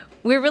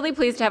We're really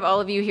pleased to have all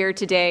of you here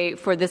today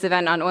for this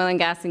event on oil and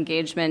gas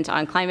engagement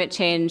on climate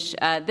change.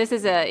 This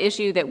is an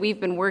issue that we've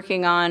been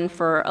working on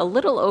for a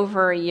little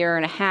over a year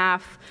and a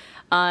half.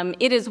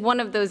 It is one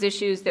of those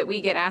issues that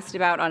we get asked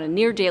about on a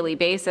near daily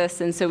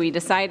basis, and so we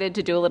decided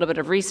to do a little bit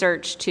of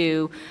research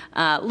to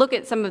look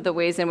at some of the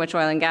ways in which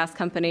oil and gas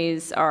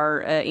companies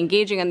are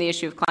engaging on the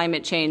issue of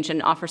climate change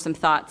and offer some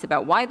thoughts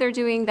about why they're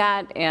doing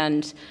that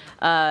and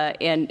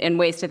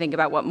ways to think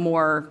about what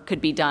more could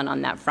be done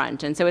on that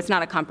front. And so it's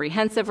not a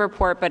comprehensive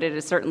report, but it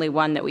is certainly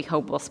one that we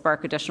hope will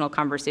spark additional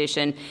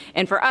conversation,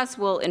 and for us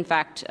will in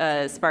fact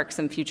spark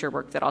some future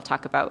work that I'll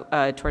talk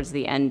about towards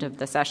the end of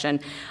the session.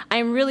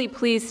 I'm really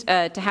pleased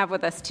to have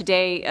with us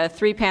today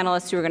three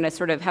panelists who are going to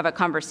sort of have a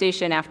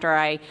conversation after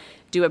I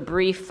do a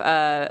brief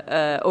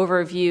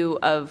overview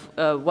of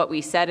what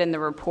we said in the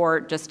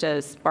report, just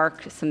to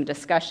spark some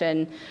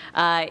discussion.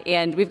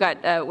 And we've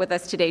got with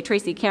us today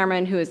Tracy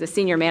Cameron, who is the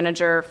Senior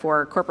Manager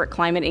for Corporate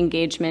Climate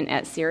Engagement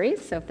at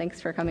Ceres. So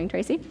thanks for coming,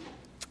 Tracy.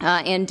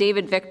 And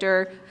David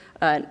Victor,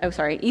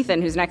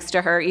 Ethan, who's next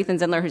to her, Ethan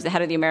Zindler, who's the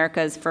head of the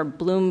Americas for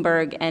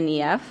Bloomberg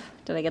NEF.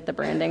 Did I get the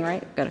branding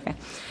right? Good, okay.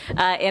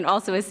 And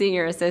also a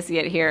senior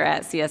associate here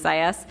at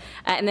CSIS.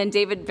 And then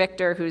David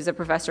Victor, who's a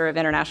professor of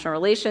international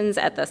relations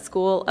at the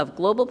School of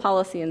Global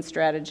Policy and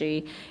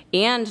Strategy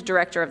and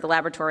director of the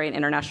Laboratory in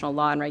International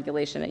Law and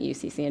Regulation at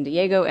UC San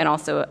Diego, and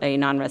also a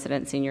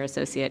non-resident senior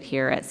associate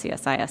here at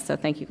CSIS. So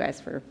thank you guys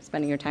for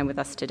spending your time with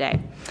us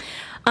today.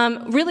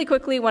 Really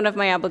quickly, one of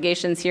my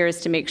obligations here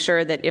is to make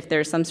sure that if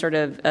there's some sort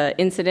of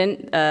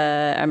incident,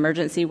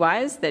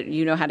 emergency-wise, that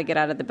you know how to get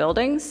out of the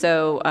building.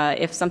 So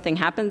if something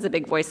happens, a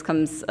big voice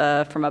comes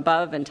from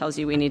above and tells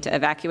you we need to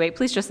evacuate,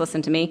 please just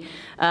listen to me.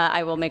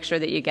 I will make sure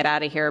that you get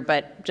out of here,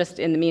 but just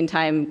in the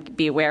meantime,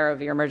 be aware of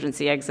your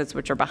emergency exits,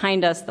 which are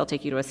behind us. They'll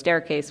take you to a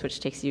staircase, which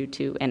takes you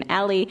to an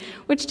alley,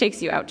 which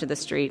takes you out to the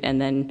street, and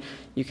then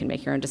you can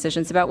make your own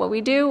decisions about what we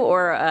do,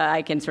 or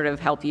I can sort of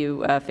help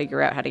you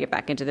figure out how to get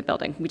back into the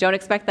building. We don't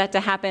expect that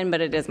to happen,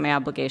 but it is my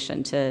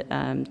obligation to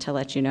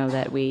let you know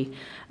that we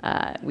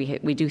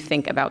do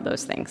think about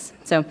those things.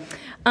 So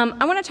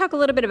I want to talk a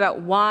little bit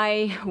about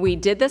why we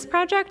did this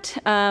project.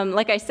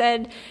 Like I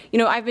said,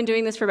 I've been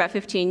doing this for about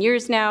 15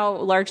 years now,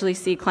 largely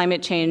see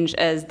climate change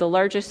as the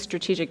largest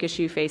strategic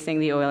issue facing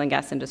the oil and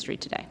gas industry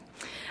today.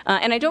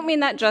 And I don't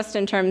mean that just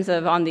in terms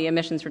of on the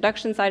emissions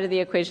reduction side of the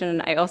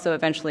equation. I also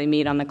eventually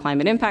mean on the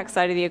climate impact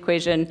side of the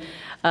equation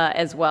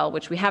as well,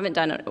 which we haven't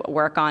done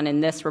work on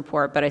in this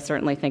report, but I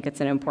certainly think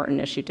it's an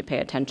important issue to pay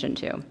attention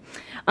to.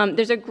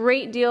 There's a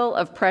great deal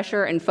of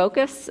pressure and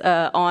focus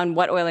on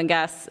what oil and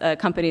gas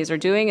companies are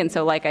doing. And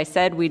so, like I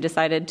said, we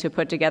decided to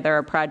put together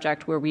a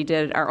project where we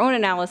did our own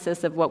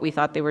analysis of what we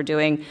thought they were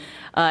doing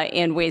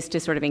and ways to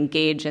sort of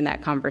engage in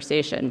that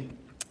conversation.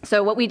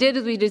 So what we did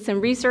is we did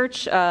some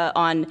research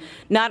on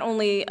not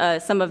only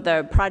some of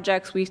the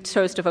projects. We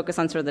chose to focus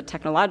on sort of the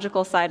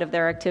technological side of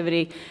their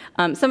activity,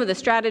 some of the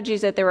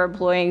strategies that they were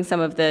employing, some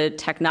of the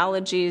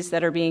technologies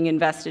that are being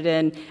invested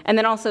in, and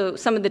then also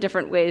some of the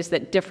different ways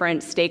that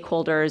different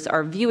stakeholders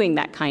are viewing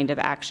that kind of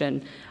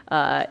action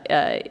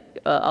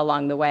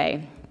along the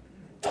way.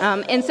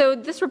 And so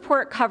this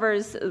report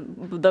covers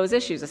those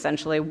issues,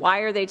 essentially.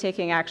 Why are they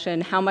taking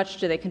action? How much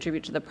do they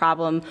contribute to the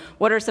problem?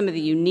 What are some of the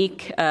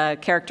unique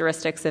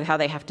characteristics of how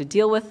they have to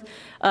deal with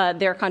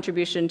their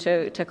contribution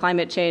to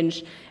climate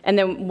change? And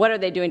then what are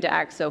they doing to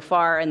act so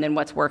far? And then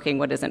what's working,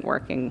 what isn't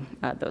working,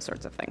 those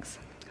sorts of things.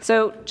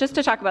 So just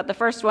to talk about the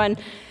first one,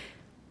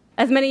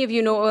 as many of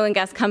you know, oil and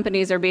gas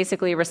companies are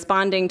basically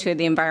responding to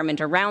the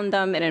environment around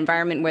them, an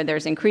environment where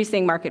there's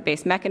increasing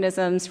market-based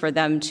mechanisms for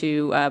them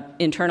to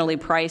internally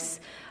price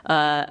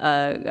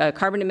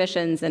carbon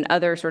emissions and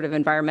other sort of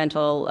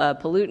environmental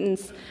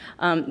pollutants.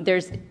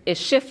 There's a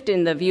shift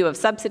in the view of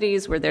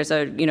subsidies where there's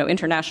a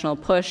international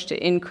push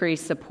to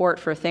increase support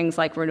for things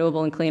like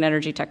renewable and clean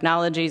energy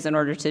technologies in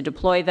order to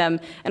deploy them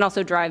and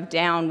also drive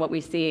down what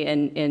we see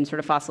in sort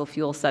of fossil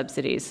fuel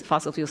subsidies.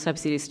 Fossil fuel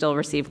subsidies still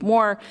receive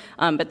more,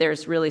 but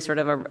there's really sort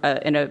of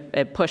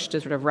a push to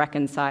sort of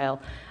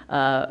reconcile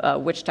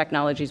which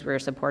technologies we're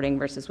supporting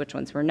versus which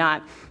ones we're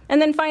not.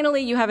 And then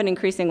finally, you have an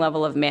increasing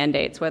level of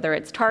mandates, whether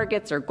it's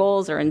targets or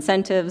goals or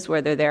incentives,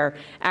 whether they're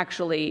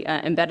actually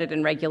embedded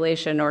in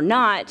regulation or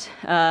not.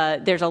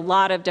 There's a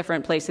lot of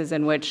different places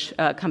in which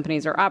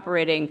companies are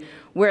operating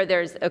where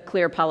there's a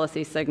clear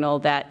policy signal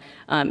that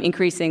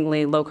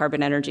increasingly low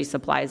carbon energy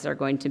supplies are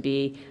going to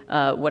be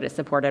what is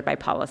supported by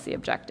policy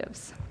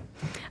objectives.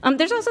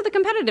 There's also the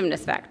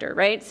competitiveness factor,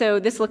 right? So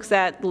this looks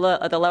at the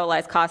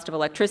levelized cost of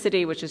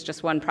electricity, which is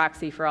just one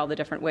proxy for all the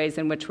different ways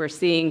in which we're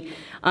seeing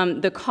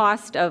the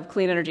cost of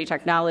clean energy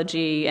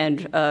technology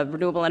and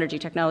renewable energy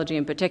technology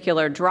in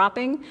particular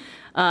dropping.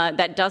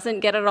 That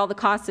doesn't get at all the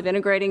costs of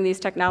integrating these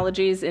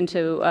technologies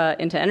into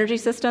energy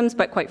systems,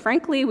 but quite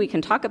frankly, we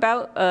can talk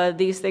about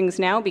these things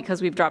now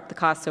because we've dropped the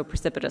cost so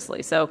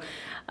precipitously. So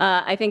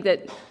I think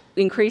that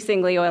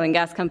increasingly, oil and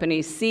gas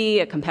companies see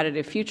a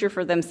competitive future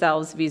for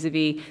themselves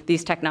vis-a-vis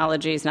these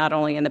technologies, not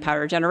only in the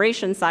power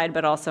generation side,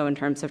 but also in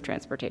terms of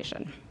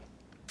transportation.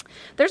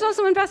 There's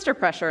also investor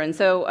pressure, and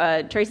so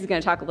Tracy's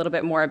going to talk a little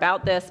bit more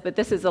about this, but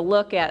this is a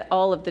look at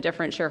all of the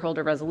different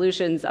shareholder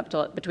resolutions up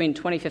to between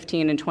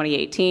 2015 and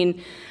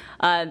 2018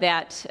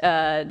 that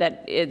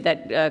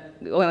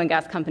oil and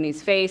gas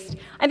companies faced.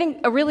 I think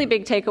a really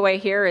big takeaway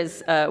here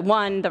is,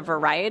 one, the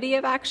variety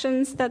of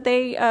actions that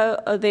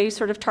they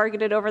sort of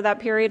targeted over that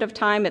period of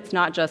time. It's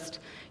not just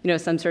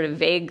some sort of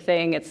vague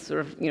thing. It's sort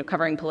of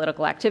covering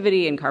political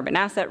activity and carbon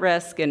asset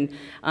risk and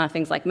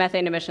things like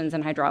methane emissions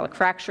and hydraulic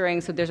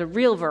fracturing. So there's a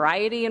real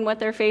variety in what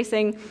they're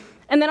facing.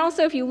 And then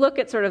also, if you look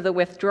at sort of the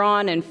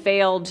withdrawn and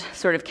failed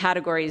sort of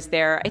categories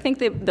there, I think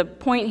the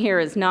point here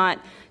is not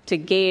to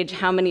gauge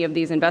how many of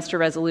these investor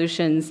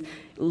resolutions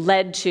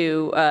led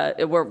to,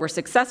 were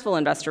successful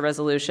investor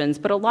resolutions,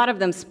 but a lot of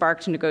them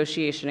sparked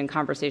negotiation and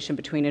conversation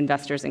between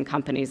investors and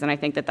companies. And I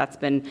think that that's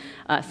been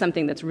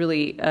something that's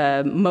really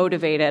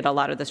motivated a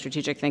lot of the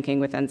strategic thinking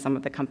within some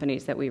of the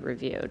companies that we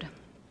reviewed.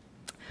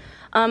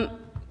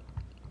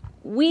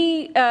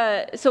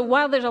 So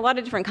while there's a lot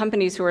of different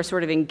companies who are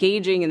sort of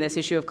engaging in this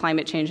issue of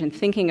climate change and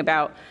thinking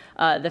about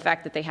the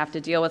fact that they have to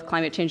deal with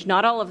climate change,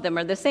 not all of them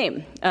are the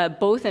same,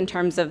 both in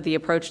terms of the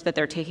approach that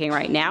they're taking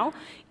right now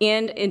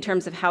and in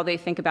terms of how they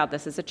think about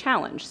this as a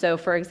challenge. So,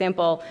 for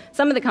example,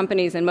 some of the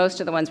companies, and most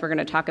of the ones we're going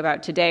to talk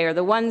about today, are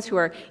the ones who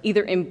are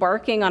either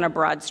embarking on a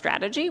broad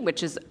strategy,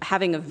 which is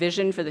having a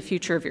vision for the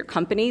future of your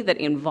company that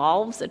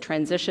involves a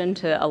transition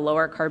to a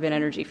lower carbon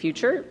energy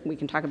future. We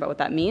can talk about what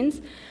that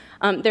means.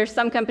 There's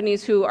some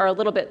companies who are a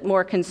little bit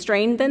more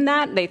constrained than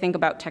that. They think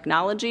about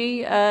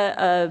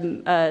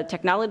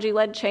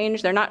technology-led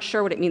change. They're not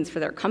sure what it means for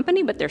their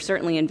company, but they're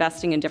certainly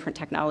investing in different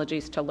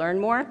technologies to learn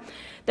more.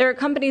 There are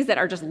companies that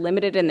are just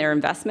limited in their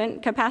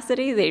investment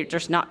capacity. They're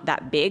just not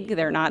that big.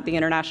 They're not the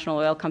international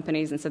oil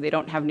companies, and so they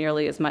don't have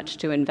nearly as much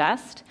to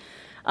invest.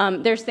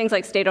 There's things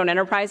like state-owned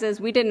enterprises.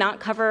 We did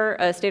not cover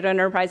state-owned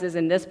enterprises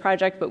in this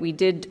project, but we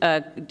did,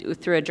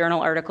 through a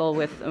journal article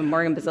with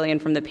Morgan Bazilian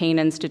from the Payne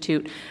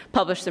Institute,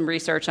 publish some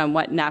research on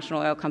what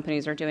national oil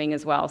companies are doing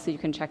as well, so you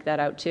can check that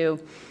out too.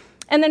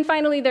 And then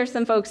finally, there's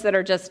some folks that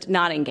are just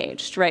not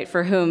engaged, right,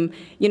 for whom,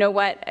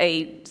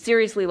 a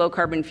seriously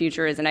low-carbon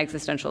future is an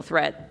existential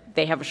threat.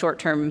 They have a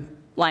short-term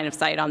line of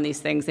sight on these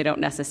things. They don't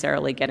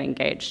necessarily get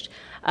engaged.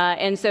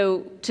 And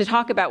so to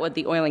talk about what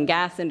the oil and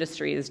gas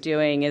industry is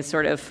doing is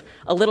sort of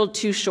a little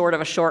too short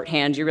of a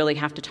shorthand. You really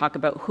have to talk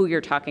about who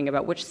you're talking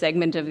about, which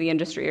segment of the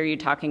industry are you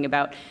talking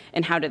about,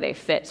 and how do they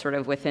fit sort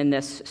of within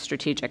this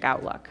strategic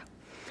outlook.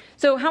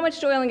 So how much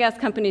do oil and gas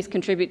companies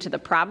contribute to the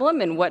problem,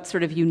 and what's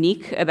sort of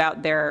unique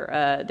about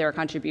their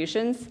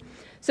contributions?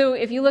 So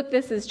if you look,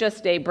 this is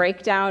just a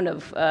breakdown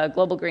of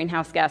global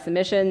greenhouse gas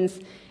emissions.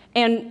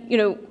 And,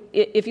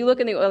 if you look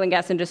in the oil and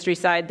gas industry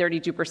side,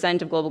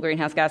 32% of global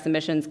greenhouse gas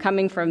emissions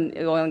coming from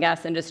the oil and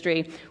gas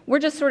industry. We're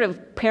just sort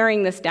of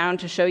paring this down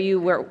to show you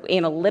where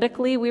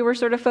analytically we were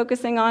sort of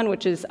focusing on,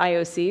 which is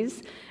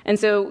IOCs. And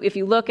so if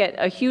you look at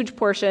a huge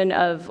portion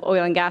of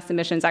oil and gas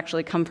emissions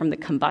actually come from the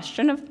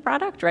combustion of the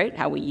product, right,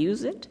 how we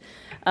use it.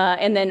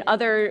 And then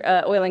other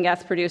oil and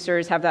gas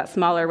producers have that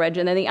smaller wedge,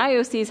 and then the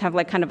IOCs have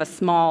like kind of a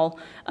small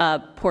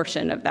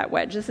portion of that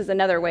wedge. This is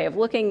another way of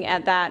looking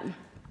at that.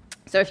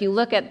 So if you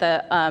look at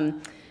the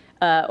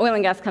oil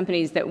and gas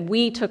companies that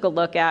we took a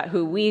look at,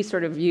 who we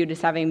sort of viewed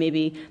as having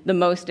maybe the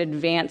most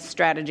advanced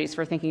strategies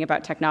for thinking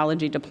about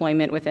technology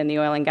deployment within the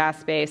oil and gas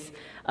space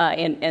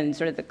and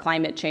sort of the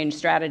climate change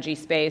strategy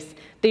space,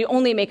 they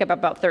only make up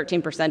about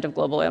 13% of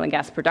global oil and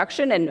gas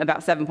production and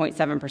about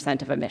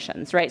 7.7% of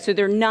emissions, right? So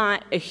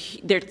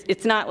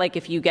it's not like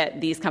if you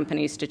get these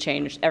companies to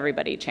change,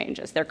 everybody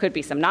changes. There could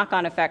be some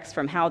knock-on effects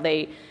from how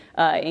they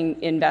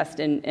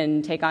invest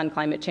and take on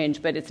climate change,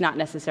 but it's not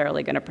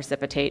necessarily going to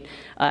precipitate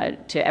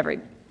to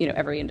every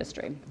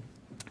industry.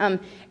 And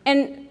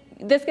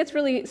this gets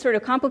really sort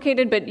of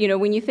complicated, but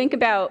when you think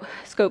about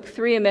Scope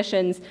 3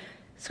 emissions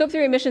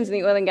in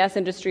the oil and gas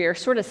industry are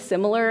sort of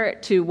similar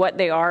to what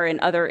they are in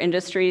other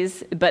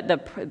industries, but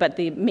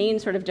the main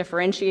sort of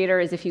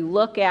differentiator is if you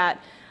look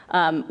at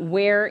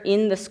where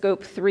in the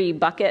Scope 3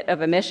 bucket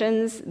of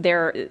emissions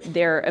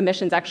their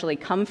emissions actually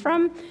come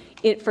from.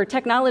 For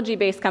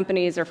technology-based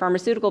companies or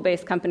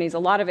pharmaceutical-based companies, a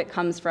lot of it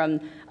comes from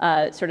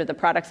sort of the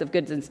products of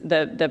goods and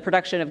the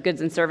production of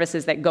goods and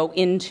services that go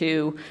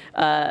into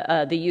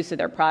the use of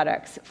their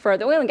products. For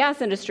the oil and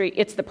gas industry,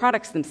 it's the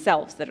products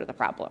themselves that are the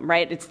problem,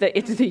 right? It's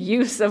the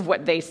use of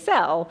what they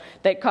sell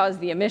that cause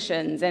the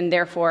emissions, and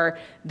therefore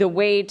the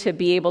way to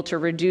be able to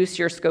reduce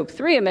your Scope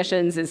 3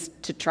 emissions is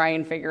to try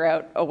and figure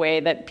out a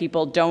way that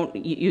people don't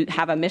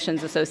have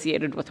emissions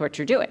associated with what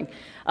you're doing.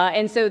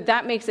 And so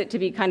that makes it to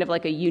be kind of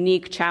like a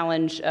unique challenge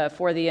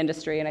for the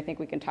industry, and I think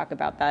we can talk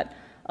about that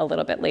a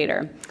little bit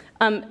later.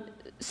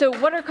 So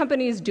what are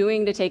companies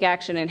doing to take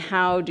action, and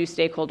how do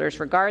stakeholders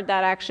regard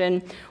that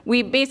action?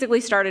 We basically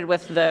started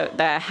with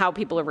the how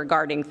people are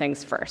regarding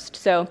things first.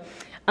 So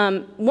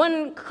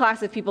one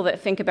class of people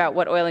that think about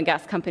what oil and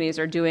gas companies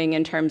are doing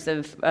in terms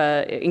of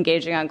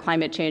engaging on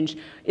climate change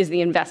is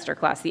the investor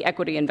class, the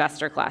equity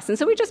investor class. And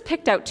so we just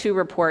picked out two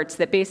reports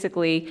that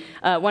basically,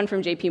 one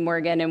from JP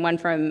Morgan and one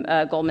from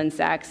Goldman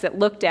Sachs, that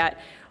looked at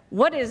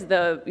what is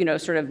the,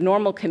 sort of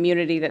normal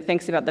community that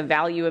thinks about the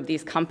value of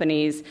these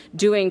companies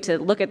doing to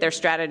look at their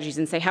strategies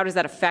and say, how does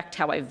that affect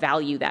how I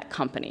value that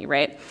company,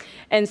 right?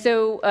 And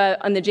so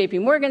on the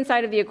JP Morgan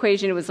side of the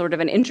equation, it was sort of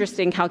an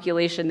interesting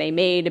calculation they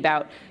made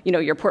about,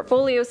 your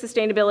portfolio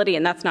sustainability,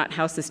 and that's not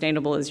how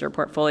sustainable is your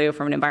portfolio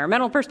from an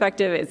environmental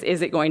perspective. Are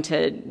you going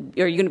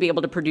to be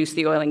able to produce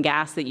the oil and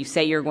gas that you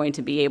say you're going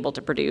to be able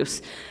to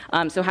produce?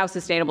 So how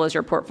sustainable is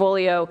your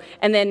portfolio?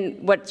 And then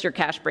what's your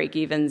cash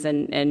break-evens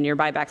and your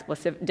buybacks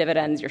plus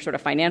dividends, your sort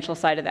of financial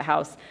side of the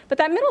house. But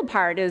that middle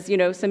part is,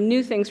 some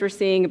new things we're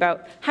seeing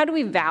about how do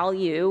we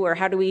value or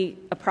how do we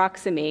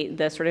approximate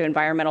the sort of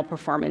environmental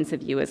performance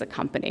of you as a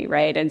company,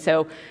 right? And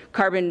so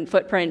carbon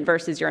footprint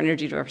versus your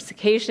energy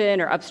diversification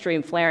or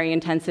upstream flaring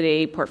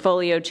intensity,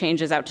 portfolio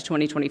changes out to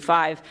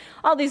 2025,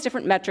 all these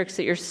different metrics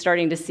that you're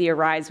starting to see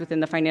arise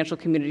within the financial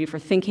community for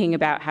thinking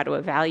about how to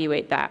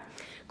evaluate that.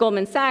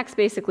 Goldman Sachs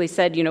basically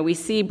said, we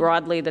see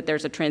broadly that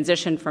there's a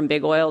transition from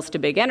big oils to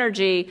big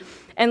energy,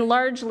 and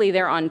largely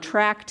they're on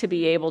track to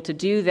be able to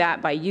do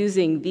that by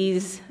using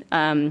these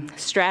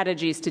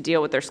strategies to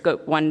deal with their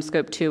Scope 1,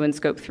 Scope 2, and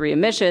Scope 3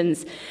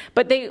 emissions.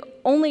 But they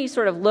only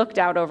sort of looked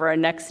out over a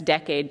next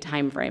decade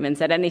timeframe and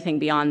said anything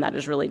beyond that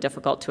is really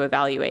difficult to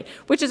evaluate,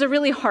 which is a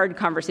really hard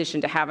conversation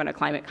to have in a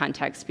climate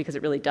context because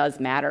it really does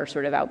matter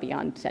sort of out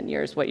beyond 10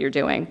 years what you're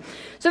doing.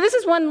 So this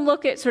is one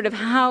look at sort of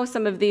how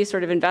some of these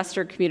sort of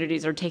investor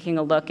communities are taking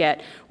a look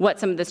at what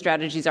some of the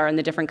strategies are in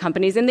the different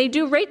companies, and they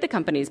do rate the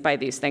companies by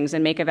these things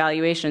and make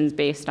evaluations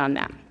based on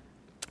that.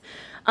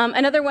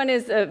 Another one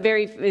is a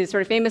very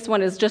sort of famous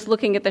one is just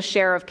looking at the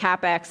share of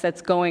CapEx that's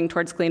going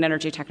towards clean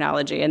energy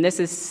technology. And this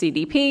is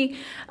CDP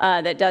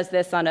that does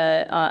this on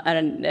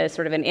a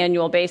sort of an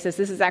annual basis.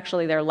 This is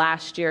actually their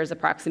last year's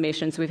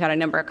approximation. So we've had a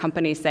number of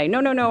companies say,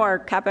 no, our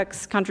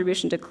CapEx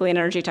contribution to clean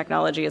energy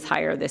technology is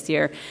higher this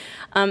year.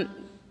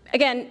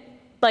 Again,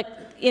 like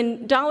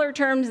in dollar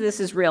terms, this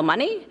is real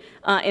money.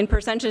 In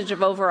percentage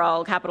of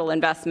overall capital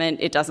investment,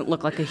 it doesn't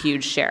look like a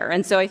huge share.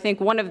 And so I think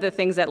one of the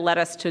things that led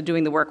us to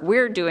doing the work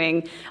we're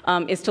doing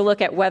is to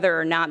look at whether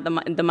or not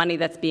the money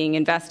that's being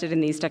invested in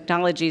these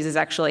technologies is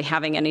actually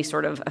having any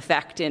sort of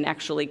effect in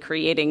actually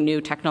creating new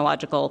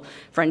technological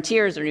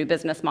frontiers or new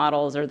business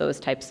models or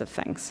those types of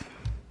things.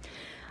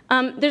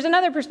 There's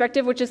another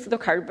perspective, which is the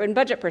carbon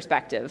budget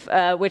perspective,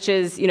 which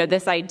is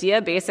this idea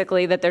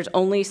basically that there's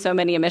only so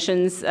many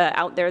emissions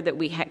out there that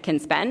we can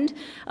spend,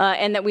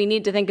 and that we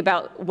need to think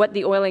about what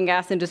the oil and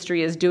gas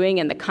industry is doing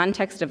in the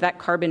context of that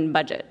carbon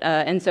budget.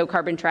 And so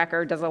Carbon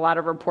Tracker does a lot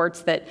of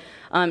reports that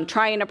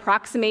try and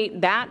approximate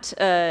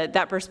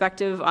that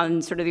perspective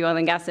on sort of the oil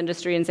and gas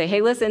industry and say,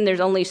 hey, listen, there's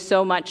only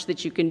so much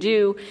that you can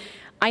do.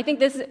 I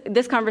think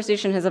this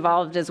conversation has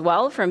evolved as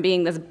well from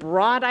being this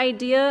broad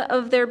idea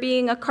of there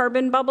being a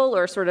carbon bubble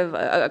or sort of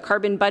a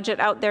carbon budget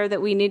out there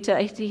that we need to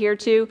adhere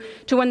to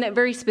one that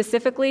very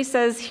specifically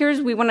says,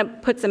 we want to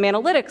put some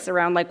analytics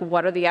around like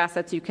what are the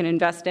assets you can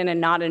invest in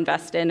and not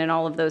invest in and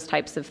all of those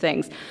types of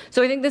things.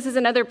 So I think this is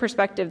another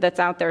perspective that's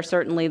out there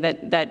certainly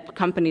that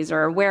companies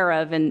are aware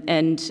of and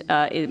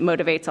it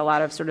motivates a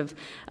lot of sort of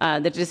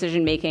the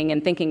decision making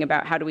and thinking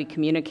about how do we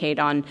communicate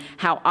on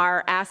how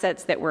our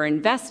assets that we're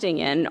investing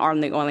in are on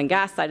the oil and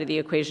gas side of the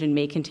equation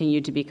may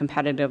continue to be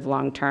competitive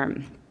long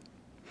term.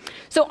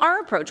 So our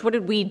approach, what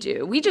did we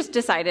do? We just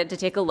decided to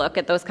take a look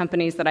at those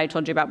companies that I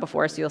told you about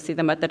before, so you'll see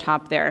them at the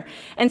top there,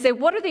 and say,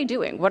 what are they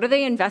doing? What are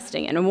they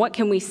investing in? And what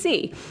can we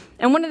see?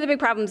 And one of the big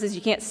problems is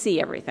you can't see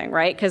everything,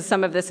 right? Because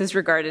some of this is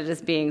regarded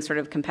as being sort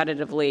of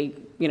competitively,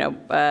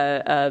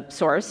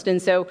 sourced. And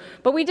so,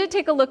 but we did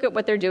take a look at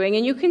what they're doing,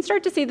 and you can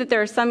start to see that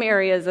there are some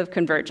areas of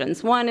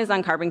convergence. One is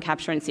on carbon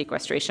capture and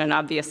sequestration,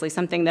 obviously,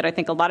 something that I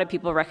think a lot of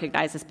people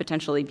recognize as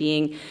potentially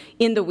being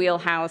in the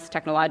wheelhouse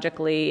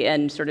technologically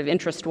and sort of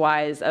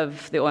interest-wise of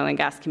the oil and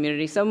gas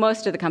community. So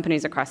most of the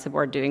companies across the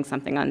board doing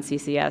something on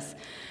CCS.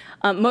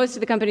 Most of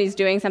the companies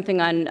doing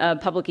something on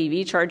public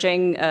EV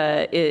charging,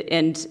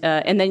 and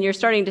then you're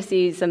starting to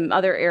see some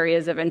other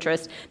areas of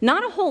interest.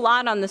 Not a whole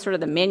lot on the sort of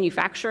the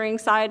manufacturing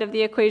side of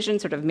the equation,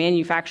 sort of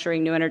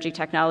manufacturing new energy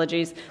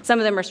technologies. Some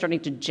of them are starting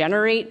to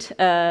generate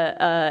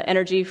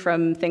energy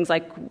from things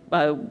like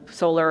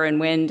solar and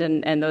wind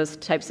and those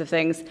types of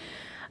things.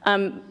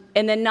 And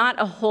then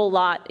not a whole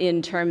lot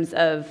in terms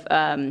of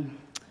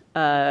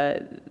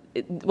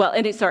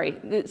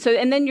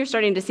and then you're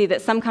starting to see that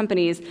some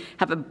companies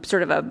have a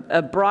sort of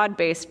a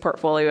broad-based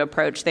portfolio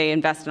approach. They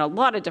invest in a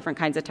lot of different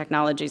kinds of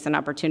technologies and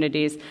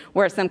opportunities,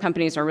 whereas some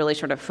companies are really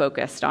sort of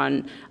focused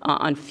on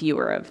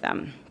fewer of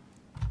them.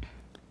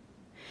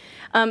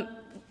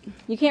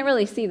 You can't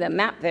really see the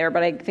map there,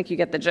 but I think you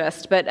get the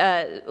gist. But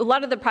a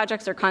lot of the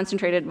projects are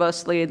concentrated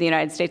mostly in the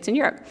United States and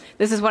Europe.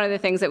 This is one of the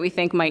things that we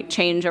think might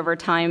change over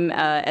time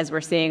as we're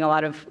seeing a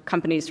lot of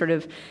companies sort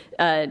of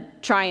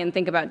try and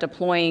think about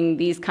deploying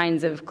these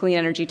kinds of clean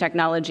energy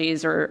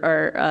technologies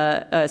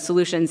or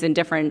solutions in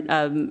different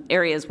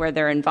areas where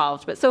they're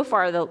involved. But so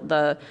far,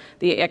 the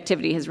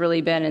activity has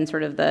really been in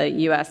sort of the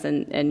U.S.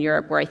 and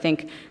Europe, where I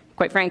think,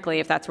 quite frankly,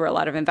 if that's where a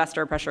lot of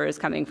investor pressure is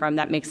coming from,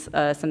 that makes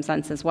some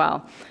sense as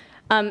well.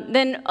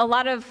 Then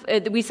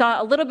we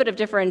saw a little bit of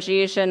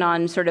differentiation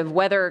on sort of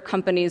whether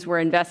companies were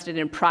invested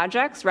in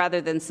projects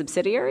rather than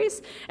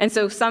subsidiaries. And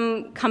so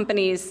some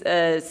companies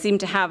seem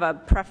to have a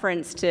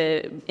preference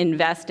to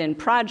invest in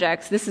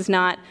projects. This is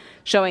not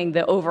showing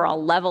the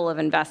overall level of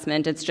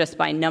investment. It's just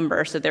by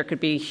number. So there could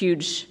be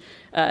huge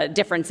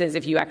differences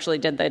if you actually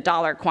did the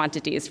dollar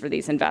quantities for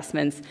these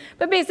investments.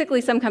 But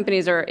basically, some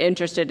companies are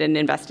interested in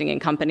investing in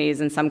companies,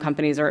 and some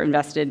companies are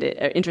interested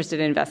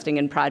in investing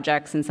in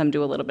projects, and some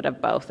do a little bit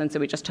of both. And so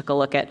we just took a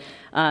look at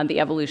the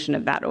evolution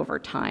of that over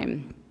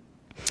time.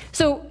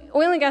 So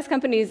oil and gas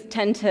companies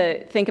tend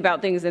to think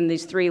about things in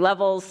these three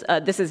levels.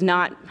 This is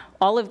not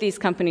all of these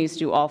companies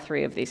do all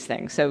three of these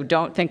things, so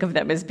don't think of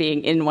them as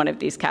being in one of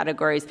these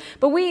categories.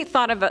 But we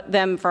thought of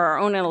them for our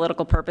own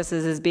analytical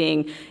purposes as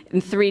being in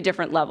three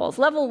different levels.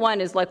 Level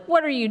one is like,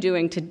 what are you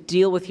doing to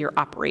deal with your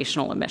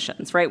operational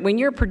emissions, right? When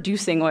you're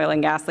producing oil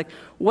and gas, like,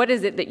 what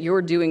is it that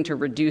you're doing to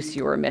reduce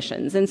your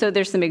emissions? And so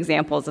there's some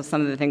examples of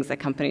some of the things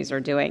that companies are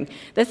doing.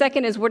 The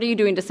second is, what are you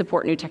doing to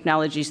support new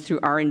technologies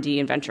through R&D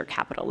and venture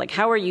capital? Like,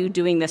 how are you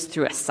doing this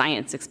through a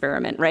science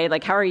experiment, right?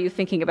 Like, how are you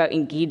thinking about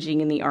engaging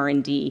in the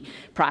R&D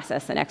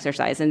process and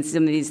exercise? And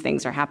some of these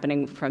things are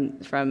happening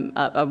from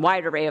a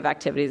wide array of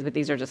activities, but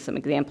these are just some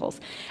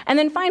examples. And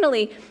then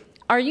finally,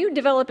 are you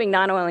developing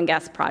non-oil and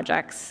gas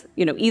projects,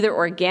 either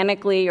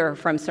organically or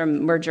from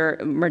some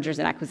mergers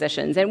and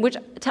acquisitions, and which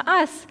to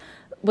us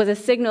was a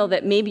signal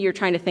that maybe you're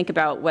trying to think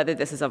about whether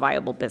this is a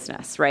viable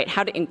business, right?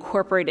 How to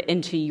incorporate it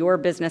into your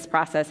business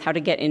process, how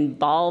to get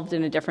involved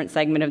in a different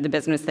segment of the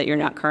business that you're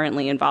not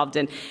currently involved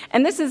in.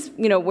 And this is,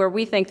 where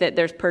we think that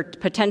there's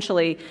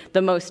potentially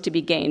the most to be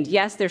gained.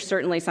 Yes, there's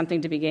certainly something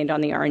to be gained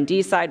on the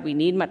R&D side. We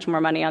need much more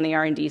money on the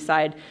R&D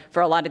side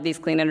for a lot of these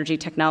clean energy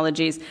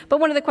technologies. But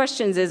one of the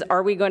questions is,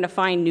 are we going to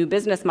find new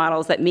business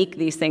models that make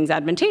these things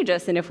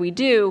advantageous? And if we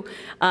do,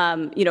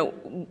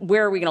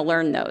 where are we going to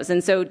learn those?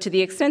 And so to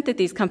the extent that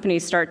these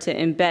companies start to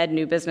embed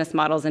new business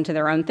models into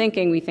their own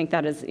thinking, we think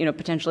that is,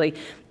 potentially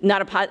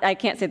not I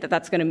can't say that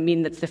that's going to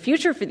mean that's the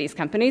future for these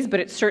companies, but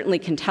it certainly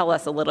can tell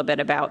us a little bit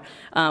about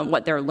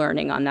what they're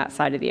learning on that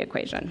side of the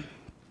equation.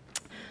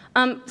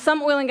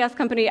 Some oil and gas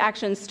company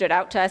actions stood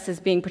out to us as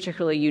being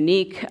particularly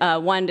unique.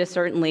 One is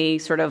certainly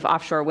sort of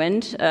offshore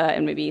wind,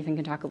 and maybe Ethan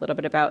can talk a little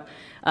bit about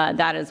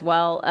that as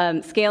well.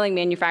 Scaling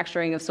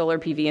manufacturing of solar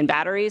PV and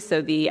batteries,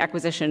 so the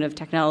acquisition of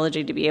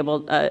technology to be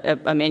able,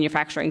 a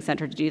manufacturing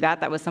center to do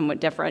that was somewhat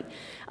different.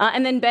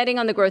 And then betting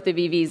on the growth of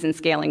EVs and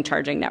scaling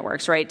charging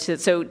networks, right?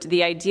 So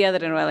the idea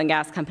that an oil and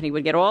gas company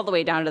would get all the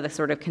way down to the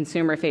sort of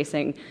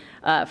consumer-facing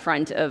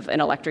front of an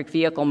electric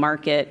vehicle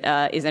market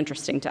is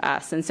interesting to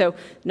us. And so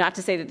not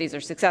to say that these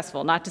are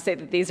successful, not to say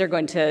that these are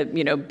going to,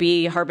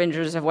 be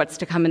harbingers of what's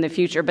to come in the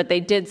future, but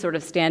they did sort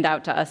of stand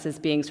out to us as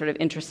being sort of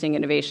interesting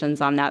innovations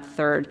on that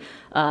third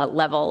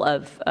level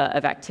of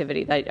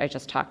activity that I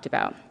just talked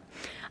about.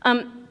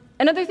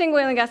 Another thing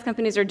oil and gas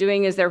companies are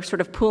doing is they're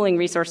sort of pooling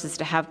resources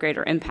to have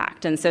greater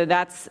impact. And so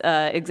that's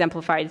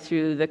exemplified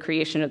through the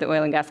creation of the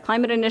Oil and Gas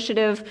Climate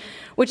Initiative,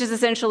 which is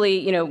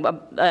essentially,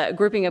 a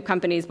grouping of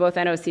companies, both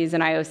NOCs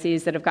and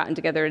IOCs, that have gotten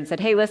together and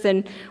said, hey,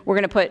 listen, we're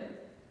going to put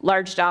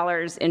large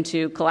dollars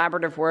into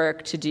collaborative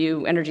work to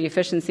do energy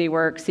efficiency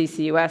work,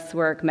 CCUS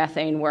work,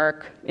 methane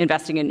work,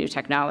 investing in new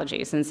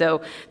technologies. And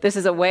so this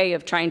is a way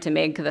of trying to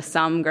make the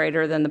sum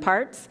greater than the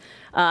parts.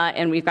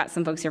 And we've got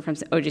some folks here from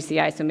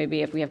OGCI, so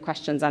maybe if we have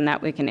questions on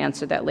that, we can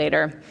answer that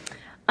later.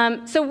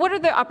 So what are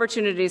the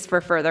opportunities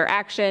for further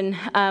action?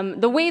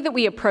 The way that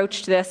we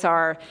approached this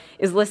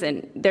is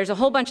listen, there's a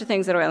whole bunch of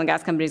things that oil and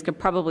gas companies could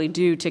probably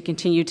do to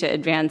continue to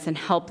advance and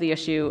help the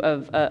issue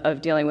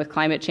of dealing with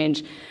climate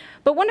change.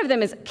 But one of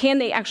them is, can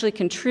they actually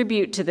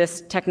contribute to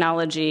this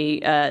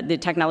technology, the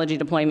technology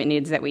deployment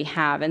needs that we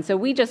have? And so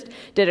we just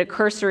did a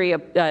cursory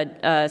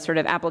sort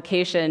of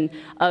application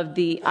of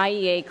the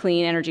IEA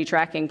Clean Energy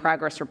Tracking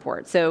Progress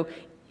Report. So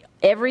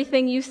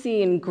everything you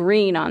see in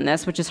green on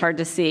this, which is hard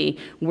to see,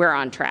 we're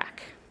on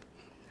track.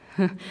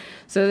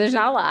 So there's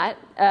not a lot.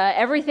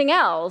 Everything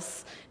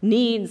else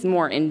needs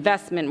more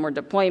investment, more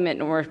deployment,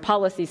 more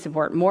policy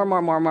support,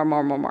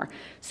 more.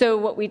 So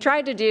what we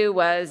tried to do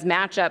was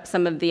match up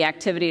some of the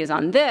activities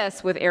on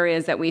this with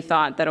areas that we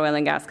thought that oil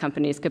and gas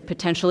companies could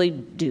potentially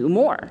do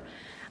more.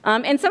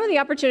 And some of the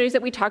opportunities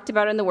that we talked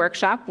about in the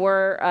workshop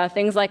were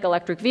things like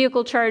electric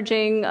vehicle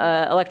charging,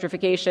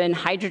 electrification,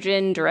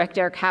 hydrogen, direct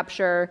air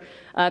capture,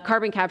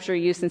 carbon capture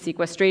use and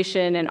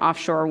sequestration, and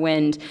offshore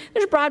wind.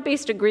 There's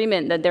broad-based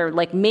agreement that there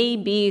may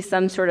be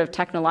some sort of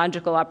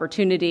technological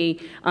opportunity,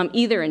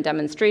 either in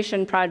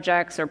demonstration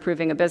projects or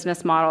proving a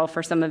business model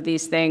for some of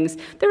these things.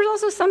 There was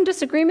also some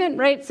disagreement,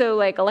 right?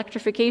 So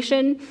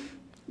electrification,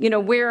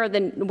 where are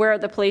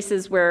the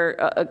places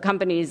where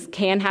companies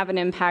can have an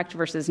impact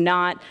versus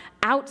not,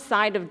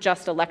 outside of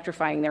just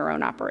electrifying their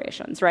own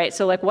operations, right?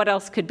 So what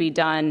else could be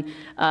done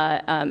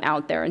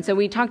out there? And so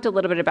we talked a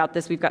little bit about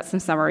this. We've got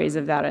some summaries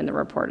of that in the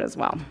report as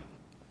well.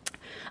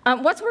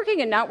 What's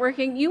working and not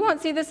working, you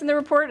won't see this in the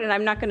report, and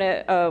I'm not going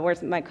to,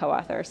 where's my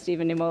co-author,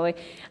 Stephen Nimoli?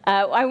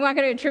 I'm not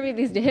going to attribute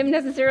these to him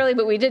necessarily,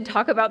 but we did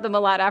talk about them a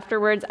lot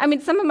afterwards. I mean,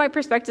 some of my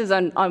perspectives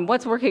on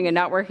what's working and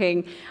not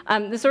working,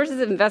 the sources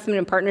of investment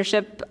and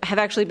partnership have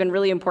actually been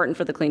really important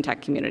for the clean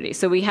tech community.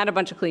 So we had a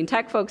bunch of clean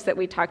tech folks that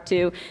we talked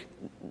to.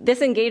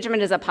 This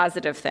engagement is a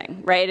positive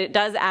thing, right? It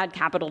does add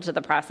capital to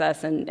the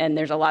process, and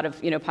there's a lot of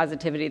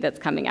positivity that's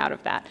coming out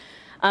of that.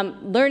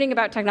 Learning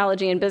about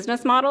technology and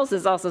business models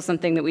is also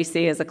something that we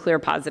see as a clear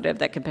positive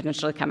that could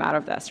potentially come out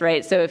of this,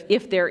 right? So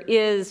if there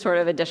is sort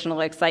of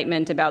additional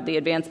excitement about the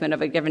advancement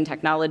of a given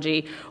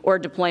technology or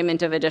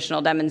deployment of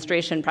additional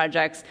demonstration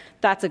projects,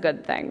 that's a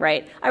good thing,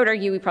 right? I would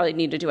argue we probably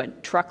need to do a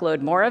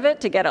truckload more of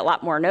it to get a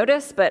lot more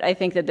notice, but I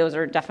think that those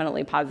are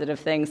definitely positive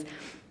things.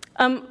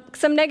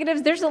 Some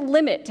negatives, there's a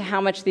limit to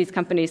how much these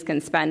companies can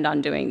spend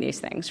on doing these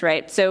things,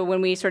 right? So when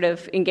we sort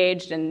of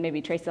engaged, and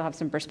maybe Tracy will have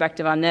some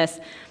perspective on this,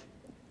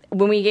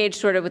 when we engage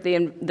sort of with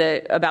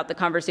about the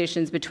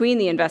conversations between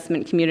the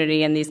investment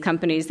community and these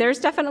companies, there's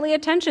definitely a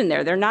tension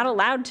there. They're not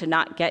allowed to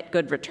not get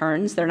good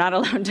returns. They're not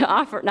allowed to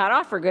not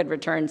offer good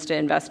returns to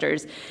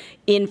investors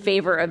in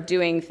favor of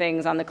doing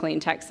things on the clean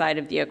tech side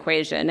of the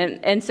equation.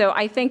 And so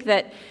I think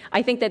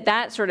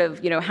that sort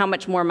of, how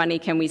much more money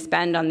can we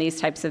spend on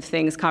these types of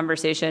things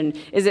conversation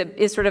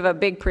is sort of a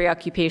big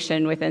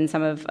preoccupation within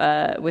some of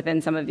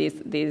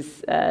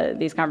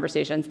these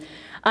conversations.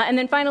 And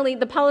then finally,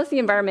 the policy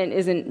environment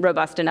isn't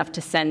robust enough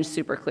to send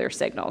super clear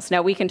signals.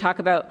 Now, we can talk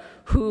about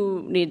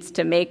who needs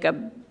to make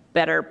a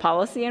better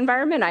policy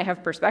environment. I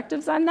have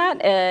perspectives on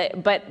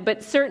that.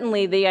 But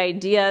certainly the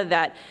idea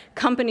that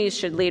companies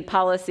should lead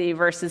policy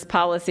versus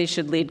policy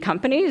should lead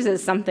companies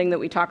is something that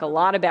we talk a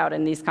lot about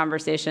in these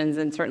conversations,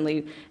 and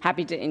certainly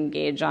happy to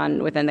engage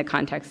on within the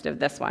context of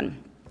this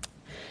one.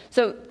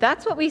 So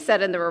that's what we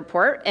said in the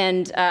report,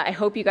 and I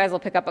hope you guys will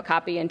pick up a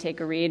copy and take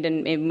a read,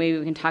 and maybe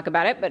we can talk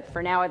about it. But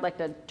for now, I'd like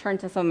to turn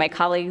to some of my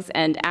colleagues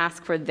and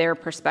ask for their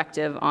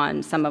perspective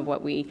on some of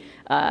what we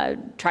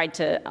tried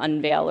to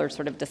unveil or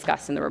sort of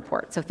discuss in the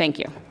report. So thank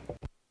you.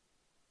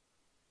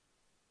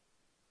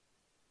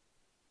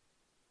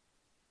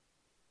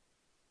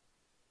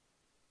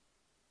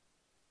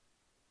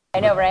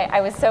 I know, right?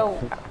 I was so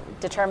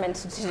determined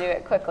to do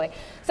it quickly.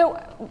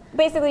 So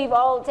basically, you've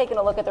all taken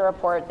a look at the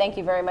report. Thank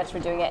you very much for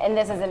doing it. And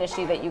this is an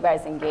issue that you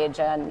guys engage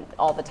in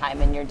all the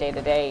time in your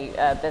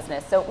day-to-day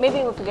business. So maybe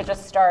if we could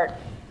just start,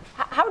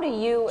 how do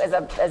you, as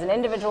an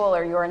individual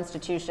or your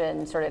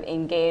institution, sort of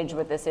engage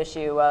with this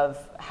issue of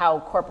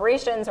how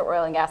corporations or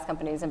oil and gas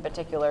companies in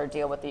particular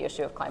deal with the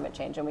issue of climate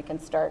change? And we can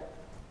start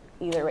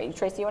either way.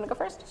 Tracy, you want to go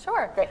first?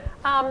 Sure. Great.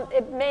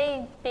 It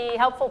may be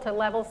helpful to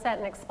level set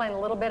and explain a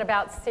little bit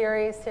about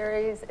Ceres.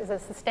 Ceres is a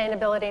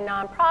sustainability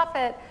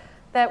nonprofit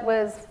that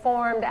was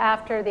formed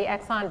after the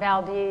Exxon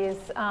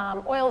Valdez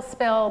oil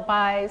spill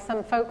by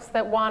some folks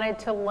that wanted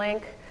to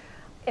link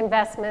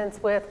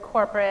investments with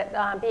corporate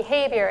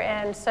behavior.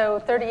 And so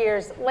 30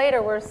 years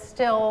later, we're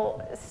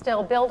still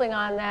building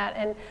on that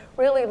and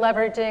really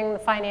leveraging the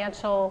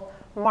financial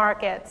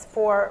markets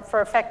for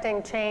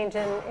affecting change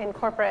in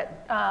corporate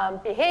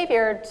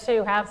behavior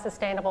to have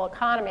sustainable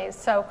economies.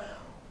 So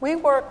we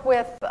work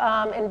with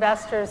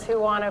investors who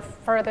want to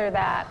further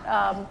that.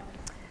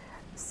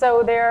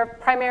 So they're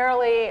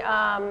primarily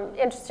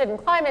interested in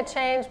climate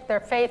change.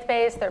 They're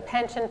faith-based, they're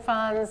pension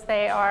funds,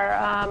 they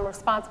are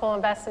responsible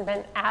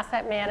investment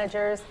asset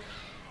managers.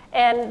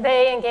 And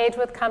they engage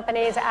with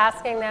companies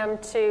asking them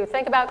to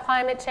think about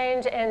climate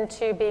change and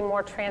to be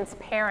more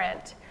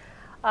transparent.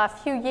 A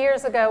few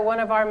years ago, one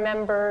of our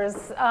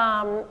members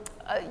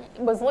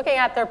was looking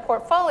at their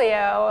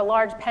portfolio, a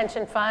large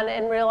pension fund,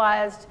 and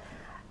realized,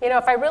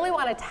 if I really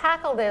want to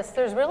tackle this,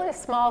 there's really a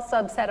small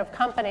subset of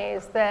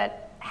companies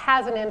that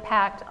has an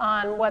impact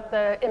on what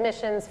the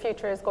emissions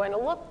future is going to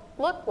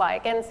look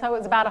like. And so it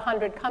was about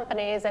 100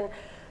 companies. And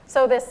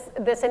so this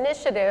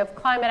initiative,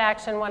 Climate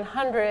Action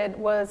 100,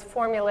 was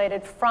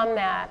formulated from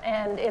that.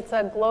 And it's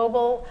a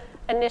global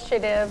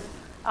initiative.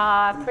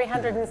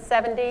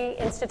 370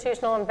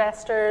 institutional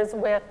investors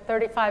with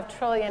 35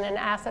 trillion in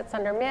assets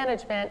under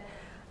management,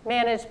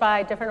 managed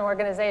by different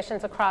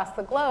organizations across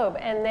the globe.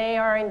 And they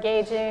are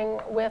engaging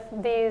with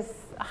these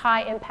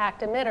high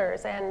impact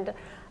emitters and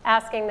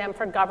asking them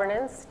for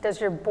governance. Does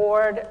your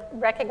board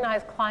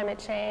recognize climate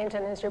change,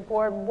 and is your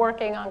board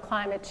working on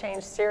climate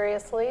change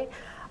seriously?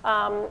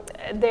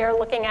 They're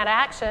looking at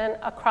action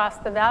across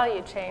the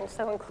value chain,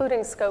 so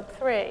including scope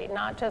 3,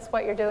 not just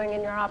what you're doing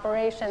in your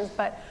operations,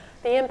 but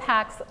the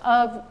impacts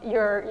of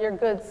your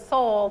goods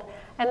sold,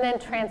 and then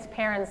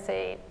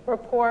transparency.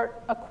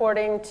 Report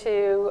according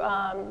to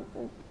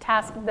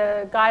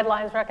the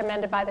guidelines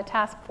recommended by the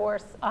Task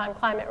Force on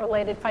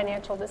Climate-Related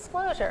Financial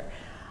Disclosure.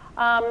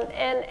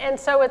 And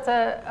so it's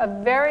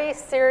a very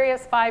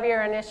serious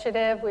 5-year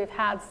initiative. We've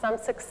had some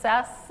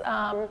success.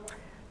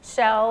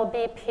 Shell,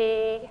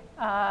 BP,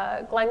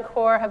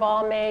 Glencore have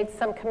all made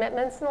some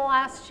commitments in the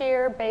last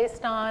year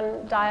based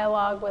on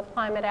dialogue with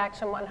Climate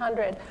Action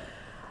 100.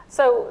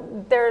 So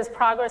there's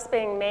progress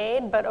being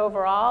made, but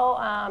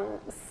overall,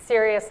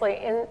 seriously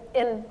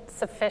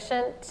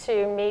insufficient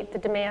to meet the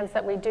demands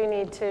that we do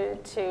need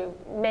to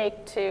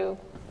make to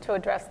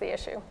address the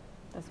issue.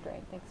 That's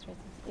great. Thanks, Tracy.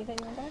 Ethan,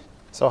 you want to go?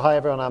 So hi,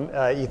 everyone.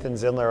 I'm Ethan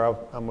Zindler.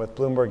 I'm with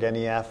Bloomberg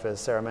NEF.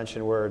 As Sarah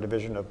mentioned, we're a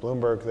division of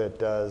Bloomberg that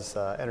does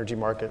energy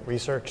market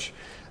research.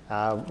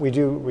 We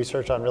do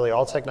research on really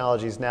all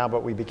technologies now,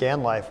 but we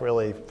began life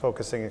really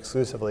focusing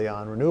exclusively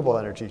on renewable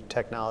energy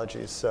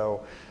technologies.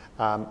 So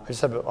I just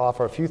have to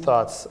offer a few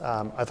thoughts.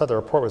 I thought the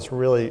report was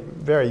really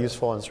very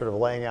useful in sort of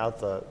laying out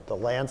the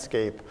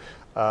landscape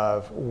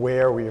of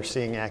where we are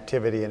seeing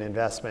activity and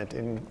investment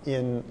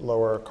in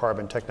lower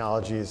carbon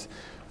technologies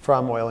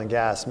from oil and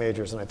gas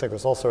majors. And I think it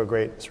was also a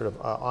great sort of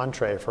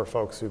entree for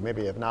folks who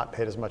maybe have not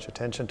paid as much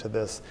attention to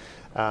this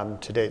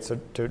to date. So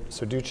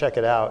do check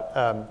it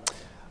out.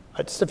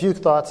 Just a few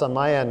thoughts on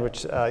my end, which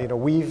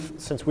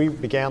since we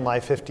began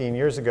life 15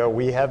 years ago,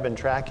 we have been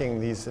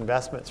tracking these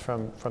investments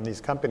from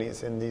these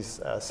companies in these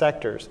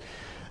sectors.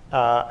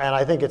 And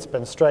I think it's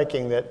been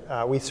striking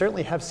that we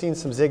certainly have seen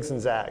some zigs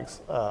and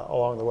zags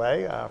along the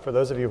way. For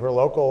those of you who are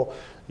local,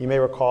 you may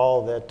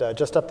recall that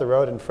just up the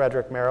road in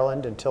Frederick,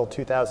 Maryland, until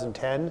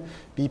 2010,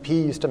 BP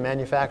used to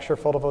manufacture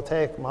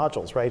photovoltaic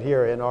modules right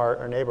here in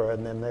our neighborhood,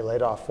 and then they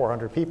laid off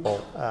 400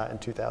 people in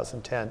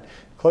 2010,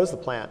 closed the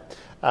plant.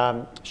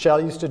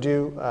 Shell used to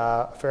do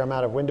a fair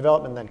amount of wind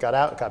development, then got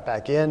out, got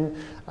back in.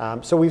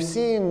 So we've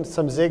seen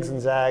some zigs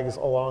and zags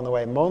along the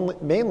way.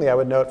 Mainly, I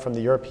would note, from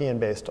the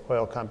European-based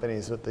oil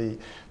companies, with the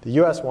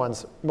US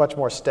ones much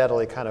more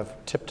steadily kind of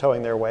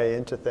tiptoeing their way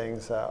into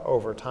things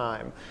over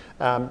time.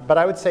 But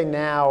I would say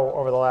now,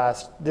 over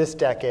this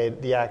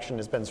decade, the action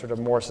has been sort of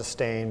more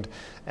sustained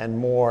and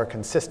more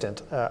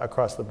consistent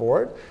across the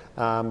board.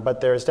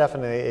 But there's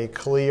definitely a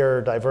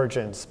clear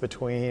divergence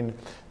between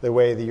the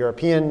way the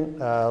European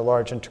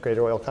large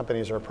integrated oil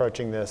companies are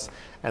approaching this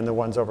and the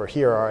ones over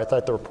here are. I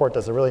thought the report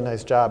does a really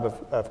nice job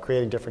of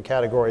creating different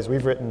categories.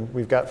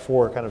 We've got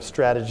 4 kind of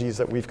strategies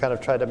that we've kind of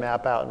tried to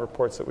map out in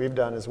reports that we've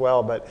done as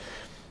well. But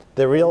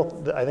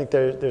I think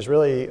there's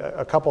really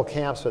a couple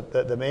camps,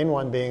 but the main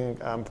one being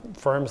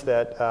firms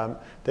that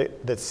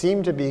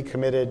seem to be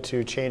committed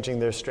to changing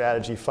their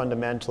strategy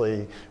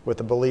fundamentally with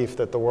the belief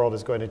that the world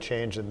is going to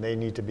change and they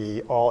need to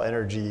be all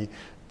energy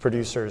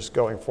producers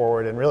going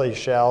forward. And really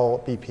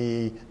Shell,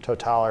 BP,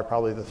 Total are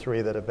probably the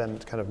 3 that have been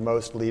kind of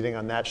most leading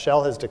on that.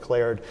 Shell has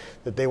declared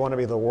that they want to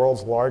be the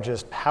world's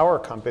largest power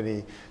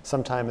company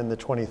sometime in the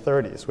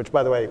 2030s, which,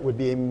 by the way, would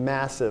be a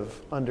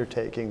massive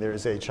undertaking.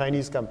 There's a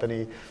Chinese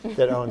company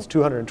that owns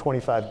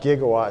 225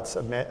 gigawatts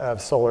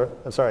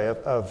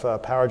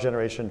of power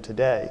generation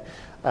today.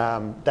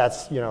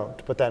 That's,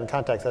 to put that in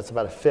context, that's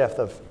about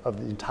 1/5 of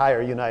the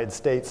entire United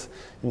States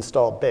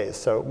installed base.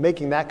 So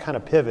making that kind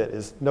of pivot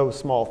is no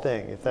small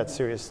thing if that's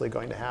seriously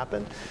going to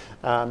happen.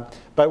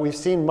 But we've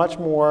seen much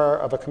more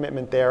of a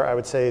commitment there. I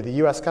would say the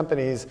US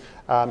companies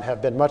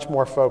have been much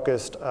more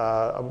focused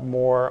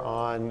more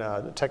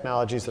on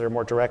technologies that are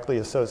more directly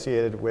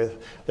associated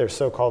with their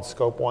so-called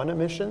Scope 1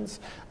 emissions,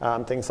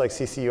 things like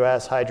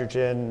CCUS,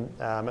 hydrogen,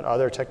 and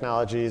other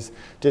technologies,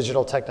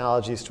 digital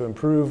technologies to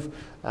improve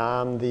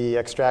the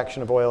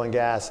extraction of oil and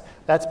gas.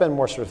 That's been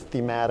more sort of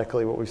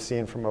thematically what we've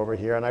seen from over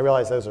here. And I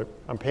realize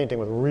I'm painting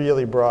with a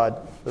really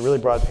broad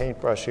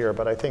paintbrush here,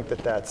 but I think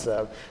that's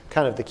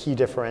kind of the key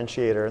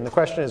differentiator. And the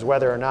question is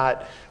whether or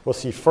not we'll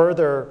see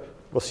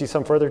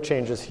some further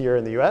changes here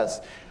in the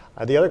US.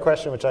 The other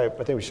question, which I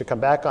think we should come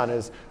back on,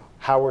 is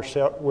how will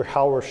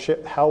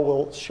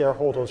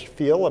shareholders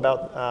feel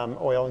about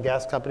oil and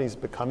gas companies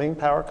becoming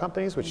power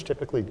companies, which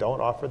typically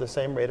don't offer the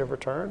same rate of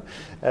return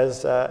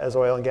as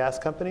oil and gas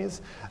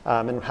companies,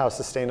 and how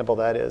sustainable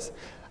that is.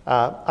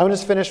 I'm going to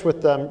just finish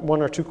with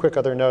 1 or 2 quick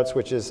other notes,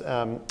 which is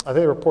I think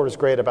the report is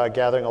great about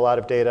gathering a lot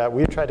of data.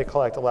 We've tried to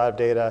collect a lot of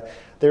data.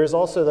 There is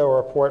also, though, a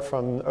report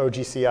from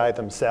OGCI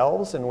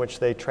themselves in which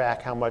they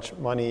track how much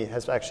money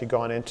has actually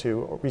gone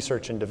into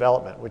research and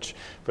development, which,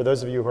 for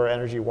those of you who are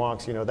energy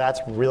wonks, that's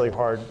really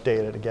hard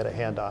data to get a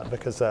hand on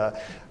because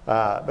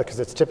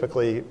it's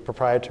typically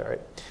proprietary.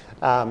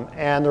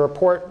 And the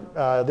report,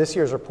 this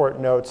year's report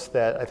notes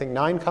that I think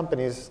 9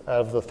 companies out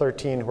of the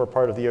 13 who are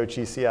part of the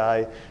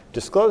OGCI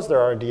disclosed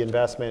their R&D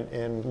investment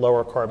in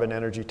lower carbon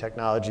energy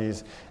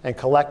technologies, and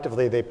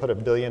collectively they put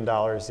 $1 billion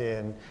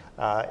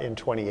in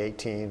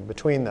 2018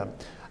 between them.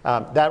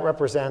 That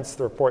represents,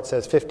 the report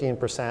says,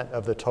 15%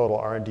 of the total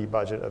R&D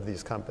budget of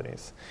these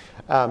companies.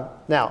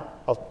 Now,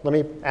 let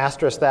me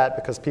asterisk that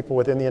because people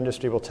within the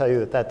industry will tell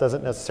you that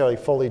doesn't necessarily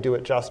fully do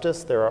it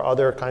justice. There are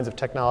other kinds of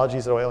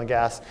technologies that oil and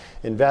gas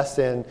invests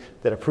in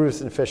that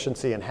improves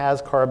efficiency and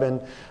has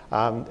carbon.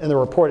 And the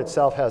report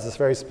itself has this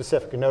very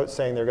specific note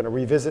saying they're going to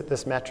revisit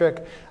this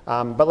metric.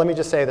 But let me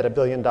just say that $1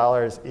 billion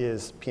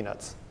is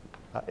peanuts.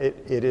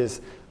 It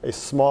is a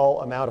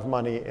small amount of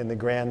money in the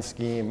grand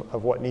scheme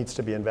of what needs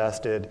to be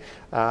invested.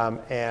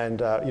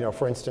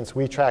 For instance,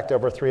 we tracked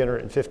over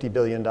 $350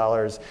 billion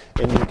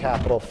in new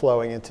capital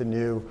flowing into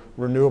new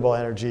renewable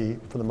energy,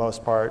 for the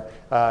most part,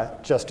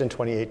 just in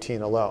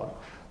 2018 alone.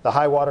 the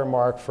high water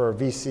mark for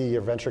VC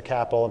or venture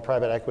capital and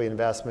private equity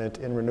investment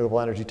in renewable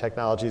energy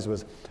technologies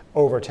was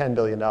over $10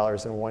 billion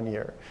in 1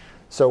 year.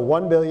 So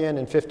 1 billion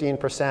and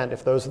 15%,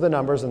 if those are the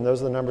numbers, and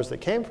those are the numbers that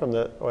came from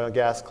the Oil and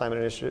Gas Climate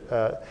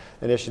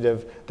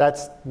Initiative,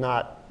 that's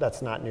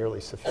not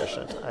nearly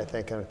sufficient, I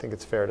think, and I think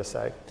it's fair to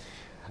say.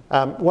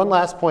 One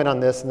last point on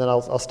this, and then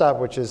I'll stop,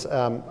 which is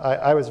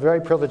I was very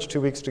privileged 2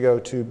 weeks ago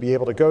to be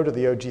able to go to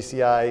the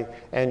OGCI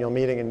annual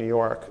meeting in New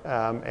York,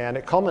 and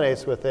it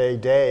culminates with a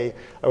day,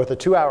 with a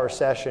 2-hour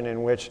session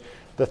in which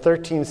the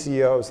 13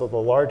 CEOs of the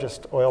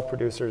largest oil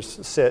producers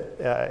sit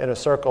in a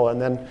circle,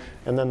 and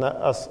then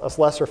us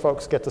lesser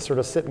folks get to sort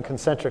of sit in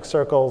concentric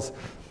circles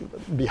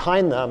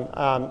behind them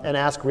and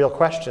ask real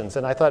questions.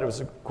 And I thought it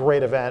was a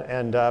great event,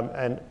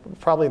 and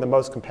probably the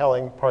most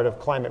compelling part of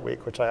Climate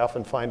Week, which I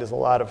often find is a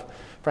lot of,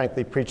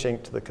 frankly,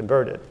 preaching to the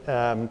converted.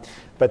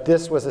 But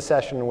this was a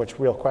session in which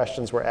real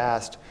questions were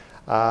asked.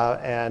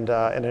 And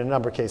in a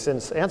number of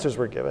cases, answers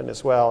were given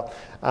as well.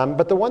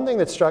 But the one thing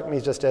that struck me,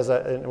 just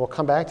and we'll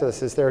come back to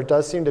this, is there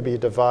does seem to be a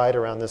divide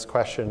around this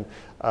question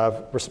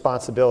of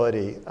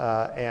responsibility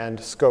and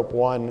Scope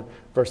 1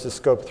 versus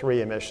Scope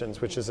 3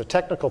 emissions, which is a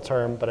technical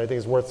term, but I think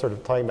is worth sort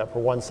of talking about for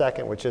 1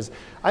 second, which is,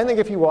 I think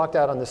if you walked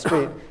out on the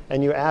street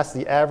and you asked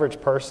the average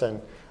person,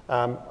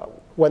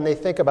 when they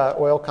think about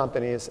oil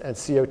companies and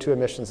CO2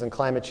 emissions and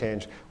climate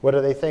change, what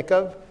do they think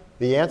of?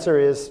 The answer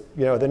is,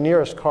 the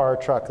nearest car or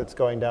truck that's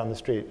going down the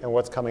street and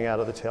what's coming out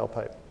of the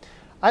tailpipe.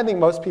 I think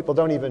most people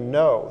don't even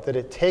know that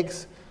it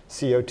takes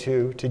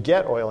CO2 to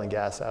get oil and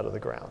gas out of the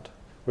ground,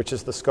 which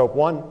is the Scope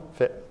 1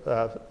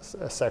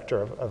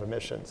 sector of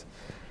emissions.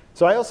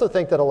 So I also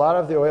think that a lot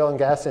of the oil and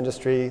gas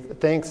industry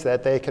thinks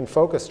that they can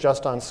focus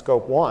just on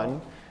Scope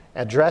 1,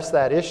 address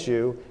that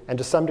issue, and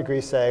to some degree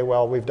say,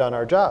 well, we've done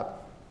our job.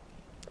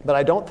 But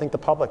I don't think the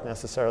public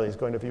necessarily is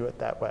going to view it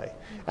that way.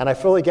 And I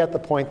fully get the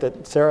point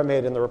that Sarah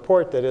made in the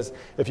report, that is,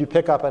 if you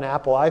pick up an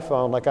Apple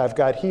iPhone like I've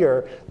got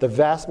here, the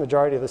vast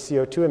majority of the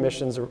CO2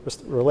 emissions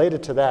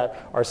related to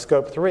that are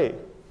Scope 3,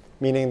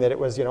 meaning that it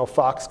was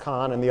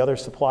Foxconn and the other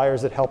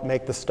suppliers that helped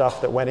make the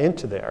stuff that went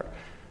into there.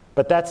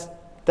 But that's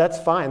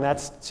fine,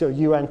 that's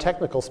UN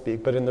technical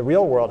speak, but in the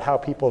real world, how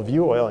people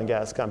view oil and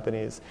gas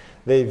companies,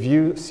 they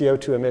view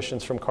CO2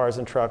 emissions from cars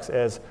and trucks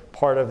as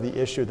part of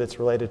the issue that's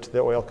related to the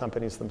oil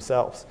companies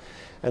themselves.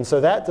 And so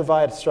that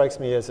divide strikes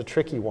me as a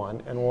tricky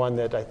one, and one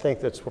that I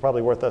think that's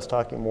probably worth us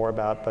talking more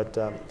about,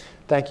 but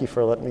thank you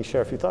for letting me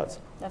share a few thoughts.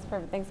 That's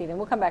perfect, thanks Ethan.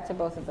 We'll come back to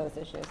both of those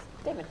issues.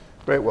 David.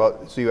 Great,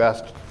 well, so you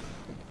asked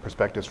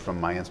perspectives from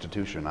my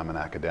institution. I'm an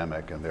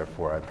academic, and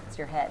therefore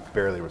I'm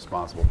barely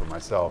responsible for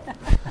myself.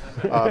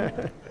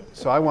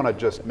 So I want to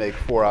just make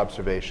 4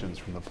 observations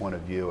from the point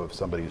of view of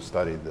somebody who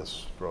studied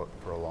this for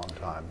a long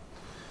time.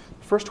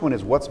 The first one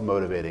is, what's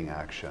motivating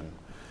action?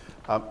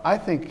 I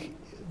think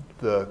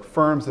the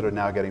firms that are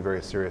now getting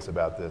very serious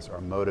about this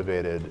are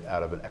motivated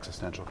out of an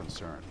existential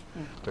concern.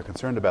 They're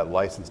concerned about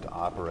license to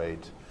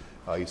operate.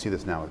 You see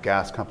this now with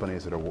gas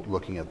companies that are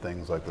looking at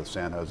things like the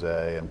San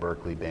Jose and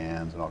Berkeley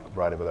bans and a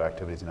variety of other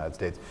activities in the United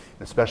States,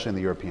 and especially in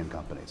the European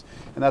companies.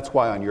 And that's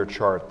why on your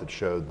chart that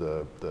showed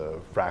the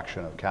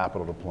fraction of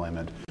capital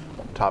deployment,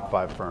 the top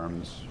 5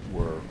 firms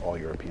were all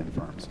European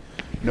firms.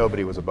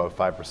 Nobody was above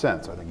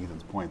 5%, so I think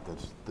Ethan's point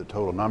that the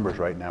total numbers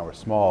right now are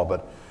small,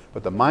 but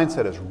the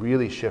mindset is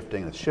really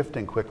shifting. It's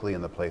shifting quickly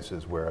in the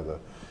places where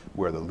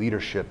the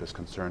leadership is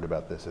concerned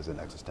about this as an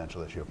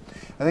existential issue.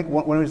 I think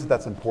one reason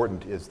that's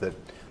important is that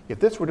if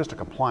this were just a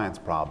compliance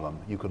problem,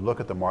 you could look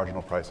at the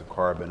marginal price of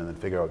carbon and then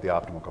figure out what the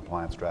optimal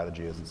compliance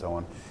strategy is and so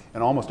on.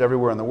 And almost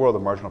everywhere in the world, the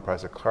marginal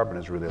price of carbon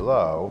is really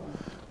low,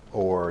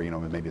 or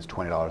maybe it's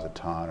 $20 a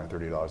ton or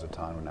 $30 a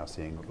ton. We're now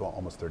seeing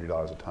almost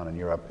 $30 a ton in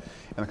Europe.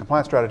 And the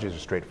compliance strategies are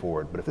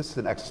straightforward. But if this is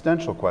an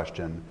existential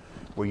question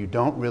where you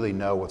don't really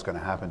know what's going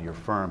to happen to your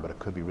firm, but it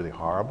could be really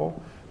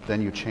horrible,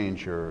 then you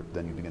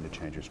begin to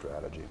change your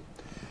strategy.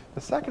 The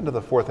second of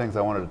the 4 things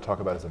I wanted to talk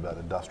about is about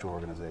industrial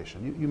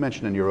organization. You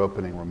mentioned in your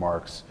opening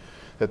remarks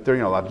that there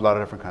are a lot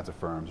of different kinds of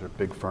firms. There are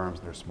big firms,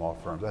 there are small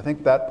firms. I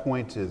think that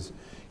point is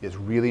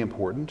really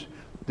important.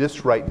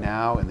 This right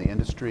now in the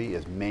industry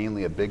is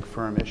mainly a big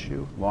firm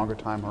issue, longer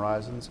time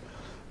horizons.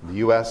 The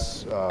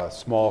U.S.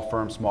 Small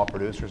firms, small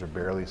producers are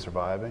barely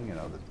surviving. The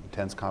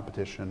intense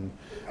competition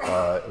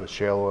with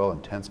shale oil,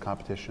 intense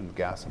competition with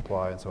gas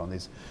supply, and so on.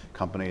 These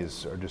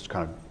companies are just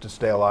kind of to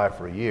stay alive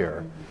for a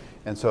year.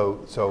 And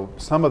so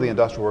some of the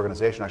industrial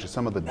organization, actually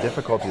some of the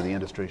difficulty the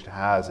industry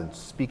has in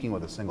speaking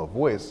with a single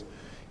voice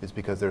is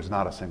because there's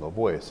not a single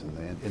voice. And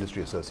the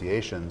industry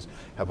associations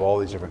have all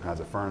these different kinds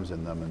of firms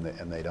in them,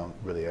 and they don't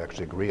really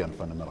actually agree on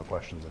fundamental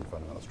questions and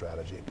fundamental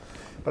strategy.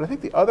 But I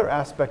think the other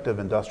aspect of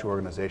industrial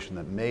organization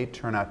that may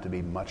turn out to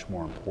be much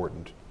more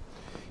important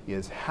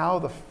is how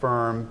the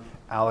firm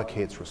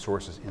allocates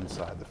resources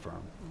inside the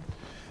firm.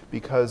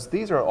 Because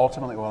these are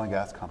ultimately oil and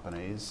gas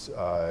companies,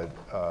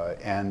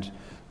 and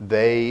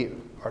they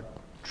are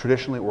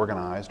traditionally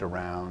organized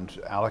around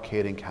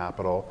allocating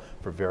capital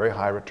for very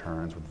high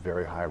returns with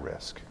very high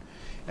risk.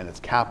 And it's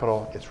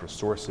capital, it's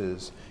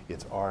resources,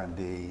 it's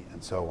R&D,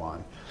 and so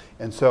on.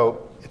 And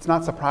so it's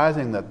not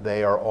surprising that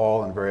they are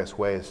all in various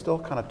ways still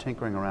kind of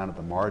tinkering around at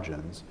the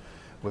margins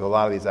with a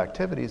lot of these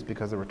activities,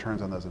 because the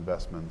returns on those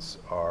investments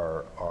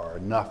are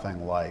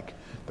nothing like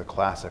the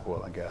classic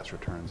oil and gas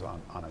returns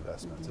on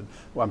investments. And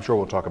well, I'm sure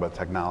we'll talk about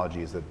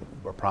technologies that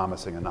are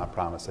promising and not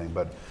promising,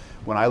 but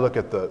when I look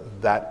at the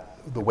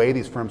way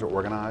these firms are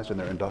organized and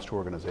their industrial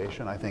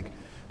organization, I think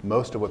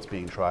most of what's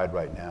being tried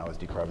right now as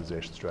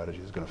decarbonization strategy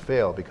is going to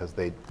fail, because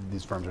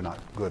these firms are not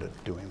good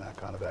at doing that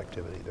kind of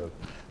activity.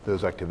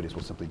 Those activities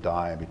will simply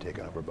die and be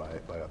taken over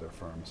by other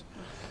firms.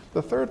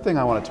 The third thing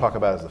I want to talk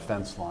about is the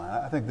fence line.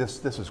 I think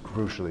this is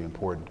crucially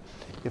important.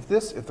 If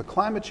the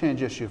climate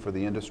change issue for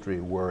the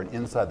industry were an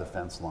inside the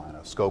fence line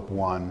of Scope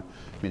 1,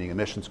 meaning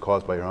emissions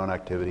caused by your own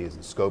activities,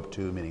 and Scope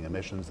 2, meaning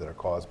emissions that are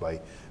caused by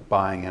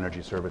buying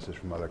energy services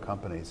from other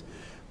companies,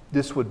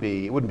 it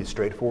wouldn't be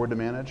straightforward to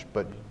manage,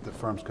 but the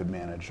firms could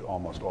manage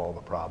almost all the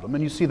problem.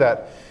 And you see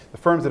that the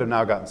firms that have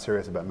now gotten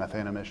serious about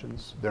methane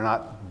emissions, they're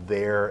not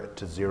there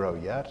to zero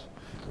yet,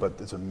 but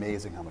it's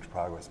amazing how much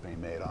progress is being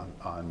made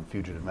on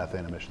fugitive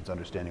methane emissions,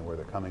 understanding where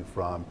they're coming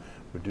from,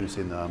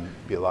 reducing them,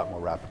 be a lot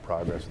more rapid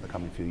progress in the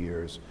coming few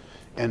years.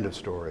 End of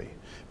story.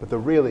 But the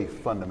really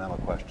fundamental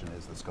question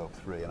is the Scope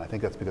 3, and I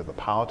think that's because the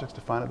politics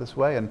define it this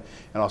way, and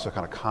also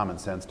kind of common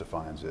sense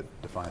defines it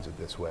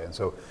this way. And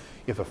so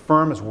if a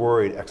firm is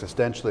worried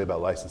existentially about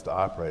license to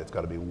operate, it's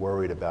got to be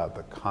worried about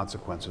the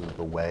consequences of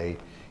the way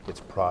its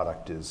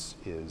product is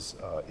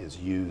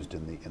used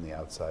in the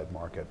outside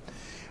market.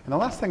 And the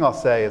last thing I'll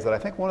say is that I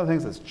think one of the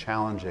things that's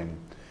challenging,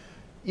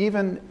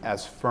 even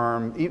as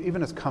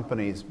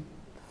companies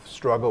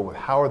struggle with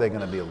how are they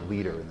going to be a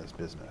leader in this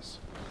business,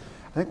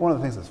 I think one of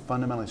the things that's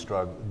fundamentally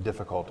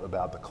difficult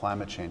about the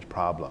climate change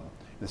problem,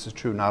 this is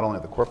true not only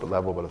at the corporate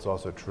level, but it's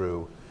also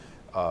true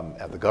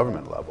at the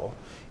government level,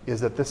 is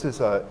that this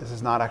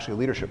is not actually a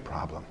leadership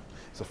problem.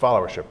 It's a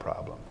followership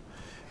problem.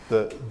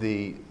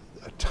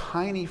 A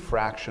tiny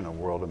fraction of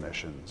world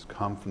emissions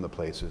come from the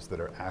places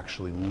that are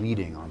actually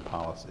leading on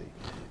policy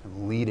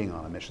and leading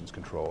on emissions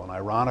control. And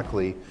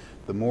ironically,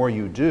 the more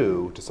you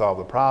do to solve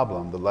the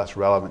problem, the less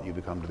relevant you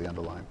become to the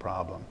underlying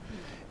problem.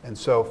 And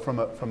so from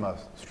a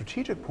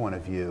strategic point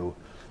of view,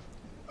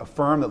 a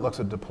firm that looks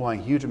at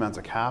deploying huge amounts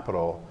of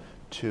capital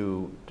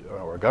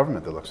or a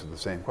government that looks at the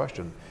same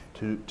question,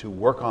 to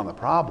work on the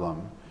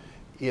problem,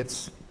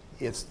 it's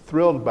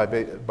thrilled by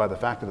the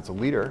fact that it's a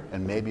leader,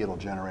 and maybe it'll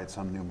generate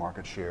some new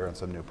market share and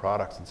some new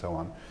products and so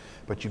on.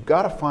 But you've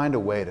got to find a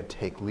way to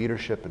take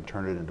leadership and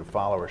turn it into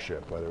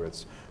followership, whether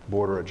it's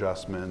border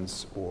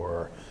adjustments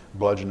or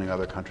bludgeoning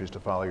other countries to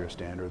follow your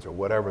standards or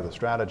whatever the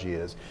strategy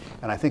is.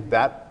 And I think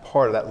that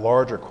part of that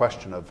larger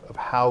question of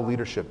how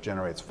leadership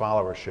generates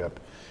followership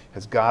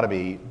has got to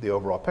be the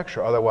overall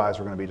picture. Otherwise,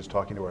 we're going to be just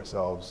talking to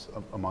ourselves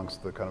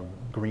amongst the kind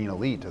of green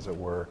elite, as it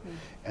were,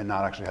 and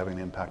not actually having an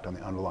impact on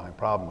the underlying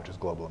problem, which is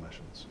global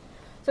emissions.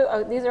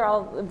 So these are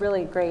all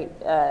really great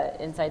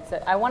insights.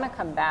 I want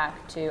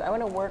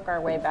to work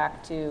our way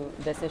back to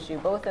this issue,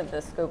 both of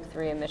the Scope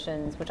 3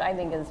 emissions, which I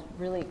think is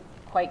really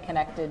quite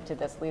connected to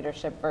this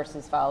leadership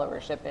versus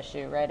followership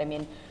issue, right? I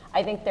mean,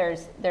 I think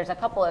there's a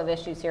couple of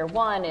issues here.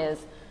 One is,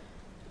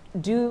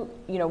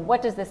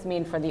 what does this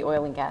mean for the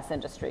oil and gas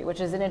industry,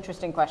 which is an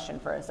interesting question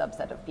for a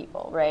subset of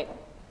people, right?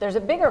 There's a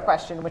bigger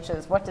question, which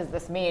is, what does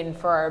this mean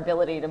for our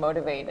ability to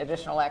motivate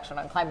additional action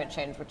on climate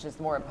change, which is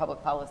more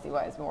public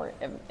policy-wise, more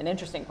an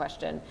interesting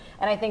question.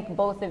 And I think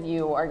both of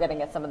you are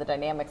getting at some of the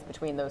dynamics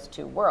between those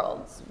two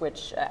worlds,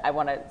 which I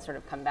want to sort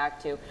of come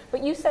back to.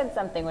 But you said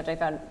something which I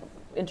found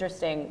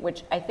interesting,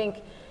 which I think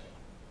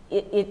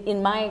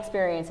in my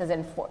experience has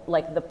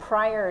like the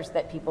priors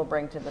that people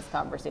bring to this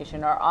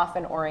conversation are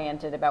often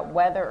oriented about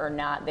whether or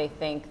not they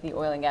think the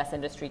oil and gas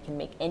industry can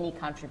make any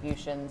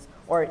contributions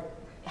or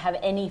have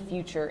any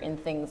future in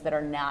things that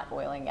are not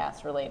oil and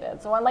gas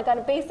related. So on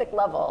a basic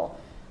level,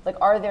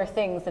 are there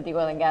things that the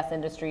oil and gas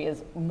industry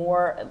is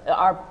more,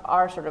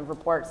 our sort of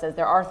report says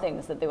there are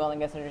things that the oil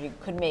and gas industry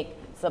could make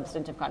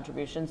substantive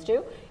contributions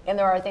to, and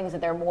there are things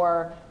that they're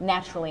more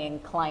naturally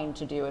inclined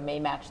to do and may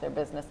match their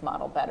business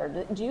model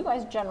better. Do you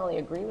guys generally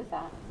agree with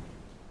that?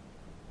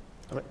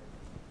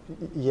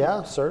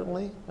 Yeah,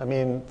 certainly. I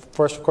mean,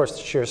 first, of course,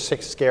 the sheer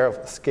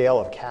scale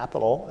of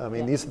capital. I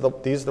mean, these are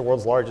the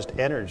world's largest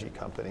energy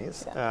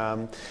companies.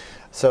 Yeah.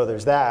 So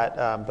there's that.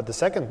 But the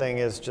second thing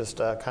is just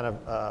kind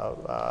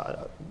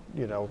of,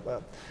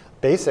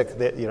 basic.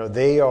 That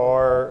they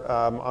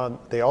are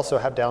they also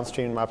have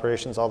downstream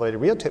operations all the way to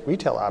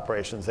retail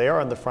operations. They are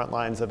on the front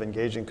lines of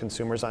engaging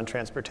consumers on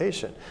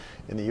transportation.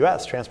 In the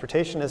U.S.,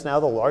 transportation is now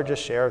the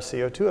largest share of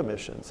CO2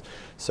 emissions.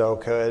 So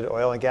could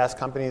oil and gas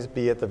companies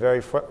be at the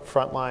very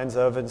front lines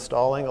of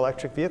installing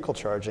electric vehicle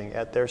charging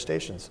at their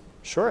stations?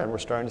 Sure, and we're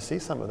starting to see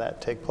some of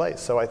that take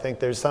place. So I think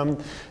there's some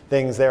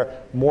things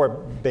there. More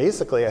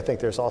basically, I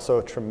think there's also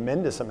a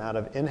tremendous amount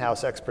of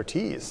in-house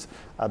expertise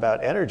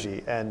about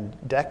energy and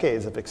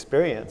decades of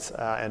experience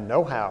and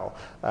know-how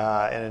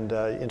and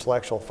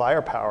intellectual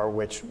firepower,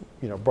 which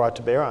brought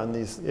to bear on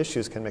these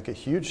issues can make a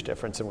huge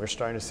difference, and we're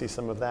starting to see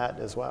some of that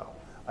as well.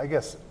 I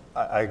guess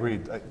I agree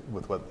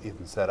with what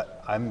Ethan said.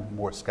 I'm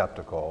more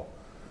skeptical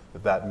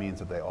that that means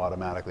that they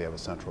automatically have a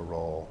central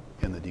role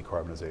in the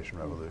decarbonization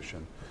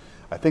revolution.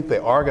 I think they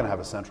are going to have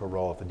a central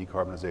role if the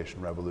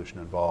decarbonization revolution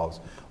involves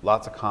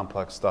lots of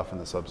complex stuff in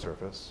the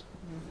subsurface,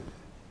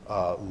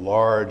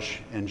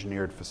 large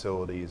engineered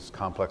facilities,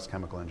 complex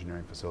chemical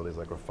engineering facilities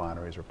like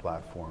refineries or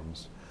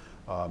platforms,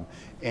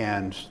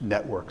 and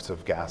networks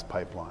of gas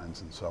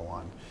pipelines and so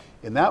on.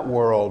 In that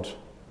world,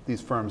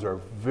 these firms are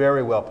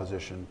very well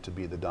positioned to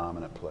be the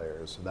dominant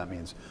players. So that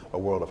means a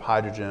world of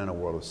hydrogen, a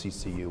world of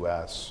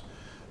CCUS,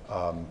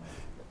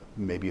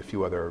 maybe a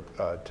few other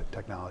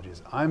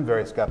technologies. I'm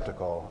very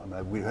skeptical.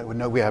 I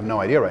mean, we have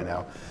no idea right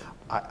now.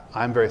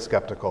 I'm very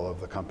skeptical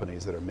of the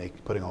companies that are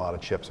putting a lot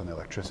of chips on the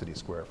electricity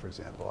square, for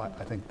example.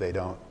 I think they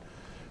don't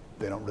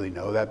really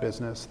know that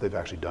business. They've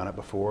actually done it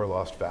before,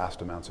 lost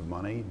vast amounts of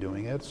money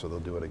doing it, so they'll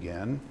do it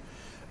again.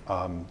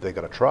 They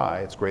got to try.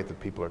 It's great that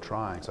people are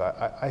trying. So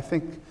I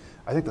think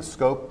the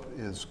scope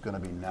is going to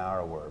be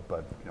narrower,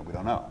 but we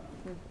don't know.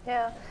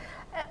 Yeah.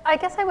 I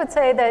guess I would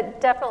say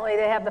that definitely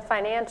they have the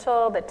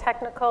financial, the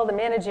technical, the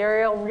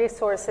managerial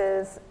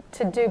resources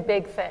to do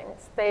big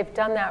things. They've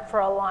done that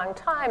for a long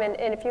time. And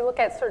if you look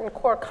at certain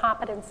core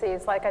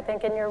competencies, like I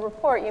think in your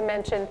report you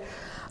mentioned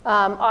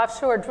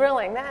offshore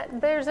drilling,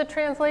 there's a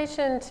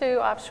translation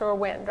to offshore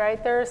wind,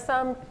 right? There's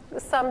some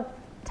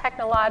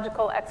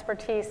technological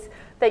expertise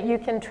that you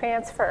can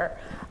transfer.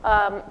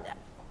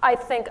 I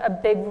think a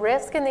big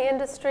risk in the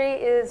industry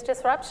is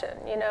disruption.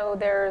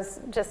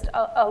 There's just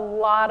a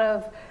lot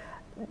of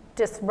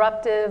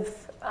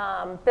disruptive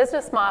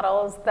business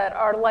models that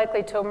are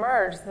likely to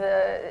emerge.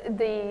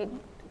 The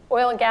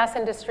oil and gas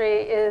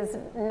industry is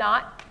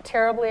not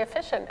terribly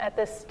efficient at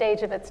this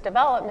stage of its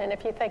development.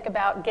 If you think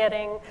about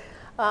getting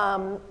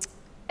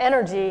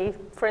energy,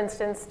 for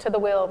instance, to the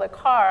wheel of the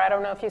car, I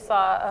don't know if you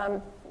saw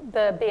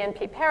the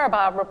BNP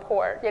Paribas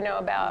report,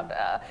 about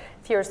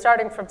if you're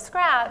starting from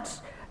scratch,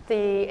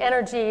 the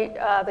energy,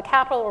 the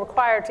capital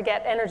required to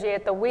get energy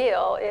at the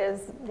wheel is,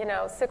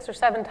 6 or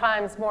 7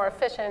 times more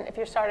efficient if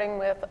you're starting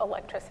with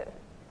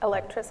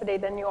electricity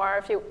than you are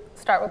if you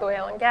start with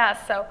oil and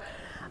gas. So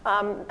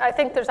I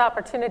think there's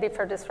opportunity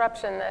for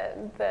disruption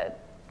that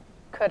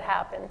could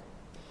happen.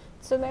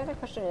 So my other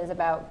question is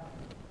about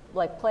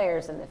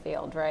players in the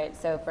field, right?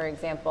 So for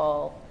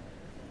example,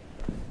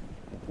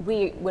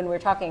 when we're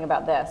talking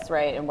about this,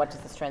 right, and what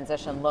does this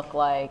transition look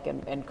like,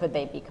 and could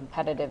they be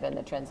competitive in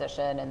the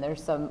transition? And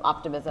there's some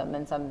optimism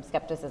and some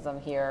skepticism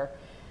here.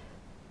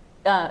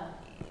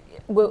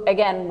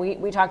 Again,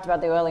 we talked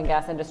about the oil and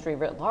gas industry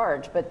writ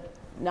large, but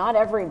not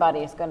everybody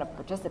is going to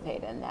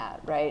participate in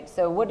that, right?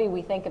 So what do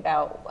we think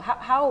about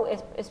how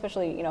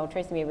especially,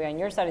 Tracy, maybe on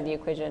your side of the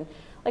equation,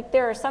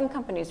 there are some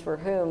companies for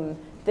whom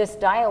this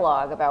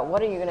dialogue about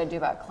what are you going to do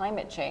about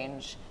climate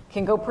change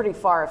can go pretty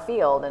far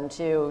afield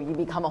into you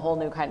become a whole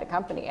new kind of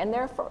company. And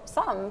there are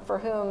some for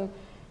whom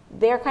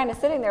they're kind of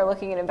sitting there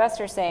looking at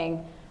investors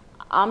saying,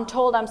 I'm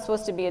told I'm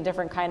supposed to be a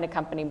different kind of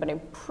company, but I'm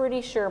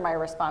pretty sure my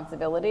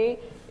responsibility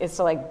is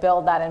to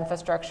build that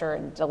infrastructure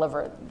and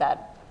deliver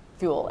that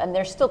fuel. And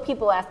there's still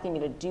people asking me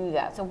to do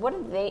that. So what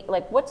do they,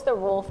 what's the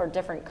role for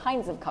different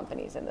kinds of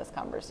companies in this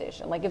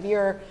conversation? If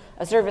you're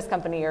a service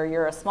company or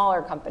you're a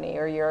smaller company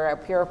or you're a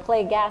pure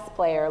play gas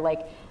player,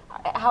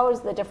 how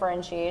is the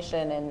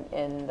differentiation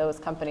in those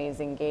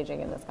companies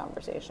engaging in this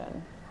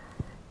conversation?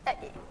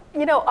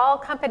 All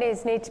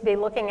companies need to be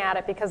looking at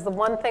it because the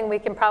one thing we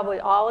can probably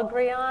all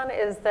agree on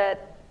is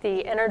that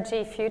the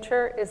energy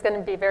future is going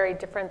to be very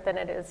different than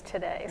it is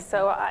today.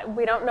 So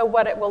we don't know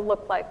what it will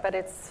look like, but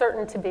it's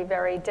certain to be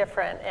very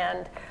different.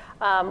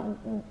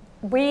 And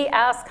we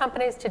ask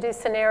companies to do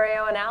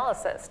scenario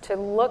analysis, to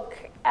look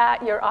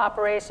at your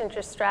operations,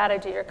 your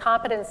strategy, your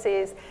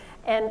competencies,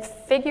 and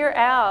figure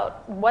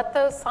out what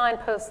those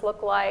signposts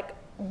look like,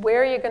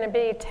 where you're going to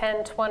be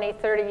 10, 20,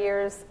 30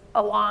 years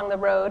along the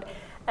road,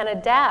 and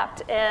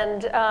adapt.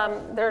 And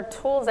there are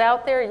tools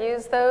out there,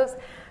 use those.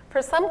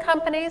 For some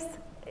companies,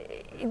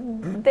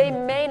 they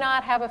may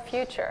not have a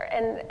future.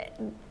 And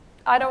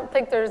I don't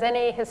think there's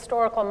any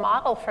historical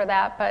model for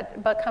that,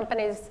 but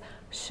companies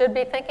should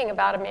be thinking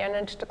about a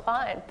managed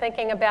decline,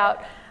 thinking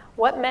about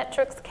what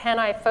metrics can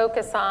I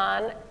focus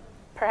on,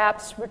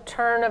 perhaps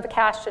return of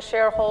cash to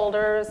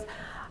shareholders,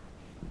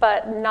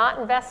 but not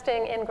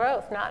investing in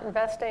growth, not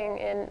investing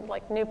in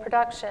new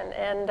production,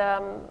 and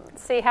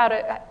see how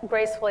to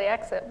gracefully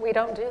exit. We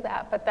don't do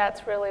that, but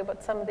that's really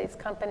what some of these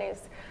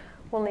companies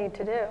will need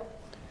to do.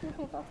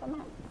 Okay, thoughts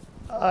on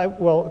that?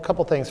 Well, a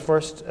couple things.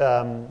 First,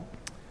 I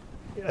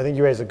think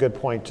you raised a good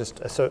point.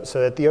 So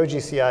at the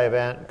OGCI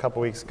event a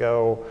couple weeks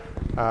ago,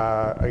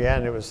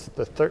 again, it was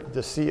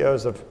the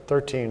CEOs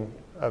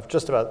of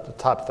just about the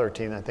top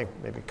 13, I think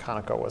maybe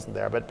Conoco wasn't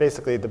there, but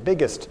basically the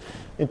biggest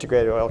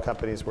integrated oil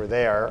companies were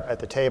there at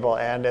the table.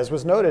 And as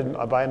was noted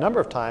by a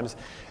number of times,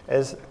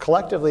 as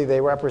collectively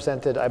they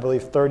represented, I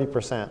believe,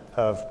 30%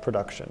 of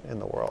production in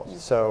the world.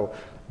 So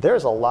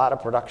there's a lot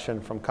of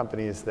production from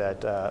companies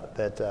that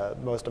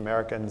most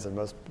Americans and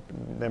most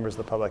members of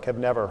the public have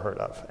never heard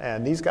of.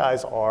 And these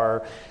guys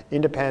are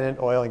independent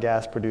oil and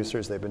gas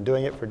producers. They've been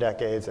doing it for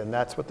decades, and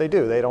that's what they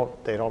do. They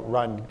don't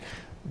run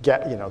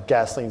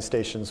gasoline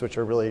stations, which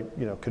are really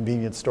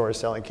convenience stores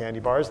selling candy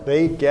bars.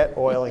 They get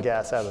oil and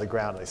gas out of the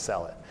ground and they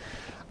sell it.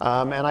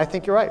 And I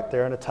think you're right.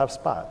 They're in a tough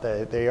spot.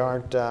 They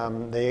aren't.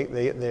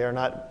 They are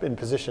not in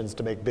positions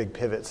to make big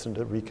pivots and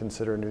to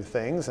reconsider new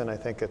things. And I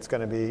think it's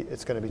going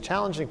to be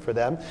challenging for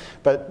them.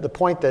 But the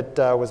point that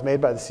was made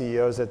by the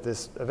CEOs at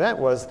this event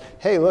was,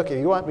 hey, look, if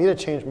you want me to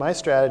change my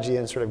strategy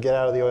and sort of get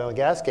out of the oil and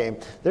gas game,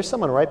 there's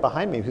someone right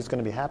behind me who's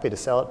going to be happy to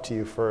sell it to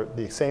you for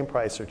the same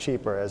price or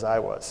cheaper as I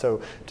was.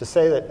 So to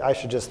say that I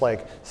should just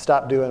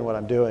stop doing what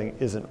I'm doing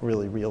isn't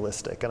really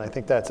realistic. And I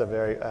think that's a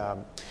very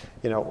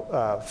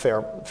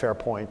fair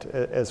point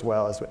as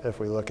well as if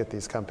we look at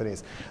these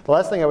companies. The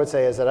last thing I would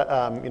say is that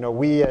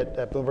we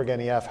at Bloomberg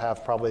NEF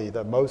have probably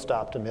the most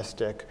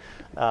optimistic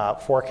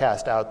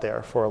forecast out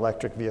there for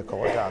electric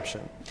vehicle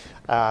adoption.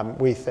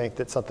 We think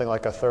that something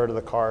like a third of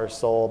the cars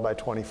sold by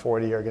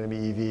 2040 are going to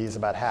be EVs.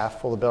 About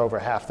half, a little bit over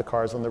half the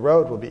cars on the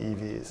road will be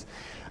EVs.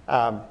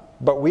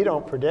 But we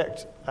don't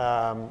predict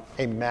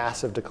a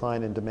massive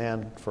decline in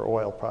demand for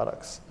oil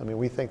products. I mean,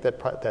 we think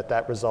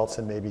that results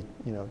in maybe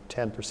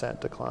 10%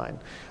 decline.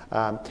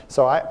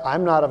 So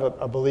I'm not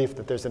of a belief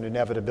that there's an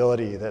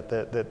inevitability that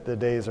the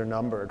days are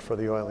numbered for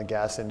the oil and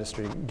gas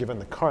industry, given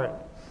the current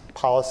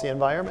policy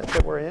environment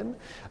that we're in.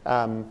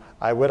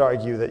 I would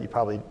argue that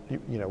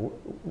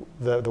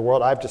the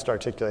world I've just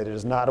articulated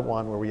is not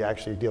one where we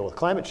actually deal with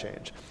climate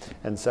change.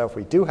 And so if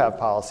we do have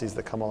policies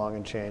that come along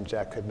and change,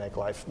 that could make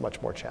life much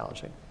more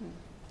challenging.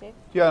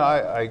 Yeah,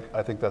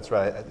 I think that's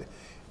right.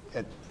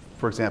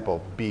 For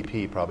example,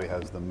 BP probably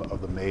has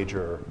of the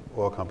major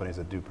oil companies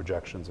that do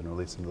projections and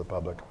release them to the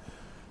public,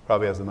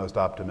 probably has the most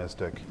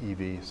optimistic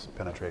EV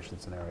penetration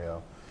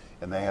scenario.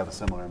 And they have a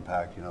similar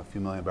impact, a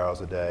few million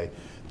barrels a day.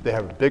 They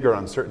have a bigger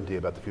uncertainty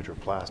about the future of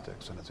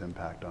plastics and its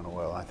impact on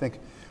oil. And I think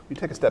we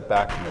take a step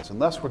back from this.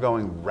 Unless we're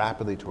going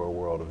rapidly to a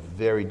world of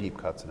very deep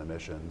cuts in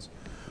emissions,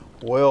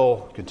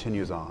 oil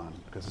continues on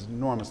because it's an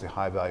enormously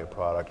high value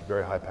product,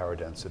 very high power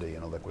density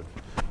and a liquid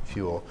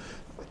fuel.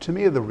 To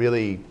me, the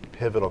really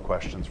pivotal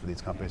questions for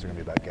these companies are going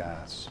to be about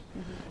gas.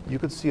 You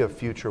could see a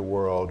future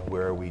world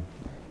where we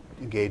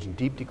engage in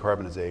deep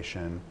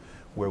decarbonization,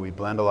 where we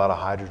blend a lot of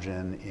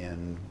hydrogen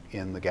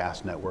in the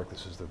gas network.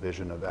 This is the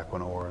vision of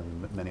Equinor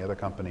and many other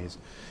companies,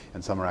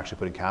 and some are actually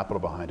putting capital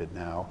behind it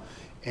now.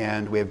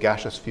 And we have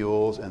gaseous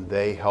fuels, and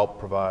they help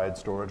provide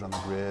storage on the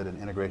grid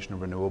and integration of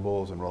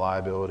renewables and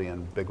reliability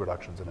and big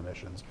reductions in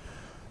emissions.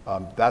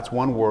 That's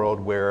one world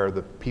where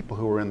the people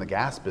who are in the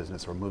gas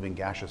business or moving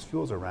gaseous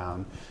fuels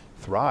around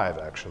thrive,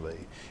 actually.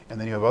 And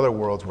then you have other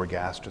worlds where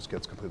gas just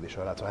gets completely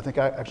shut out. So I think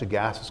actually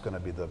gas is going to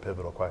be the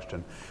pivotal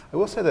question. I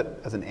will say that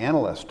as an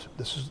analyst,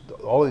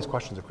 all of these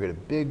questions have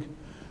created big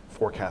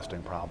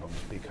forecasting problems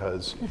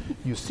because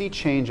you see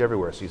change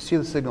everywhere. So you see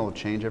the signal of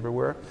change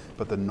everywhere,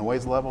 but the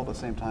noise level at the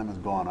same time has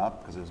gone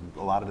up because there's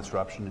a lot of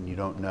disruption and you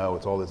don't know.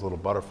 It's all these little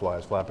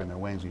butterflies flapping their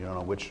wings. You don't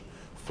know which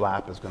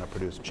flap is going to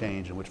produce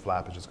change and which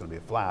flap is just going to be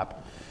a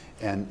flap.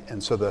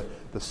 And so the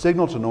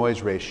signal to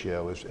noise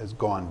ratio has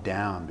gone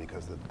down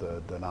because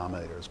the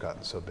denominator has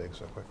gotten so big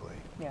so quickly.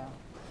 Yeah.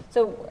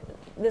 So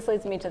this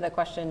leads me to the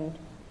question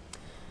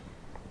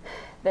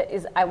that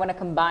is, I want to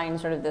combine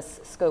sort of this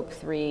scope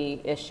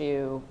 3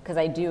 issue, because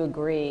I do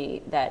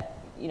agree that,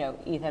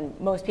 Ethan,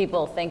 most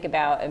people think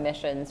about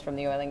emissions from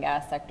the oil and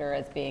gas sector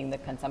as being the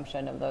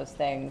consumption of those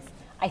things.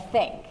 I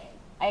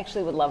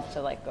actually would love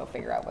to go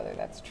figure out whether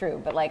that's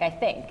true, but I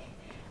think,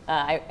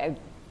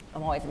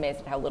 I'm always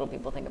amazed at how little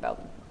people think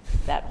about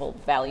that whole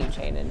value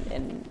chain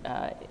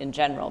in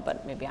general,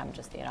 but maybe I'm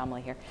just the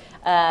anomaly here.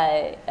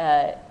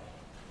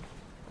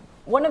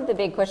 One of the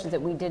big questions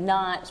that we did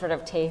not sort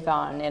of take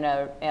on in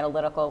an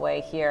analytical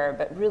way here,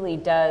 but really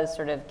does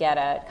sort of get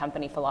at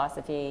company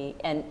philosophy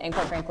and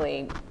quite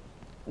frankly,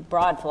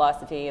 broad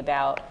philosophy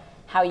about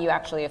how you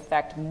actually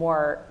affect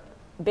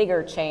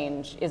bigger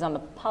change is on the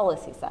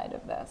policy side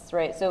of this,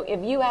 right? So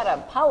if you had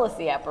a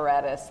policy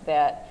apparatus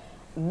that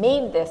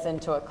made this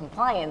into a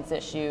compliance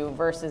issue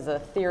versus a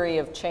theory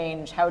of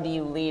change, how do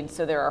you lead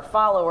so there are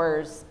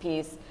followers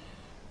piece,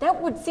 that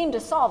would seem to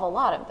solve a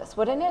lot of this,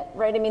 wouldn't it?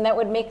 Right? I mean, that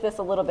would make this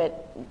a little bit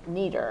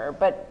neater.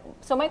 But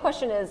so my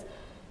question is,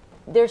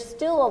 there's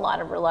still a lot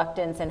of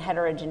reluctance and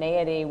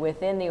heterogeneity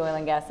within the oil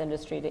and gas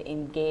industry to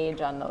engage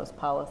on those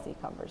policy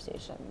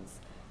conversations.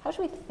 How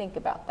should we think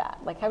about that?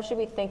 How should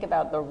we think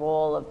about the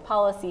role of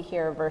policy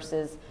here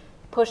versus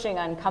pushing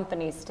on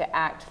companies to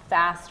act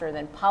faster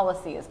than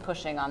policy is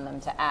pushing on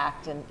them to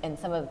act, and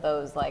some of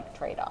those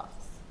trade-offs?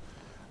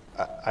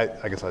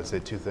 I guess I'd say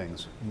two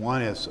things.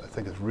 One is, I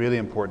think it's really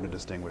important to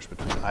distinguish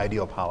between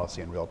ideal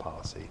policy and real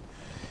policy.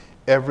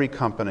 Every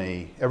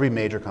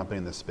major company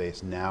in this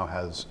space now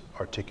has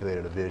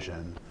articulated a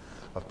vision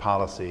of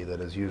policy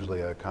that is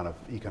usually a kind of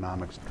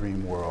economics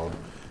dream world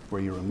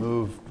where you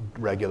remove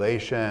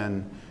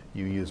regulation,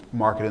 you use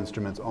market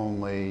instruments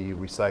only, you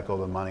recycle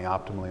the money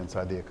optimally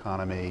inside the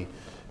economy,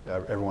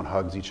 everyone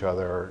hugs each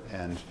other,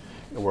 and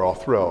we're all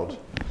thrilled.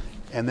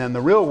 And then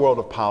the real world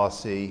of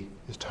policy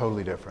is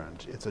totally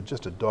different. It's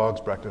just a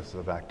dog's breakfast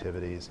of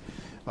activities.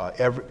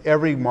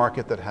 Every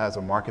market that has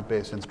a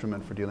market-based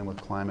instrument for dealing with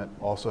climate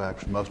also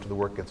actually most of the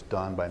work gets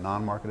done by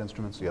non-market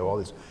instruments. So you have all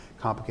these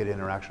complicated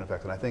interaction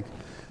effects. And I think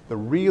the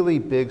really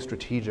big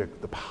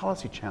strategic, the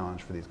policy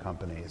challenge for these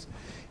companies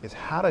is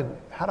how to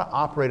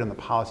operate in the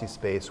policy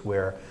space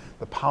where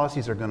the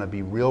policies are going to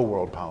be real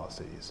world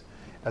policies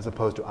as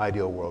opposed to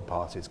ideal world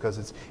policies, because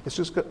it's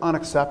just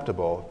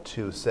unacceptable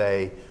to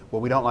say,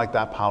 well, we don't like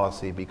that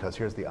policy because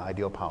here's the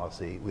ideal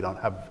policy. We don't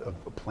have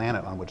a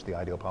planet on which the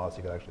ideal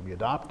policy could actually be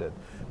adopted,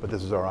 but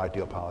this is our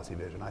ideal policy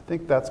vision. I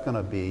think that's going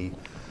to be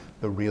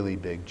the really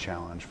big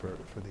challenge for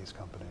these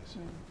companies.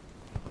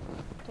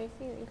 Tracy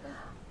or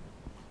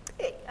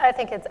Ethan? I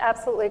think it's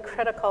absolutely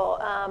critical.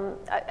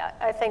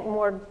 I think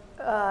more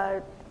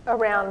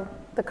around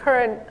the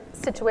current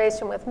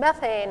situation with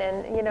methane,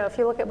 and if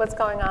you look at what's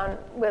going on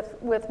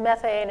with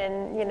methane,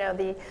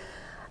 and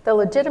the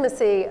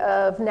legitimacy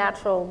of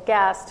natural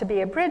gas to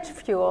be a bridge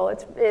fuel,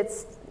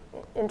 it's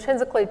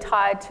intrinsically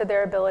tied to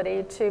their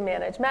ability to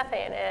manage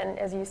methane. And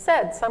as you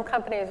said, some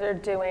companies are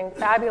doing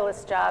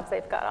fabulous jobs.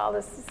 They've got all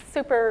this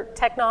super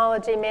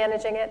technology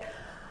managing it,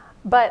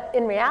 but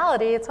in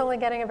reality, it's only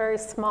getting a very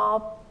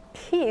small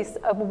piece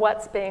of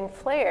what's being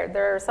flared.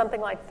 There are something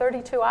like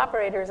 32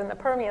 operators in the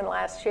Permian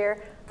last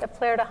year that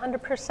flared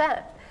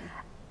 100%.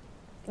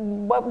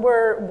 What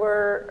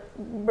we're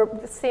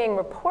seeing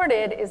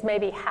reported is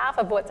maybe half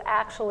of what's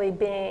actually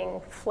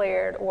being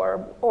flared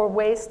or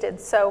wasted.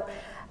 So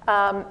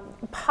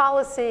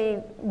policy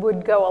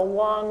would go a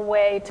long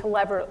way to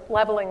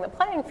leveling the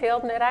playing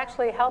field, and it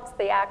actually helps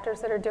the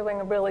actors that are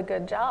doing a really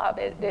good job.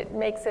 It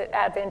makes it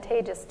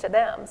advantageous to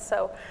them.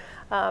 So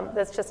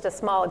that's just a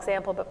small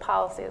example, but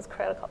policy is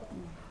critical.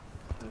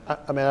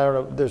 I mean, I don't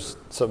know, there's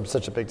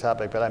such a big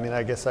topic, but I mean,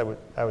 I guess I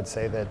would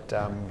say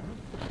that,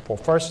 well,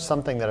 first,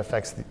 something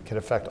that can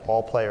affect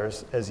all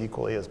players as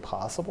equally as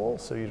possible,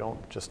 so you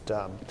don't just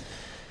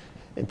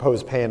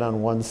impose pain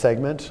on one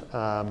segment.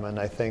 And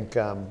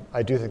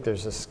I do think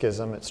there's a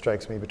schism, it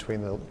strikes me,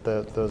 between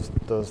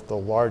the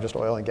largest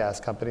oil and gas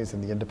companies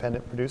and the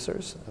independent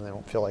producers, and they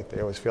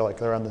always feel like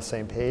they're on the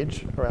same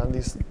page around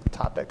these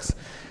topics.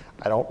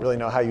 I don't really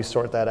know how you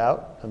sort that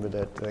out, but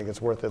I think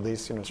it's worth at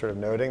least sort of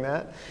noting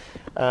that.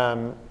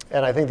 And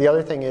I think the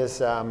other thing is,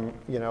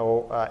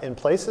 in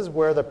places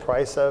where the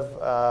price of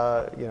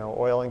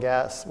oil and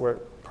gas, where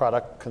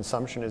product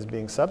consumption is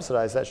being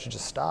subsidized, that should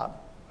just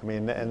stop. I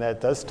mean, and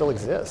that does still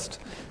exist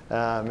in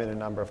a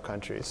number of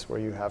countries where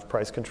you have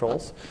price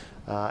controls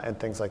and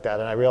things like that.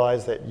 And I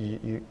realize that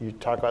you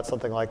talk about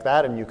something like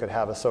that, and you could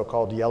have a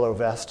so-called yellow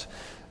vest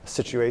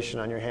situation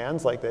on your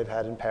hands like they've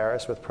had in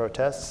Paris with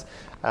protests,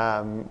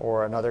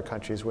 or in other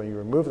countries when you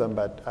remove them,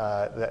 but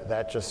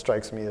that just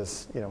strikes me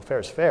as fair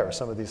is fair.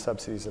 Some of these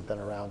subsidies have been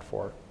around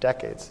for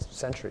decades,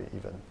 century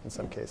even in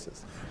some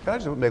cases. Can I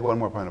just make one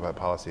more point about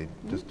policy,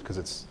 just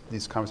because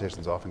these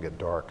conversations often get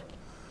dark.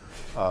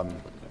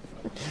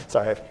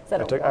 Sorry, I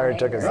already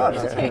took a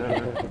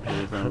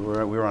we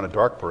were on a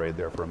dark parade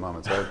there for a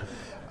moment. So,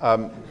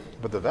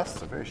 but the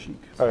vests are very chic.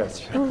 Oh,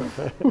 that's true.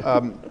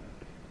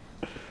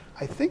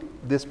 I think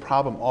this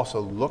problem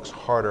also looks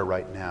harder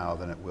right now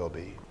than it will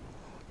be.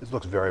 This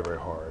looks very, very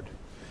hard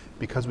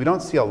because we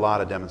don't see a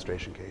lot of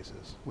demonstration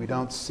cases. We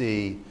don't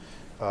see,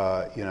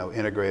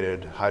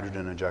 integrated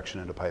hydrogen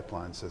injection into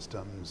pipeline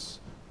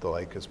systems, the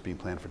like is being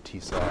planned for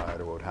Teesside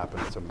or what would happen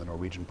in some of the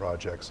Norwegian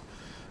projects.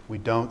 We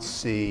don't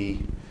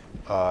see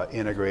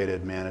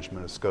integrated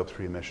management of Scope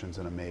 3 emissions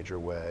in a major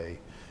way.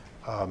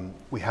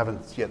 We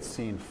haven't yet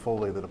seen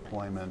fully the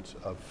deployment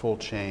of full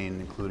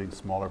chain, including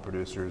smaller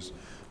producers,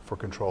 for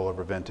control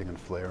over venting and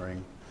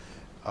flaring.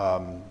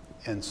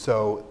 And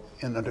so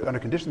under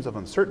conditions of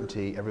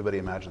uncertainty, everybody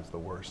imagines the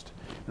worst.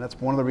 And that's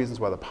one of the reasons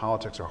why the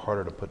politics are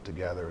harder to put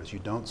together, is you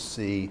don't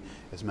see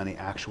as many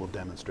actual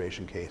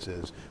demonstration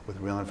cases with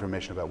real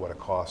information about what it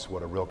costs,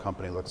 what a real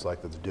company looks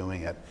like that's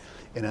doing it.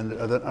 And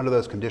under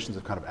those conditions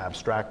of kind of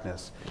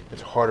abstractness,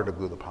 it's harder to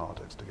glue the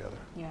politics together.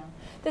 Yeah.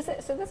 This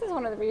is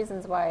one of the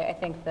reasons why I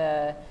think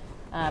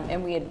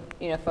and we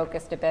had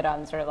focused a bit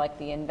on sort of like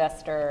the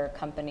investor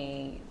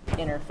company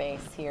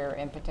interface here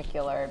in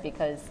particular,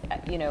 because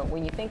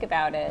when you think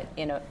about it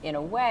in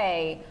a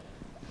way,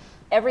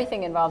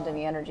 everything involved in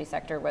the energy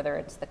sector, whether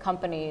it's the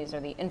companies or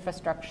the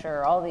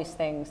infrastructure, all these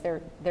things,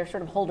 they're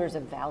sort of holders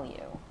of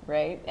value,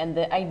 right? And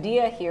the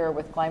idea here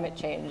with climate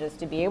change is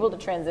to be able to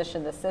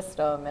transition the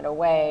system in a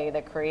way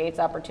that creates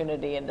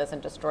opportunity and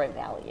doesn't destroy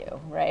value,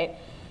 right?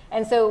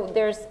 And so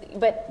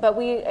but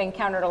we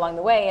encountered along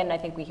the way, and I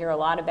think we hear a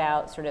lot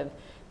about sort of,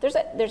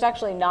 there's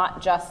actually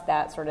not just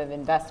that sort of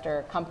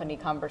investor company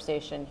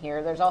conversation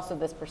here. There's also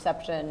this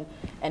perception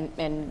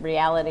and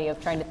reality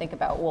of trying to think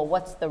about, well,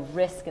 what's the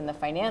risk in the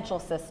financial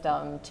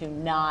system to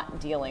not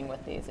dealing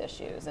with these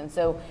issues? And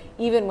so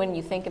even when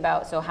you think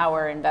about, so how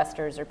are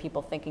investors or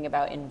people thinking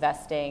about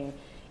investing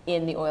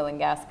in the oil and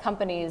gas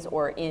companies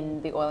or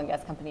in the oil and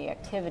gas company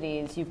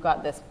activities, you've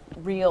got this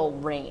real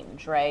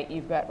range, right?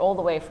 You've got all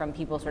the way from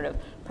people sort of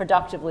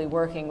productively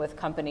working with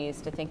companies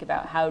to think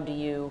about how do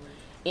you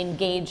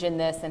engage in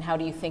this and how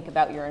do you think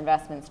about your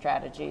investment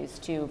strategies,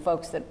 to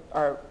folks that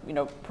are,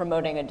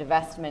 promoting a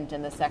divestment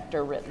in the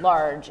sector writ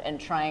large and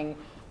trying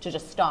to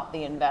just stop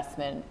the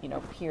investment,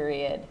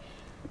 period.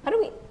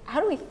 How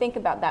do we think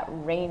about that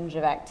range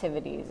of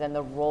activities and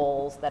the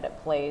roles that it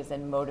plays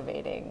in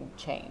motivating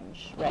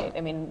change, right?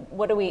 I mean,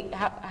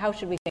 how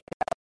should we think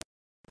about,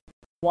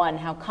 one,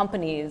 how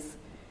companies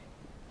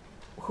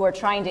who are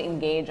trying to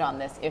engage on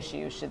this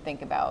issue should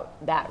think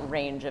about that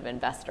range of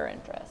investor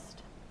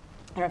interest?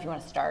 I don't know if you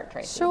want to start,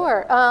 Tracy.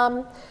 Sure.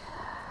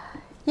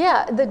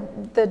 Yeah,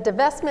 the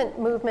divestment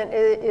movement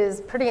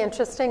is pretty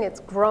interesting. It's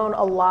grown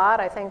a lot.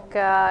 I think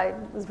I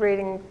was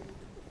reading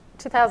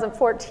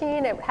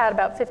 2014, it had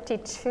about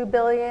 52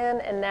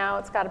 billion, and now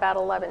it's got about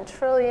 11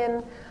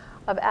 trillion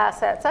of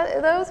assets.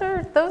 Those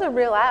are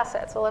real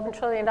assets, $11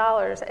 trillion.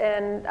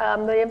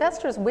 And the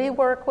investors we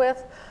work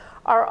with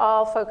are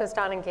all focused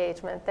on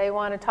engagement. They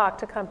want to talk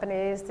to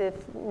companies, if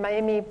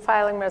maybe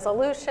filing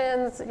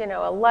resolutions,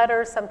 a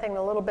letter, something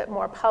a little bit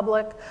more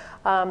public.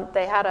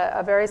 They had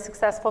a very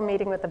successful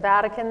meeting with the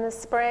Vatican this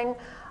spring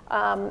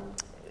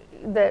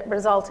that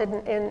resulted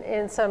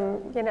in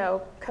some,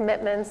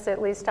 commitments, at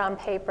least on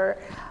paper.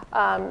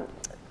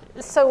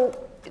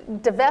 So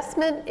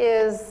divestment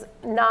is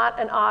not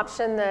an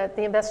option that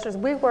the investors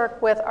we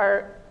work with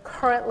are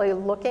currently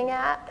looking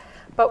at.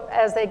 But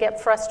as they get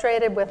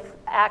frustrated with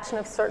action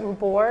of certain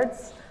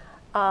boards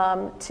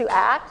to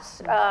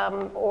act,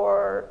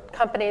 or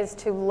companies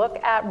to look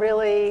at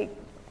really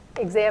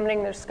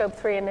examining their Scope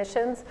 3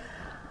 emissions,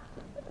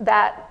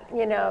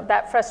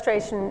 that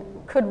frustration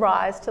could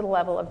rise to the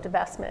level of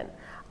divestment.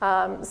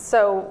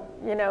 So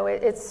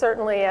it's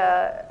certainly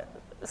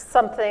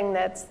something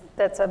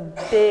that's a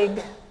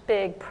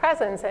big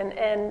presence.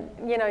 And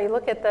you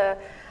look at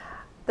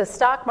the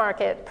stock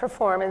market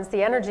performance.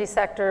 The energy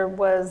sector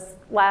was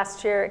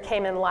last year, it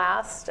came in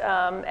last.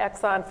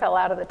 Exxon fell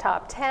out of the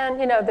top 10.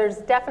 There's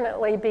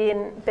definitely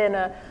been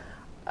a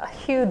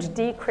huge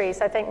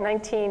decrease. I think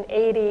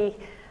 1980,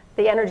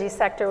 the energy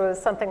sector was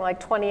something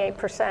like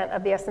 28%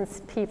 of the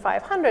S&P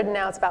 500, and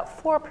now it's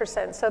about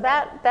 4%. So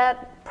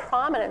that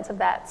prominence of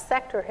that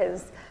sector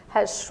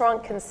has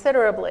shrunk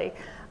considerably.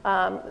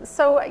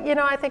 So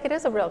I think it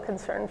is a real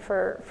concern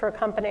for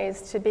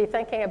companies to be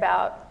thinking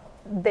about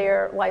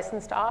their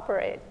license to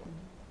operate.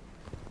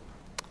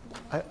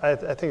 I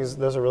think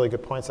those are really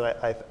good points, and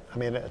I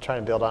mean, trying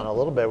to build on a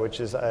little bit,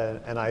 which is,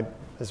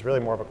 is really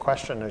more of a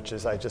question, which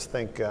is, I just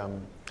think,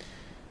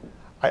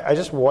 I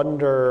just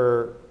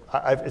wonder.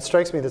 It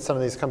strikes me that some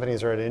of these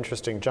companies are at an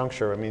interesting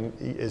juncture. I mean,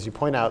 as you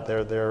point out,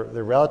 their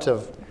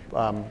relative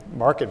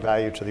market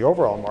value to the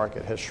overall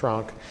market has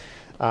shrunk.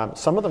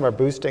 Some of them are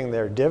boosting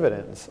their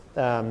dividends,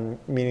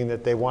 meaning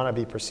that they want to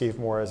be perceived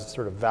more as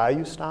sort of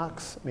value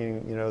stocks,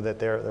 meaning that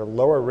they're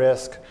lower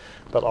risk,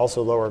 but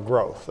also lower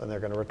growth, and they're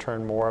going to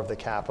return more of the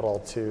capital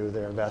to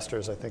their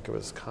investors. I think it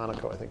was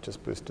Conoco,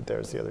 just boosted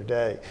theirs the other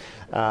day.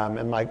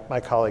 And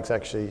my colleagues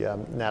actually,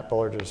 Nat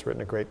Bullard has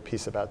written a great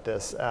piece about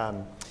this.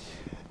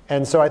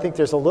 And so I think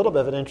there's a little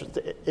bit of an interest.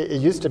 It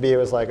used to be, it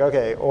was like,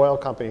 okay, oil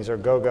companies are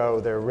go-go,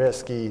 they're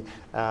risky.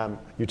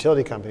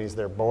 Utility companies,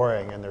 they're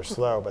boring and they're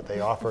slow, but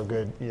they offer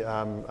good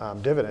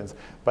dividends.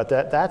 But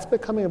that's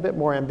becoming a bit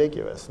more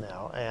ambiguous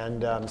now,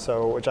 and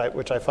so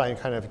which I find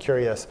kind of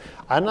curious.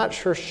 I'm not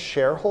sure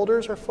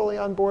shareholders are fully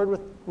on board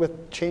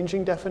with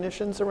changing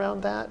definitions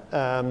around that.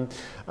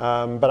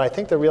 But I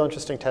think the real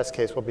interesting test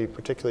case will be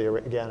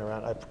particularly, again,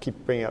 around, I keep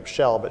bringing up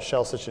Shell, but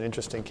Shell's such an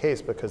interesting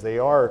case because they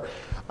are,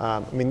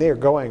 they are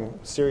going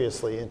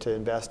seriously into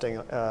investing,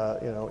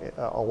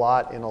 a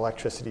lot in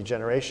electricity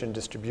generation,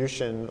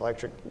 distribution,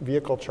 electric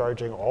vehicle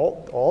charging,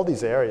 all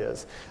these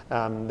areas.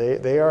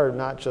 They are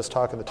not just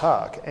talking the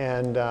talk,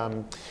 and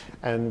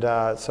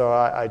so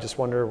I just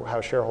wonder how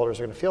shareholders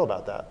are going to feel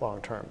about that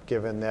long term,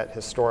 given that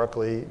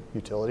historically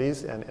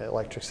utilities and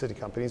electricity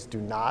companies do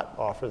not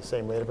offer the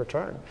same rate of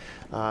return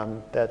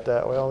that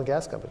oil and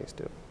gas companies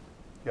do.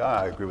 Yeah,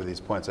 I agree with these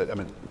points. I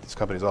mean, these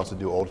companies also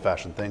do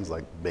old-fashioned things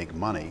like make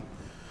money,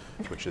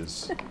 which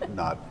is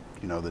not,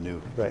 the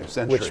new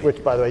century.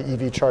 Which, by the way,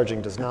 EV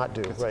charging does not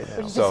do right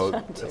now. So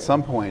at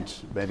some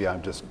point, maybe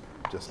I'm just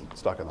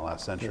stuck in the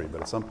last century,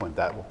 but at some point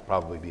that will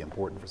probably be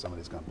important for some of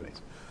these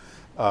companies.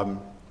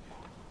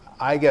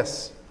 I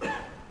guess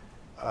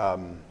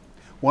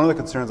one of the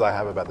concerns I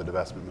have about the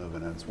divestment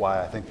movement, and it's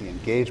why I think the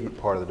engagement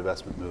part of the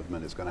divestment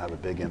movement is going to have a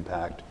big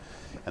impact,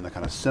 and the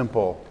kind of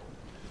simple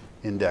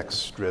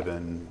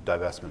index-driven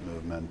divestment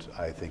movement,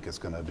 I think, is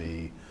going to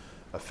be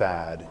a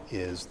fad,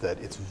 is that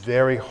it's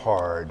very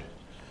hard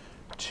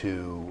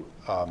to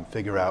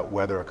figure out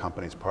whether a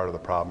company is part of the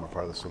problem or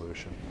part of the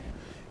solution.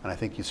 And I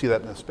think you see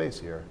that in the space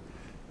here.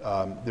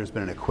 There's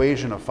been an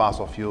equation of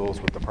fossil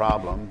fuels with the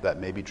problem. That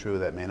may be true,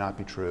 that may not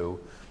be true.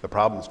 The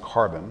problem is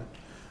carbon.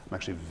 I'm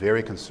actually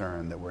very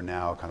concerned that we're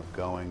now kind of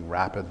going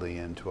rapidly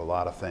into a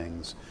lot of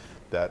things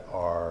that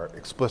are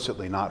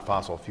explicitly not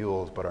fossil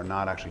fuels, but are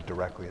not actually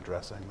directly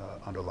addressing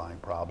the underlying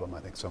problem. I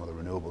think some of the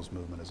renewables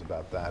movement is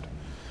about that.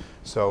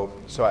 So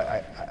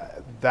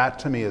that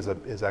to me is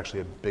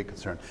actually a big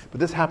concern. But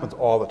this happens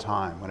all the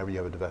time whenever you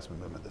have a divestment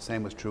movement. The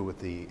same was true with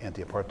the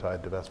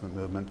anti-apartheid divestment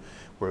movement,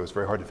 where it was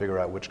very hard to figure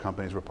out which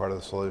companies were part of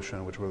the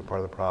solution, which were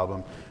part of the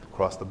problem.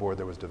 Across the board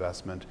there was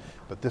divestment.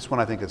 But this one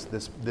I think is,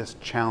 this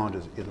challenge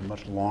is a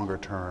much longer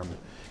term,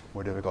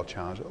 more difficult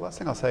challenge. The last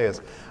thing I'll say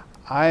is,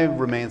 I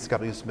remain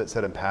skeptical. You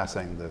said in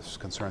passing there's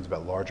concerns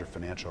about larger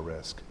financial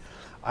risk.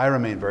 I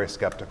remain very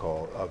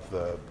skeptical of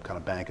the kind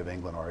of Bank of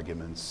England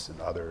arguments and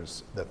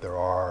others that there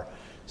are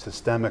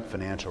systemic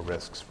financial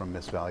risks from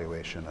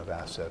misvaluation of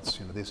assets.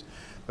 You know,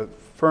 the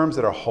firms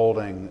that are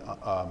holding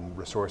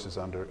resources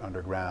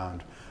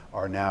underground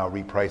are now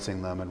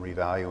repricing them and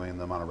revaluing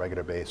them on a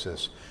regular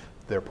basis.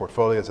 Their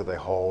portfolios that they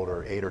hold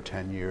are 8 or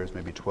 10 years,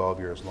 maybe 12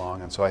 years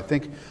long. And so I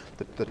think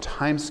that the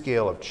time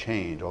scale of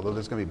change, although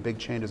there's going to be big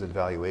changes in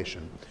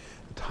valuation,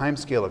 the time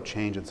scale of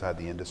change inside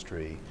the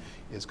industry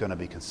is going to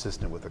be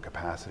consistent with the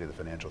capacity of the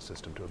financial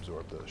system to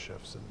absorb those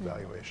shifts in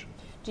valuation.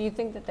 Do you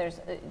think that there's,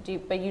 do you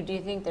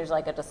think there's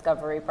like a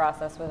discovery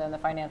process within the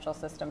financial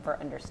system for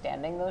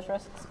understanding those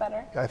risks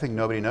better? I think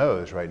nobody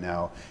knows right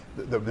now.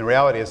 The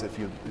reality is if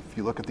you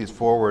look at these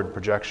forward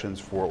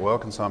projections for oil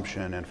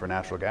consumption and for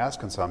natural gas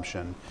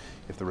consumption,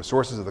 if the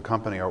resources of the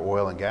company are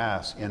oil and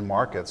gas in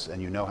markets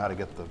and you know how to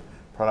get the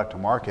product to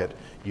market,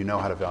 you know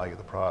how to value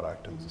the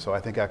product. And so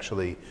I think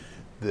actually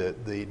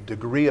the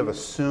degree of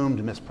assumed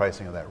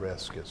mispricing of that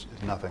risk is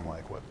nothing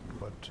like what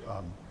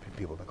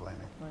people have been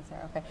claiming.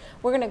 Okay.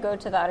 We're going to go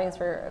to the audience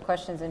for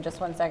questions in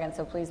just 1 second,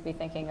 so please be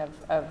thinking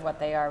of what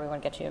they are. We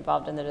want to get you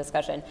involved in the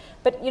discussion.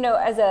 But, you know,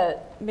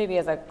 maybe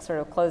as a sort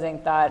of closing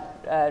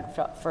thought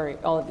for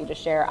all of you to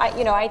share,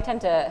 I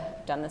tend to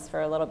have done this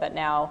for a little bit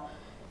now.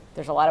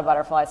 There's a lot of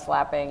butterflies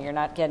flapping. You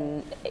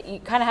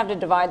kind of have to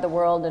divide the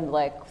world into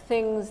like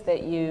things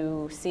that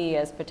you see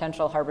as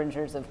potential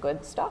harbingers of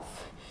good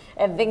stuff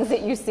and things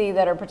that you see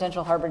that are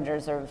potential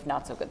harbingers of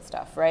not so good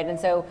stuff, right? And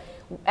so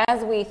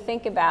as we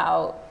think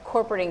about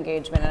corporate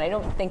engagement, and I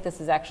don't think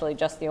this is actually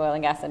just the oil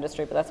and gas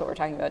industry, but that's what we're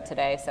talking about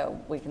today, so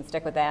we can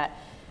stick with that.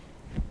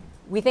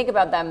 We think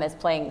about them as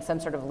playing some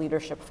sort of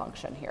leadership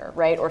function here,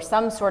 right? Or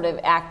some sort of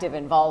active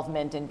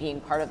involvement in being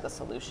part of the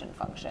solution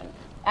function.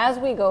 As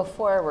we go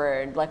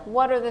forward, like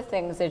what are the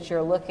things that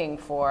you're looking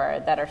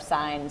for that are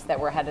signs that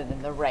we're headed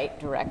in the right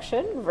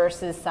direction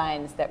versus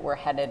signs that we're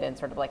headed in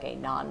sort of like a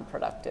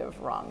non-productive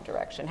wrong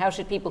direction? How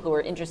should people who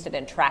are interested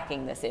in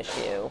tracking this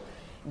issue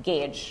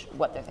gauge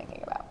what they're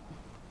thinking about?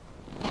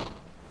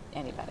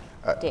 Anybody?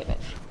 David.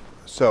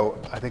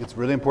 So I think it's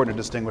really important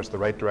to distinguish the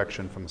right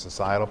direction from a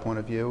societal point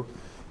of view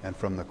and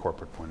from the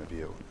corporate point of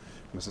view.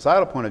 From a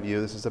societal point of view,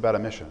 this is about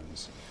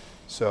emissions.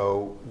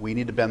 So we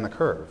need to bend the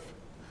curve.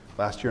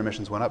 Last year,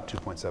 emissions went up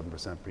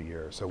 2.7% per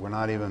year. So we're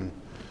not even,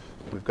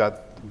 we've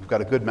got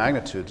a good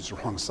magnitude, just a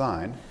wrong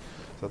sign.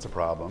 So that's a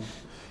problem.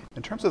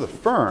 In terms of the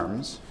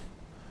firms,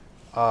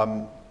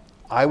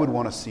 I would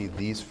want to see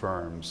these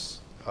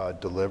firms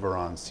deliver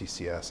on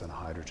CCS and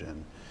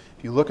hydrogen.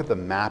 If you look at the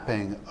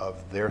mapping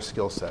of their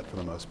skill set, for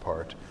the most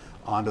part,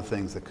 onto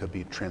things that could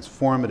be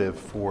transformative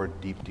for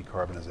deep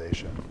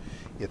decarbonization,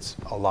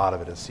 a lot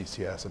of it is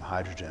CCS and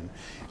hydrogen.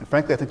 And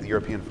frankly, I think the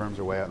European firms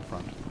are way out in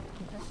front.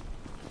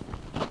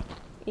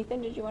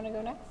 Ethan, did you want to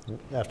go next?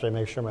 After I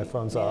make sure my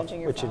phone's off,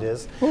 which phone. it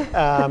is.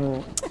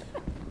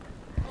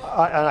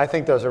 I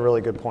think those are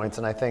really good points,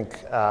 and I think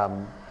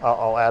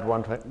I'll add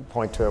one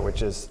point to it,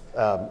 which is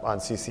on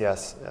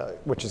CCS,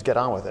 which is get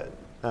on with it,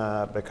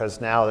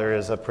 because now there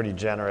is a pretty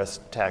generous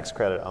tax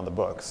credit on the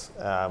books.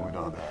 We don't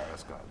have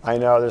IRS guys. I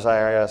know there's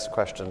IRS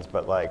questions,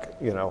 but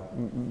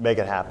make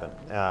it happen.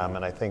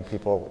 And I think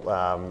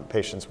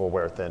patience will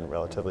wear thin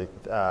relatively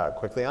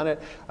quickly on it.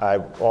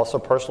 Also,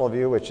 personal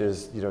view, which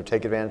is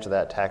take advantage of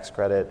that tax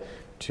credit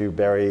to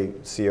bury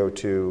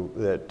CO2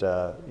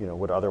 that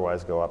would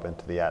otherwise go up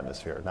into the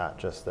atmosphere, not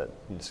just that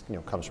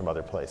comes from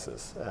other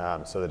places,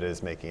 so that it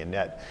is making a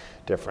net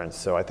difference.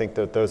 So I think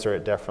that those are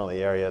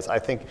definitely areas. I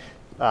think,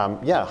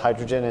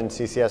 hydrogen and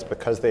CCS,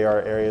 because they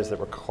are areas that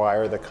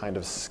require the kind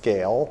of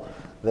scale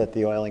that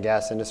the oil and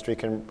gas industry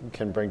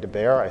can bring to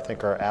bear, I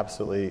think are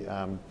absolutely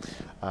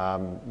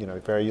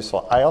very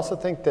useful. I also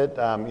think that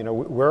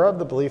we're of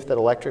the belief that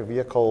electric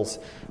vehicles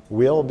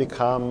will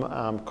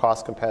become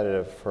cost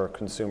competitive for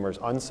consumers,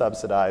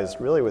 unsubsidized,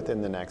 really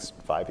within the next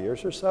 5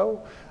 years or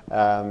so.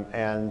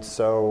 And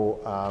so,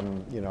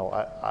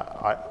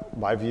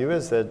 my view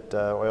is that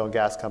oil and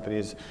gas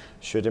companies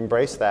should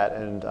embrace that.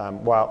 And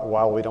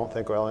while we don't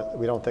think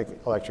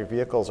electric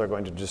vehicles are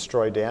going to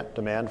destroy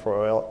demand for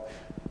oil.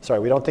 Sorry,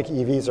 we don't think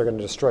EVs are going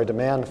to destroy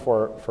demand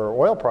for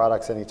oil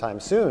products anytime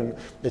soon.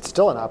 It's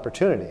still an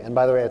opportunity. And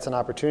by the way, it's an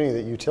opportunity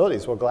that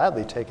utilities will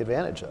gladly take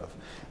advantage of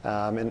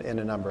in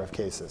a number of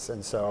cases.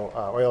 And so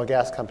oil and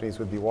gas companies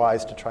would be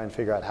wise to try and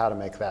figure out how to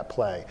make that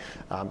play.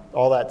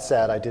 All that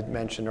said, I did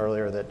mention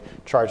earlier that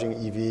charging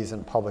EVs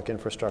in public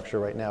infrastructure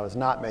right now is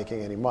not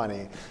making any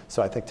money.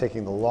 So I think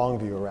taking the long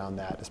view around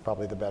that is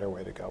probably the better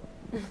way to go.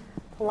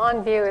 The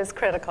long view is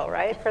critical,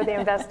 right, for the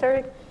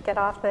investor. Get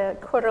off the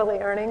quarterly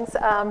earnings.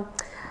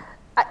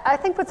 I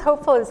think what's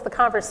hopeful is the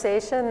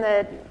conversation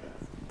that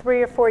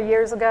 3 or 4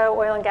 years ago,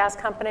 oil and gas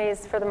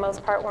companies, for the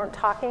most part, weren't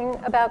talking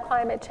about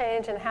climate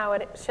change and how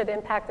it should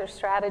impact their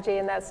strategy,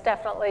 and that's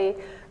definitely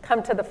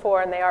come to the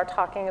fore, and they are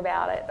talking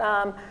about it.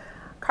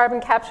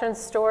 Carbon capture and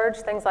storage,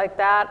 things like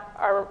that,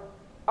 are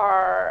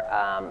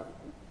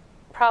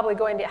probably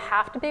going to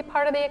have to be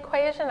part of the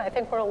equation. I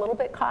think we're a little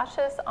bit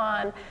cautious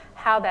on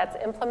how that's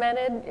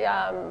implemented.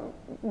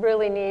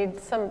 Really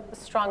need some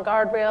strong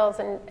guardrails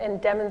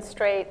and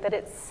demonstrate that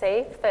it's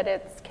safe, that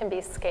it can be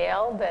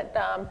scaled, that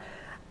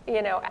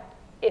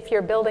if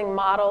you're building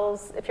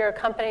models, if you're a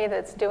company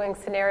that's doing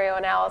scenario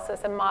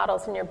analysis and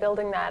models and you're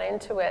building that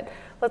into it,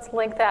 let's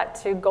link that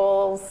to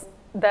goals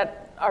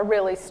that are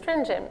really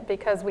stringent,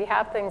 because we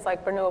have things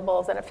like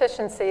renewables and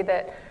efficiency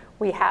that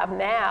we have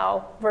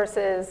now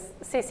versus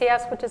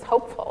CCS, which is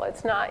hopeful.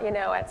 It's not,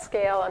 at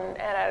scale and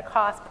at a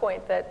cost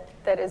point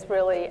that is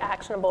really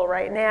actionable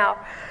right now.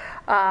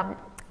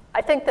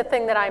 I think the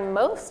thing that I'm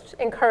most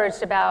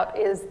encouraged about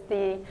is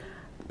the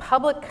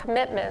public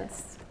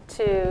commitments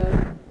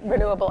to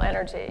renewable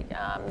energy.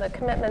 The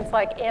commitments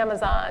like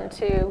Amazon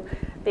to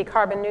be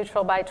carbon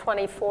neutral by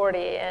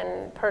 2040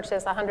 and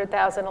purchase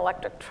 100,000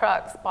 electric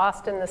trucks.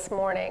 Boston this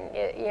morning,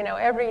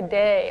 every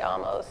day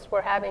almost,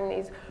 we're having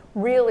these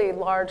really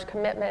large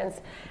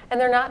commitments. And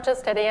they're not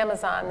just at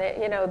Amazon.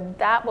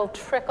 That will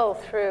trickle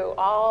through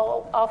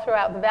all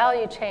throughout the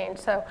value chain.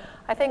 So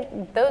I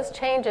think those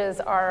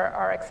changes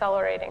are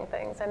accelerating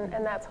things,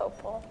 and that's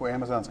hopeful. Well,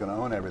 Amazon's going to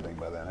own everything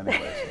by then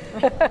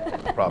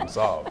anyways. Problem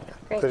solved.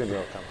 Great.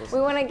 We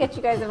want to get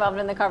you guys involved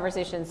in the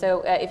conversation.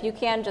 So if you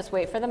can, just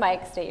wait for the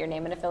mic, state your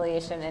name and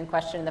affiliation and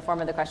question in the form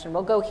of the question.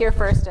 We'll go here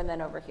first and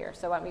then over here.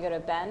 So why don't we go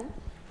to Ben,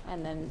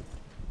 and then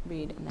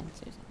Reed, and then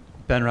Susan.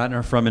 Ben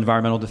Ratner from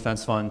Environmental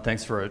Defense Fund.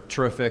 Thanks for a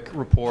terrific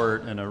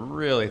report and a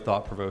really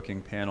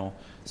thought-provoking panel.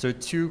 So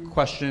 2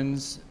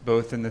 questions,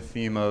 both in the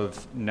theme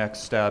of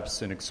next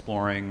steps and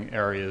exploring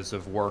areas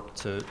of work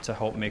to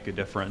help make a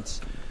difference.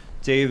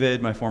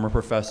 David, my former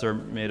professor,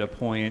 made a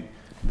point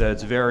that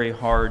it's very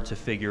hard to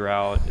figure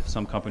out if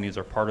some companies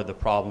are part of the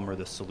problem or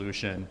the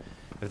solution.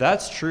 If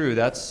that's true,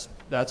 that's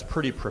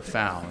pretty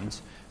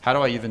profound. How do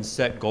I even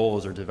set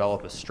goals or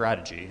develop a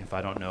strategy if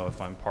I don't know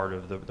if I'm part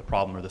of the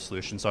problem or the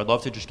solution? So I'd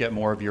love to just get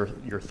more of your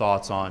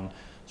thoughts on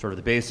sort of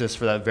the basis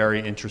for that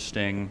very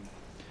interesting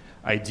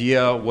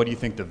idea. What do you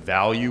think the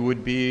value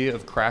would be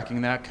of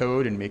cracking that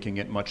code and making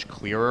it much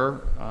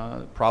clearer,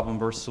 problem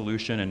versus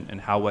solution,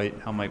 and how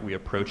might we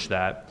approach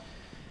that?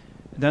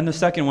 Then the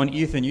second one,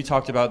 Ethan, you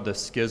talked about the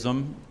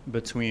schism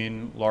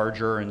between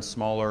larger and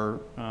smaller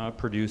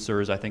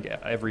producers. I think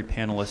every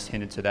panelist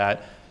hinted to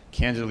that.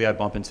 Candidly, I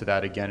bump into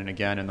that again and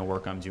again in the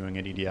work I'm doing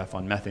at EDF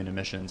on methane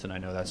emissions, and I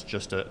know that's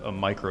just a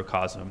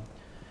microcosm.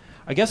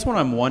 I guess what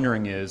I'm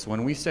wondering is,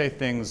 when we say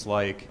things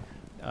like,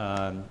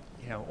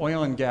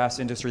 oil and gas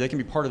industry, they can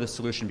be part of the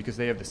solution because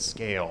they have the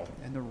scale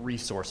and the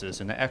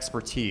resources and the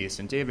expertise.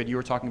 And David, you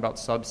were talking about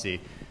subsea.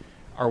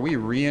 Are we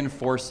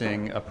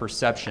reinforcing a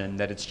perception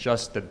that it's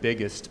just the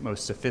biggest,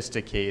 most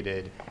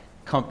sophisticated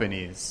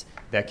companies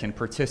that can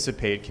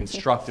participate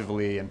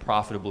constructively and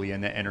profitably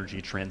in the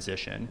energy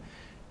transition?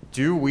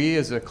 Do we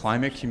as a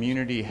climate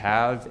community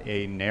have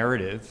a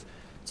narrative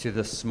to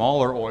the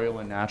smaller oil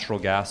and natural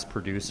gas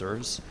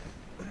producers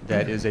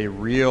that is a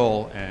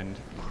real and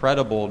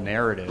credible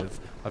narrative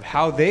of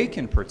how they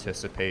can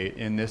participate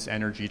in this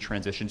energy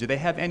transition? Do they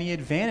have any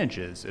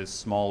advantages as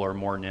smaller,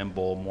 more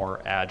nimble,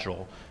 more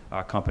agile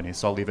companies?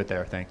 So I'll leave it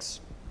there. Thanks.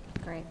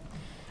 Great.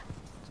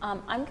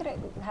 I'm going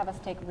to have us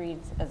take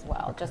Reed's as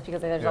well, just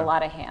because there's a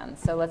lot of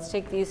hands. So let's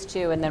take these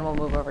 2, and then we'll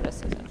move over to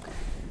Susan.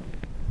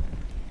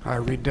 Hi,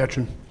 Reed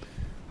Detchen.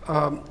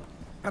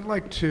 I'd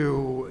like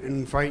to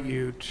invite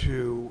you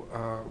to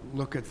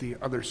look at the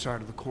other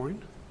side of the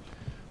coin,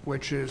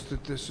 which is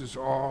that this is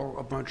all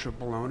a bunch of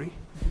baloney,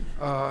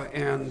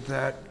 and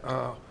that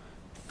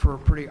for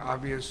pretty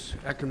obvious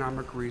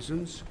economic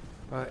reasons,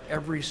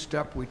 every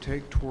step we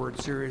take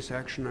towards serious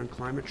action on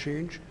climate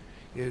change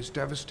is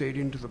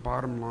devastating to the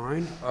bottom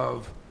line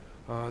of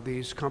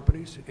these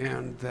companies,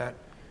 and that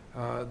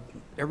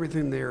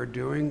everything they are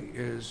doing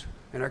is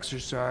an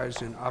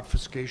exercise in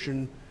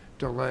obfuscation,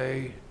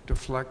 delay,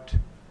 deflect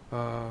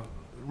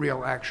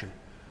real action.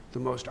 The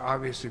most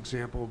obvious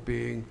example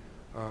being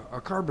a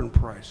carbon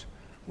price.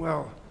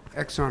 Well,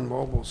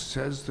 ExxonMobil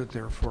says that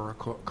they're for a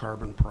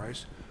carbon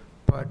price,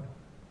 but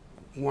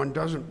one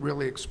doesn't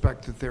really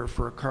expect that they're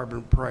for a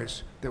carbon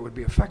price that would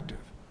be effective.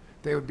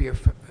 They would be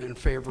in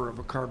favor of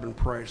a carbon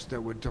price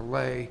that would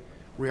delay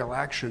real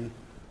action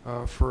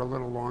for a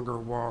little longer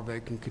while they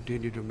can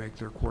continue to make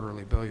their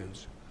quarterly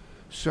billions.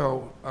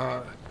 So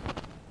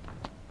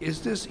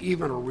is this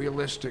even a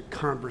realistic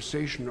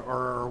conversation, or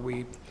are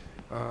we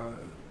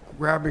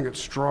grabbing at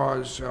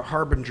straws,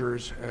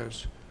 harbingers,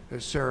 as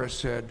Sarah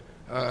said,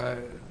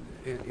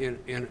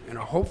 in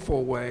a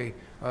hopeful way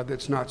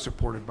that's not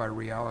supported by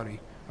reality,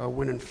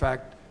 when in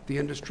fact the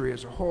industry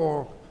as a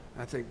whole,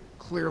 I think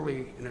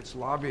clearly in its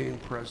lobbying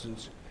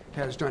presence,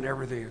 has done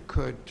everything it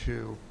could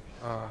to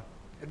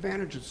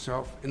advantage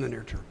itself in the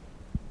near term.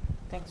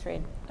 Thanks,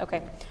 Reed.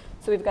 Okay,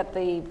 so we've got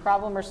the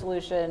problem or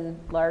solution,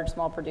 large,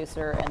 small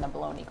producer, and the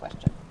baloney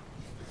question.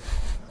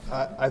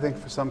 I think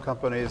for some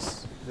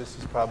companies, this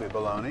is probably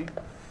baloney.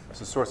 It's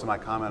the source of my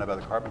comment about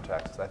the carbon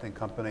taxes. I think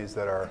companies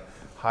that are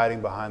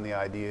hiding behind the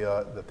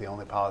idea that the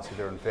only policy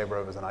they're in favor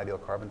of is an ideal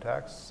carbon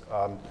tax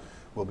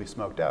will be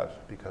smoked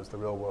out, because the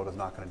real world is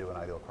not going to do an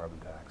ideal carbon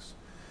tax.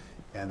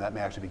 And that may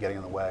actually be getting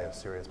in the way of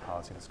serious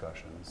policy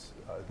discussions,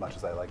 as much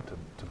as I like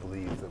to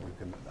believe that we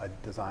can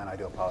design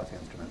ideal policy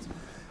instruments.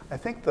 I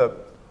think the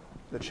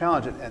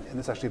challenge, and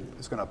this actually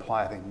is going to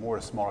apply, I think, more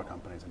to smaller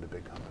companies than to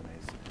big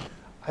companies.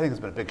 I think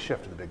there's been a big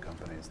shift to the big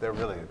companies. They're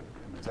really,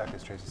 exactly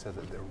as Tracy said,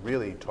 that they're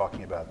really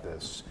talking about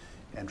this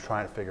and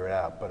trying to figure it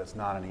out, but it's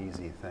not an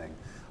easy thing.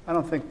 I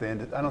don't think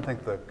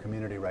the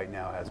community right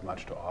now has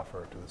much to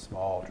offer to the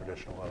small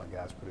traditional oil and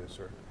gas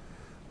producer.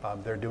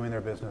 They're doing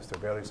their business,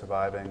 they're barely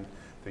surviving,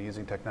 they're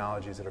using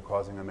technologies that are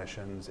causing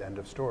emissions, end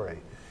of story.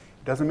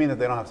 It doesn't mean that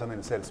they don't have something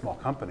to say to small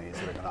companies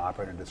that are going to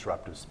operate in a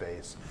disruptive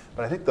space.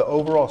 But I think the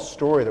overall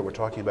story that we're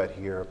talking about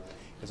here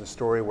is a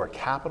story where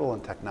capital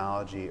and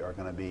technology are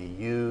going to be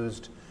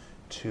used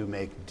to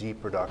make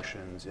deep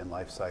reductions in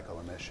life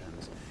cycle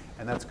emissions.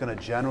 And that's going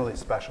to generally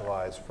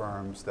specialize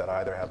firms that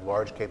either have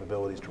large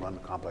capabilities to run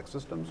complex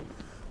systems,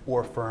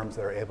 or firms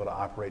that are able to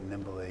operate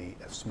nimbly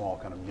as small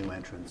kind of new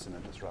entrants in a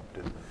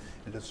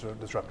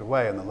disruptive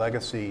way. And the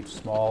legacy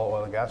small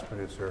oil and gas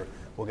producer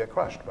will get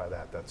crushed by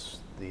that. That's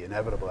the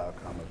inevitable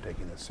outcome of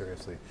taking this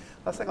seriously.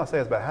 Last thing I'll say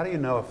is about how do you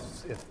know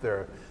if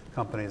their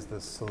company is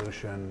the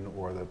solution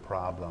or the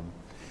problem?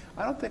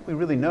 I don't think we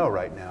really know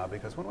right now,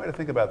 because one way to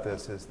think about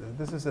this is that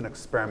this is an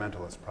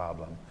experimentalist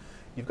problem.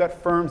 You've got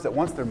firms that,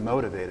 once they're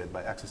motivated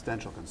by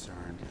existential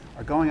concern,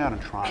 are going out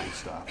and trying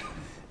stuff.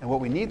 And what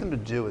we need them to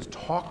do is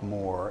talk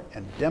more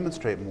and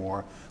demonstrate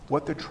more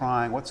what they're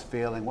trying, what's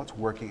failing, what's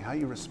working, how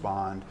you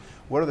respond,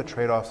 what are the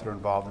trade-offs that are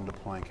involved in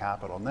deploying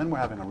capital. And then we're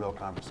having a real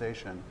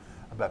conversation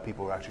about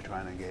people who are actually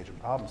trying to engage in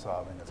problem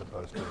solving as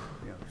opposed to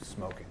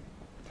smoking.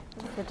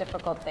 The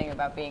difficult thing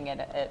about being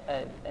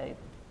a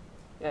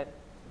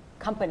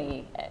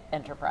company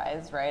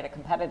enterprise, right? A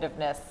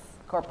competitiveness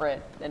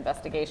corporate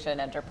investigation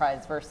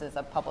enterprise versus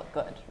a public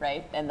good,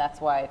 right? And that's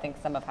why I think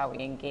some of how we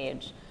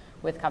engage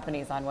with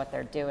companies on what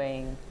they're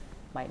doing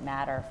might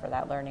matter for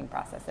that learning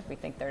process if we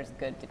think there's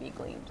good to be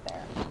gleaned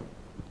there.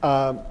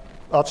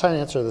 I'll try and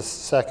answer the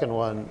second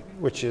one,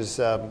 which is,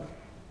 again,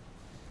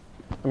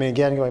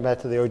 going back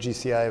to the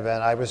OGCI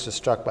event, I was just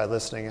struck by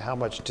listening how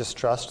much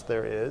distrust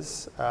there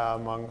is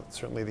among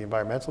certainly the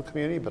environmental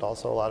community, but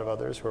also a lot of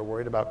others who are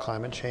worried about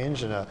climate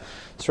change, and a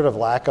sort of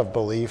lack of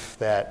belief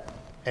that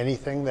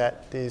anything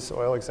that these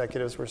oil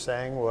executives were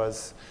saying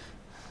was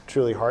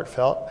truly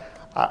heartfelt.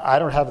 I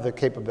don't have the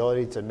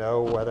capability to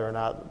know whether or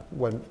not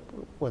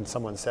when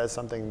someone says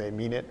something they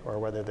mean it, or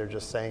whether they're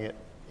just saying it,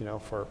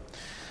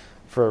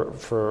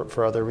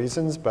 for other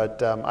reasons.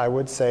 But I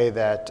would say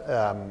that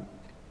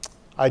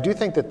I do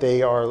think that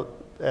they are,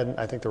 and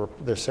I think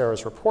the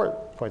Sarah's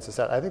report points this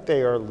out, I think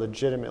they are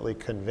legitimately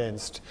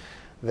convinced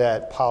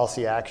that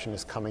policy action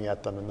is coming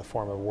at them in the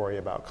form of worry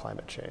about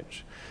climate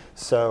change.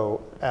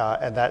 So,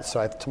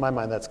 to my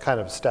mind, that's kind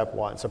of step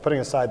one. So putting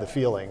aside the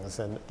feelings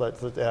and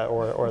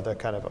or the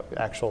kind of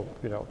actual,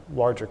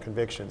 larger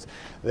convictions,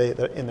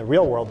 in the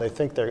real world, they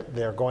think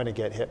they're going to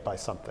get hit by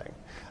something,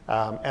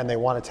 and they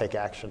want to take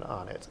action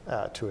on it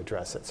to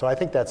address it. So I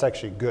think that's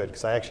actually good,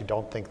 because I actually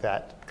don't think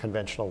that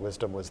conventional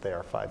wisdom was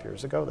there 5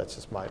 years ago. That's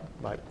just my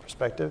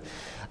perspective.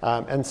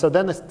 And so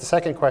then the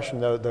second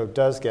question, though,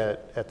 does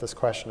get at this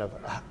question of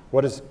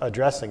what does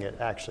addressing it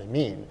actually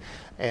mean?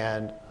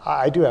 And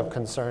I do have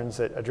concerns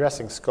that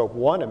addressing Scope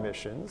 1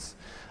 emissions,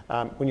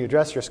 when you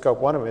address your Scope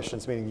 1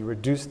 emissions, meaning you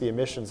reduce the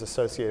emissions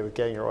associated with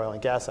getting your oil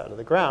and gas out of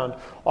the ground,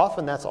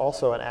 often that's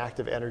also an act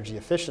of energy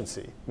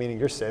efficiency, meaning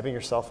you're saving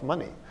yourself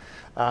money.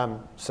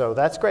 So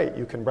that's great.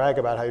 You can brag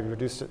about how you've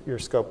reduced your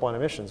Scope 1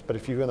 emissions, but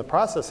if you in the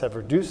process have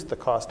reduced the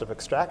cost of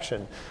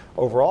extraction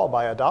overall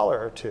by $1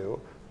 or $2,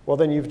 well,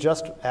 then you've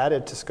just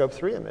added to Scope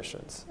 3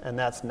 emissions, and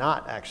that's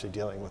not actually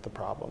dealing with the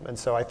problem. And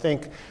so I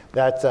think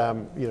that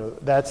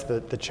that's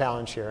the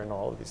challenge here in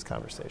all of these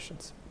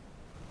conversations.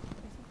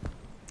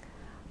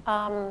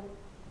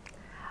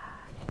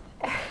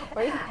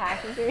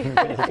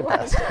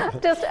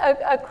 Just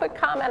a quick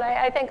comment.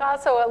 I think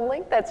also a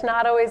link that's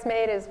not always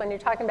made is when you're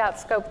talking about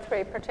Scope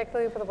 3,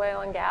 particularly for the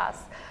oil and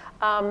gas.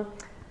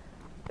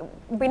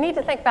 We need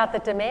to think about the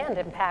demand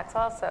impacts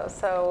also.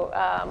 So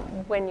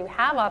when you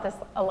have all this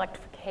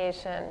electrification,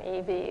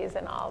 EVs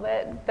and all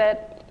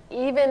that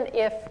even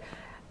if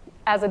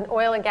as an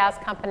oil and gas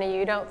company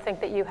you don't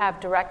think that you have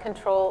direct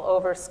control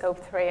over Scope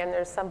 3, and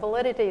there's some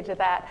validity to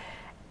that,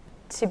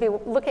 to be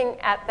looking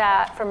at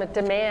that from a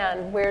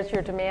demand, where's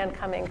your demand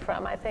coming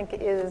from, I think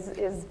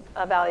is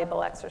a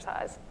valuable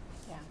exercise.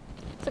 Yeah.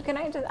 So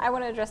I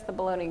want to address the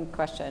ballooning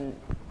question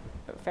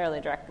fairly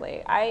directly.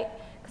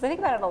 Because I think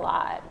about it a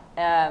lot,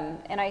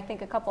 and I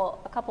think a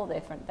couple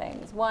different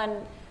things. One,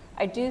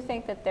 I do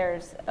think that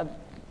there's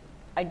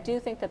I do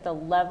think that the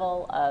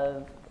level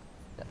of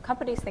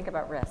companies think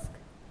about risk.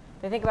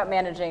 They think about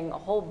managing a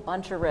whole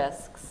bunch of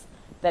risks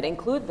that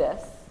include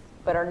this,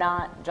 but are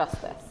not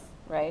just this,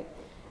 right?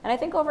 And I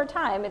think over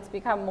time, it's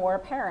become more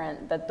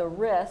apparent that the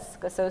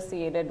risk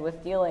associated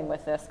with dealing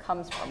with this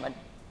comes from a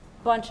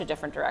bunch of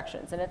different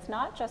directions. And it's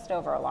not just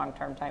over a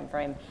long-term time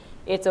frame,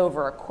 it's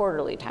over a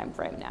quarterly time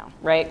frame now,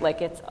 right?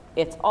 Like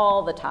it's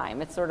all the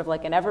time. It's sort of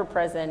like an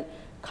ever-present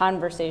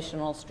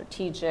conversational,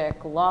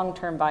 strategic,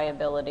 long-term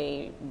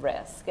viability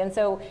risk. And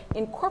so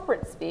in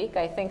corporate speak,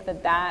 I think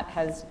that that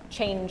has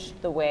changed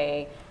the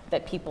way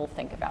that people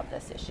think about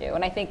this issue.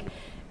 And I think,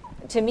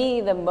 to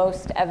me, the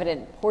most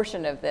evident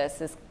portion of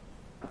this is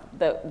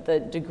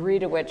the degree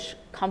to which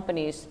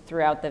companies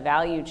throughout the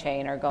value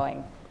chain are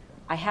going,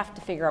 I have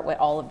to figure out what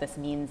all of this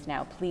means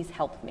now. Please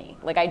help me.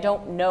 Like, I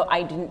don't know,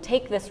 I didn't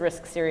take this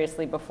risk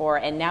seriously before,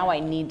 and now I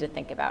need to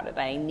think about it.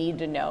 I need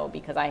to know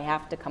because I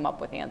have to come up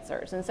with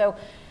answers. And so,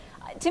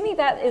 to me,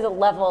 that is a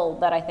level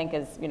that I think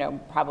is,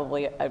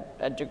 probably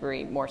a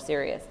degree more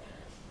serious.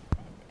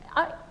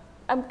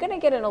 I'm going to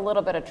get in a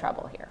little bit of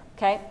trouble here,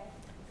 okay?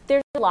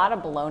 There's a lot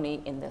of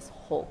baloney in this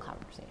whole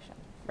conversation,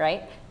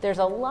 right? There's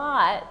a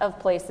lot of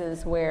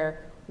places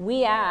where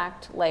we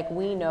act like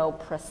we know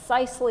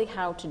precisely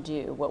how to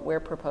do what we're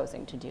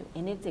proposing to do,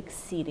 and it's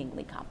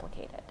exceedingly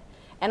complicated.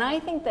 And I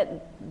think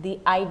that the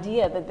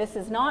idea that this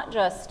is not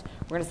just,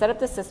 we're going to set up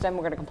the system,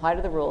 we're going to comply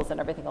to the rules, and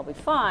everything will be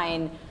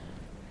fine,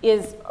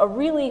 is a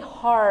really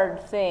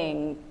hard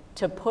thing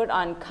to put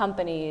on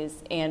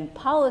companies and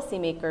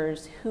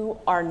policymakers who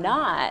are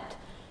not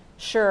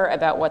sure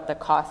about what the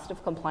cost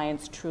of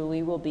compliance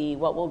truly will be,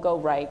 what will go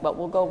right, what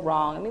will go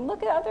wrong. I mean,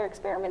 look at other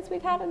experiments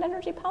we've had in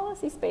energy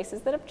policy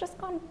spaces that have just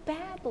gone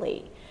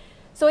badly.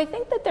 So I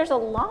think that there's a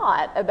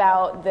lot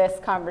about this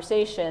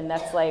conversation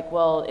that's like,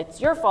 well,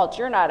 it's your fault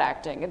you're not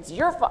acting. It's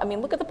your fault. I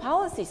mean, look at the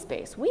policy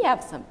space. We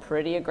have some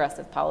pretty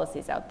aggressive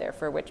policies out there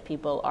for which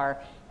people are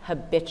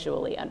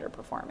habitually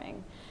underperforming.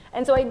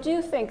 And so I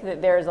do think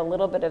that there's a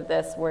little bit of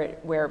this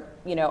where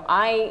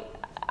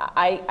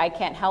I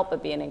can't help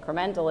but be an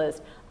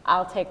incrementalist.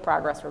 I'll take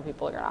progress where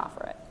people are going to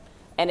offer it.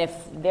 And if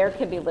there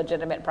can be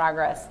legitimate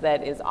progress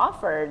that is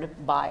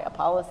offered by a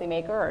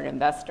policymaker or an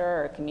investor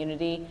or a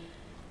community,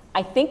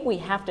 I think we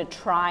have to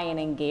try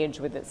and engage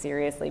with it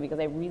seriously, because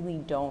I really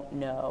don't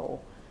know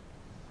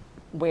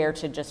where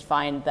to just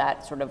find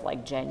that sort of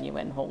like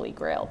genuine holy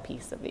grail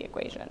piece of the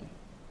equation.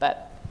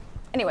 But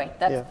anyway,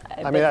 that's...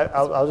 Yeah. I mean,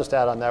 I'll just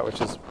add on that,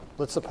 which is,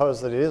 let's suppose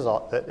that it is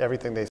that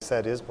everything they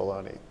said is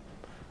baloney.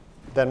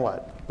 Then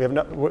what? We have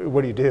no,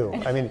 what do you do?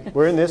 I mean,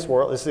 we're in this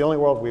world. It's the only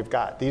world we've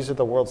got. These are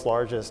the world's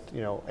largest,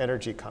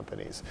 energy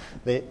companies.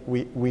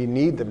 We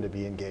need them to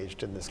be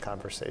engaged in this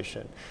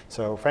conversation.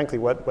 So, frankly,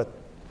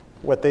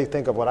 what they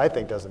think of what I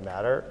think doesn't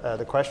matter.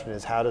 The question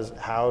is, how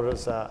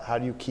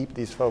do you keep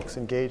these folks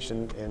engaged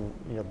in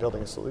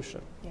building a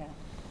solution? Yeah,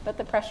 but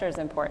the pressure is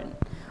important.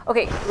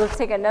 Okay, let's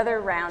take another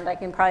round. I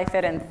can probably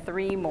fit in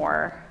 3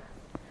 more.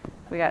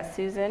 We got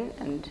Susan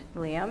and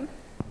Liam,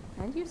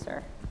 and you,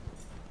 sir.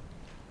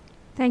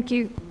 Thank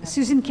you.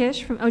 Susan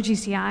Kish from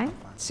OGCI.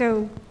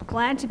 So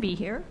glad to be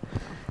here,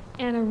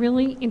 and a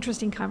really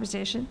interesting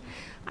conversation.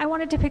 I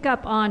wanted to pick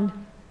up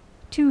on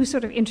 2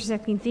 sort of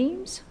intersecting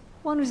themes.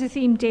 One was a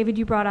theme, David,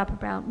 you brought up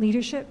about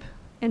leadership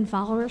and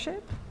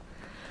followership,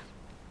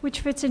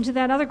 which fits into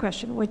that other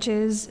question, which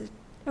is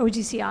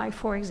OGCI,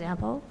 for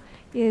example,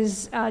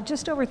 is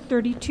just over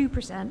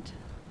 32%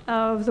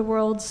 of the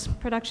world's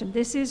production.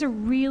 This is a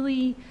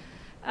really,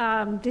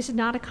 this is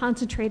not a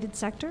concentrated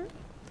sector.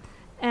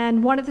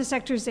 And one of the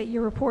sectors that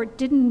your report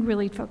didn't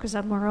really focus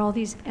on were all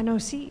these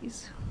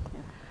NOCs.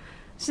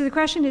 So the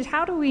question is,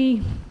 how do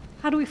we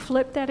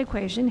flip that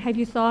equation? Have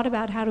you thought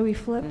about how do we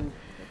flip?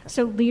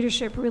 So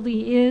leadership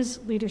really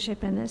is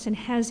leadership in this and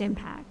has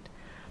impact.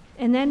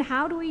 And then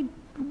how do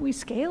we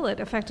scale it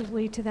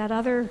effectively to that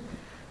other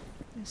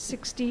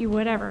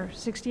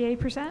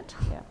 68%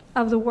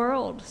 of the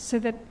world, so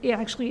that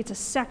it's a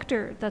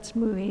sector that's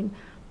moving,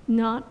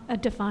 not a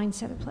defined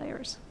set of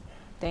players?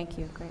 Thank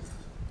you. Great.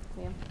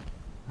 Liam?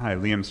 Hi,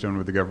 Liam Stone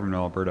with the Government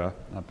of Alberta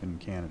up in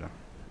Canada.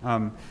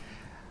 I'm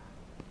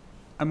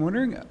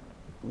wondering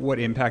what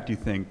impact you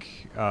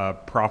think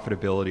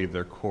profitability of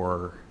their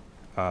core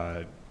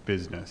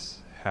business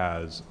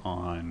has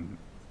on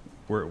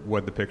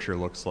what the picture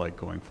looks like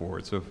going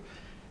forward. So,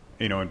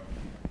 in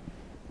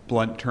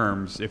blunt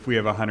terms, if we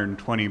have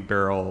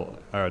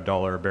 $120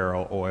 dollar a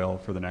barrel oil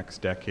for the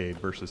next decade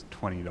versus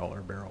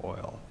 $20 barrel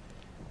oil,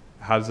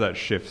 how does that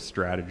shift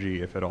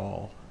strategy, if at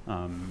all?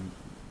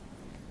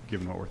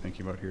 Given what we're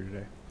thinking about here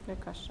today.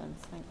 Good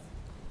questions, thanks.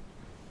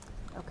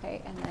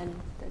 Okay, and then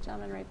the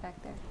gentleman right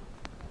back there.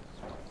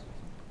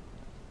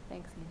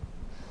 Thanks, Ian.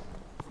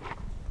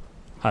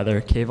 Hi there,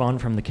 Kayvon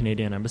from the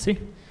Canadian Embassy.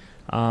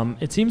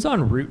 It seems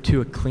en route to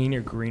a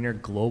cleaner, greener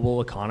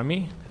global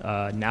economy,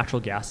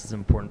 natural gas is an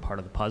important part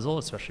of the puzzle,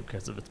 especially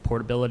because of its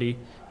portability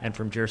and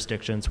from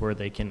jurisdictions where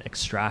they can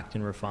extract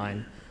and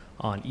refine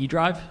on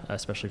e-drive,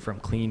 especially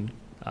from clean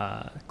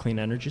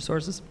energy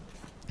sources.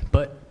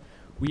 But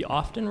we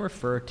often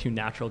refer to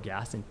natural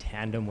gas in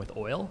tandem with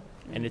oil,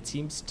 and it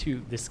seems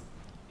it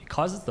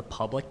causes the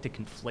public to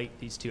conflate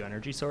these two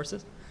energy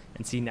sources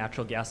and see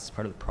natural gas as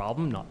part of the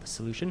problem, not the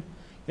solution.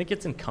 I think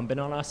it's incumbent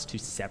on us to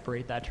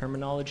separate that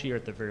terminology, or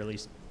at the very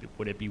least,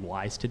 would it be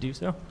wise to do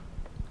so?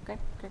 Okay,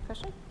 great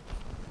question.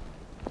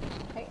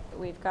 Okay,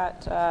 we've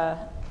got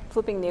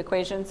flipping the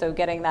equation, so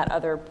getting that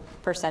other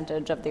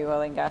percentage of the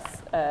oil and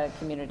gas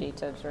community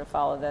to sort of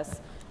follow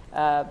this.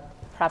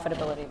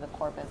 Profitability of the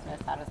core business,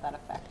 how does that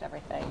affect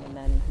everything? And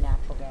then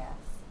natural gas.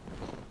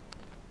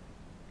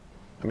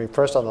 I mean,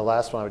 first on the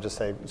last one, I would just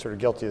say sort of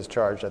guilty as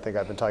charged. I think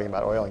I've been talking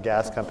about oil and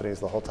gas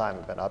companies the whole time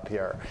I've been up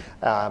here.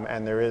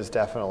 And there is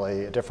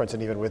definitely a difference.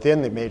 And even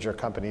within the major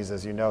companies,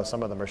 as you know,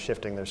 some of them are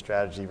shifting their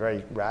strategy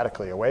very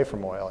radically away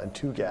from oil and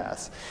to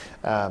gas.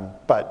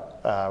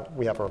 But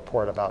we have a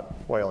report about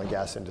oil and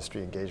gas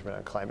industry engagement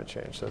on climate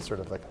change. So that's sort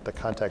of the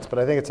context. But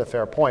I think it's a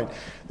fair point.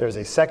 There's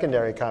a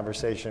secondary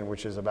conversation,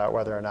 which is about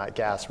whether or not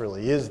gas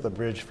really is the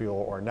bridge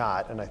fuel or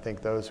not. And I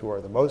think those who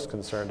are the most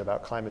concerned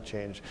about climate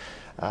change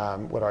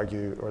would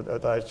argue, or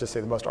let's just say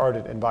the most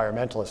ardent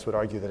environmentalists would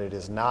argue that it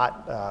is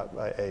not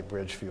a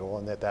bridge fuel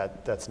and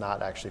that's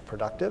not actually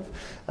productive.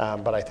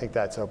 But I think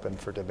that's open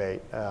for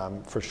debate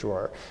for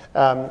sure.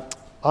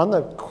 On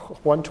the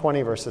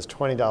 $120 versus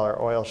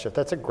 $20 oil shift,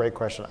 that's a great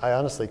question. I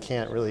honestly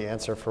can't really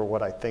answer for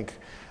what I think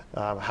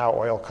how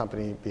oil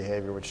company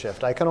behavior would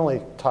shift. I can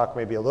only talk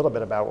maybe a little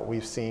bit about what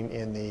we've seen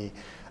in the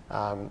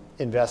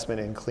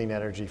investment in clean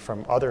energy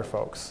from other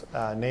folks,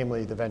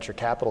 namely the venture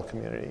capital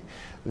community.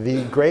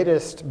 The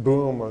greatest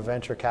boom of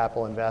venture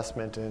capital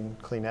investment in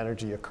clean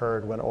energy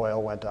occurred when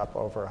oil went up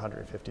over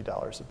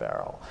 $150 a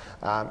barrel.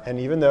 And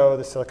even though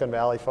the Silicon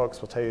Valley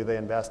folks will tell you they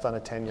invest on a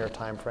 10-year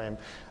time frame,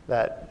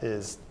 that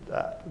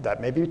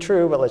may be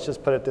true, but let's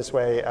just put it this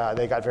way,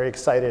 they got very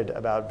excited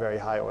about very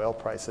high oil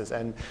prices.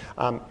 And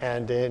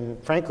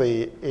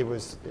frankly, it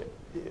was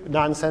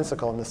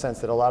nonsensical in the sense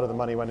that a lot of the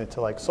money went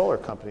into like solar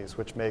companies,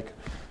 which make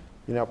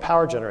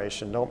power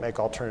generation, don't make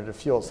alternative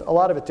fuels. A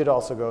lot of it did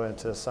also go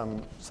into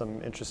some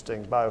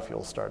interesting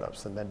biofuel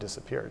startups and then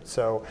disappeared.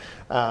 So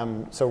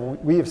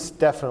we have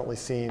definitely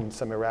seen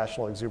some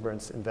irrational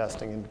exuberance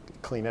investing in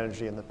clean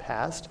energy in the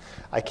past.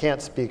 I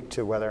can't speak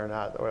to whether or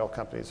not oil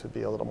companies would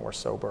be a little more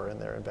sober in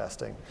their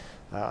investing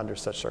under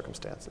such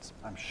circumstances.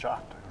 I'm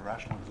shocked.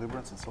 Irrational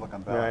exuberance in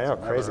Silicon Valley. Yeah, I know,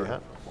 crazy, huh?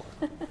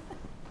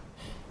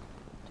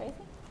 Tracy?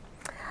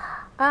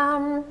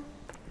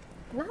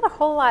 Not a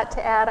whole lot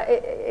to add,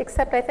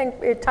 except I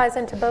think it ties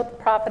into both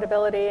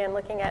profitability and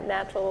looking at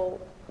natural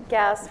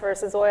gas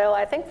versus oil.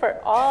 I think for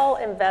all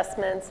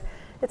investments,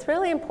 it's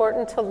really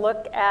important to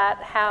look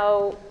at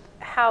how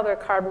their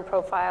carbon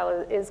profile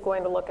is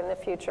going to look in the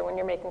future when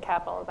you're making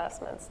capital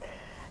investments.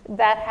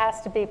 That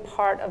has to be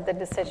part of the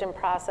decision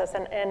process,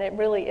 and it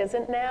really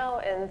isn't now.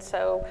 And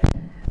so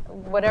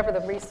whatever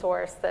the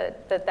resource,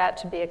 that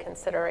should be a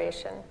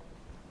consideration.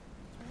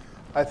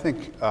 I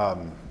think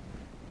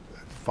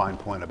fine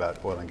point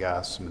about oil and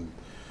gas. I mean,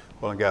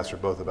 oil and gas are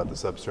both about the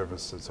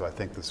subsurface, and so I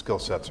think the skill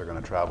sets are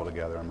going to travel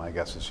together. And my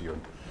guess is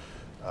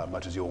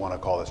much as you'll want to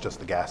call this just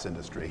the gas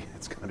industry,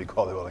 it's going to be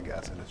called the oil and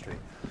gas industry.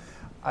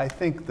 I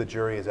think the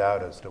jury is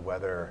out as to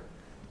whether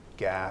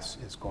gas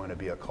is going to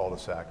be a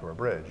cul-de-sac or a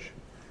bridge.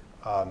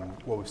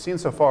 What we've seen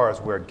so far is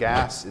where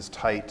gas is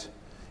tight,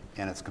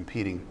 and it's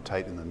competing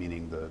tight in the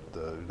meaning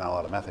the not a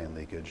lot of methane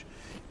leakage,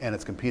 and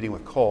it's competing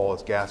with coal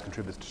as gas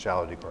contributes to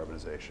shallow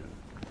decarbonization.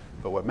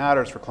 But what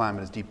matters for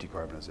climate is deep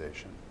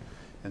decarbonization.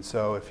 And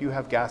so if you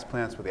have gas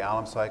plants with the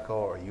Allam cycle,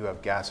 or you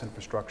have gas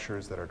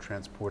infrastructures that are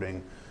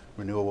transporting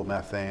renewable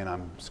methane,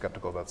 I'm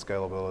skeptical about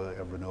scalability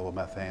of renewable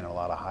methane and a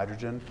lot of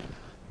hydrogen,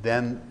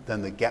 then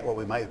what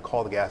we might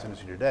call the gas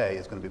industry today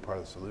is going to be part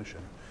of the solution.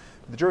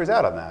 The jury's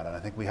out on that, and I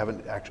think we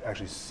haven't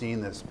actually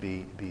seen this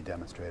be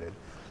demonstrated.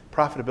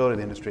 Profitability of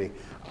the industry,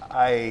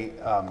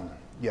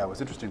 it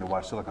was interesting to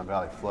watch Silicon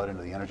Valley flood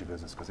into the energy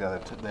business because they have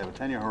a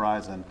 10-year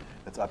horizon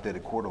that's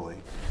updated quarterly,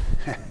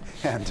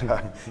 and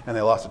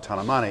they lost a ton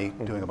of money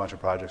doing a bunch of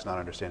projects, not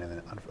understanding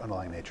the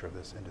underlying nature of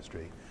this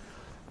industry.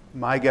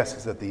 My guess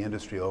is that the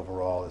industry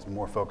overall is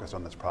more focused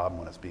on this problem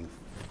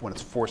when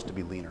it's forced to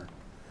be leaner.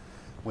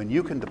 When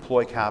you can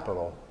deploy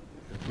capital,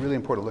 it's really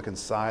important to look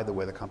inside the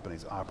way the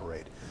companies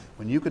operate.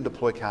 When you can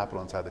deploy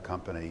capital inside the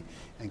company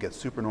and get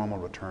supernormal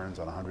returns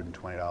on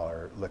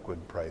 $120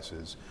 liquid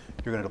prices,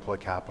 you're going to deploy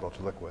capital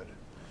to liquid.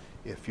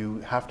 If you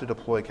have to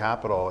deploy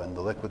capital and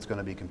the liquid's going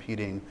to be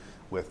competing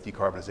with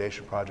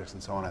decarbonization projects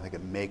and so on, I think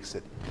it makes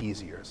it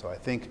easier. So I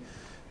think,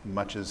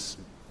 much as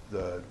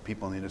the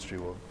people in the industry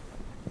will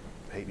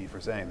hate me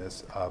for saying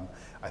this,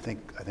 I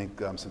think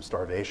some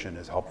starvation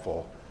is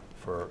helpful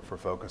for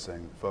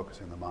focusing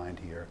the mind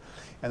here.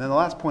 And then the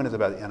last point is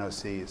about the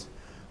NOCs.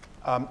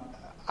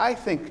 I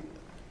think,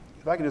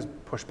 if I can just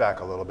push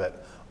back a little bit,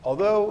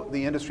 although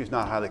the industry is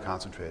not highly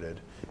concentrated,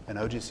 and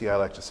OGCI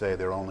like to say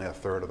they're only a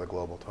third of the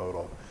global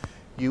total,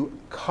 you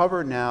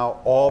cover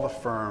now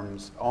almost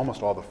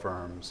all the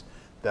firms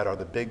that are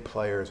the big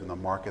players in the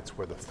markets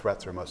where the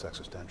threats are most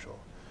existential.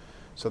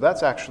 So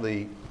that's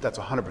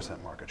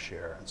 100% market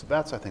share. And so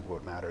that's, I think,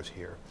 what matters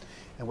here.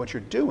 And what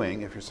you're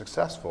doing, if you're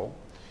successful,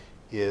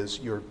 is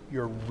you're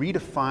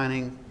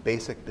redefining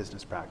basic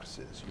business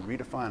practices. You're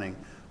redefining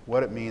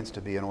what it means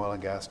to be an oil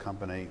and gas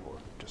company, or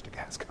just a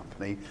gas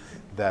company,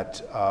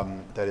 that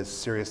is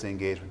seriously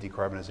engaged with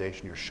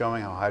decarbonization. You're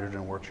showing how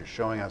hydrogen works. You're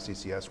showing how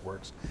CCS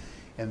works.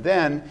 And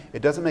then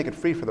it doesn't make it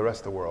free for the rest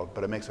of the world,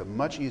 but it makes it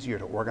much easier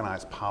to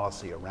organize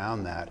policy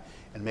around that,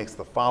 and makes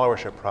the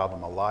followership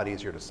problem a lot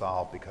easier to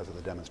solve because of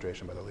the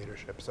demonstration by the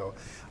leadership. So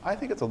I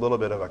think it's a little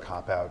bit of a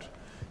cop-out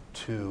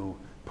to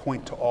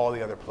point to all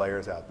the other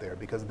players out there,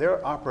 because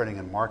they're operating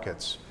in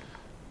markets.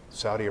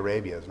 Saudi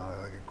Arabia is not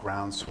like a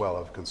groundswell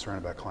of concern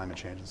about climate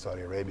change in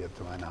Saudi Arabia,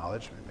 to my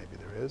knowledge. Maybe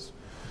there is.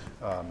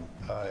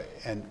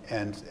 And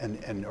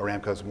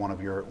Aramco is one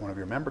of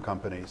your member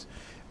companies.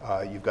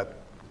 You've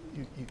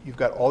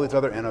got all these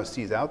other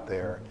NOCs out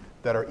there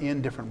that are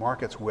in different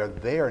markets where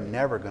they are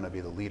never going to be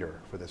the leader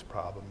for this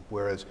problem,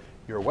 whereas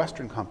your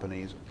Western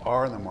companies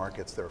are in the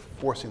markets that are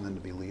forcing them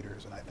to be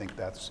leaders, and I think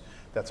that's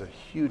a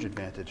huge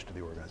advantage to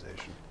the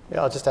organization.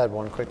 Yeah, I'll just add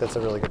one quick, that's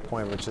a really good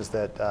point, which is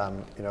that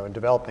in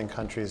developing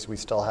countries, we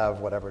still have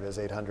whatever it is,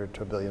 800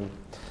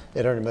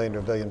 million to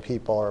a billion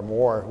people or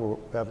more who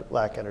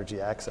lack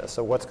energy access.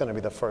 So what's going to be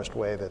the first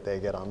way that they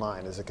get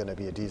online? Is it going to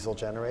be a diesel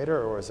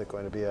generator, or is it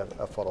going to be a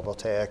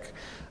photovoltaic,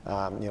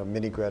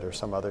 mini grid or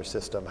some other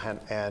system?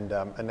 And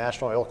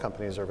national oil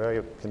companies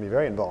can be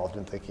very involved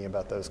in thinking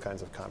about those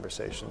kinds of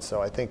conversations.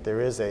 So I think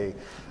there is a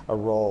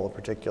role,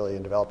 particularly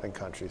in developing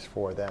countries,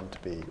 for them to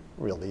be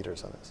real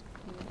leaders on this.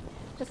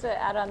 Just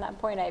to add on that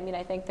point,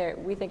 I think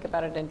we think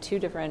about it in two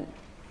different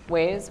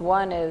ways.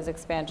 One is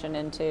expansion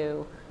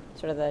into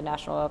sort of the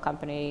national oil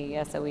company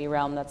SOE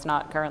realm that's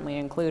not currently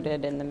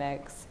included in the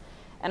mix.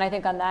 And I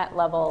think on that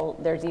level,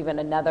 there's even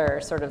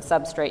another sort of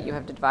substrate you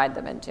have to divide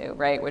them into,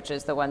 right? Which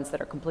is the ones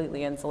that are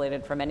completely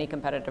insulated from any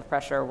competitive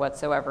pressure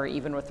whatsoever,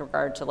 even with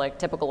regard to like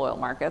typical oil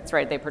markets,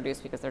 right? They produce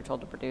because they're told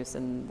to produce,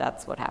 and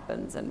that's what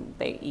happens, and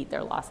they eat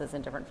their losses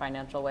in different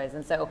financial ways.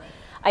 And so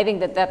I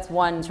think that that's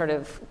one sort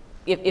of,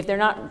 if they're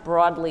not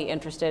broadly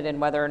interested in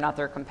whether or not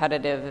they're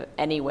competitive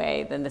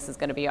anyway, then this is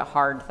going to be a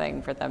hard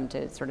thing for them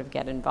to sort of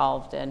get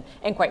involved in.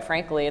 And quite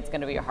frankly, it's going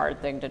to be a hard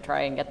thing to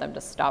try and get them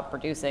to stop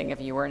producing if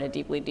you were in a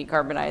deeply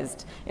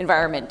decarbonized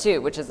environment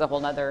too, which is a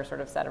whole other sort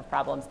of set of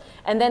problems.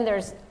 And then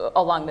there's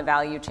along the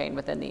value chain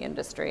within the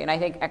industry. And I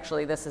think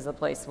actually this is a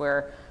place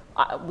where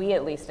we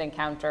at least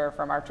encounter,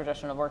 from our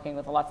tradition of working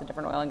with lots of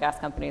different oil and gas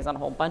companies on a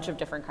whole bunch of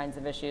different kinds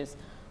of issues,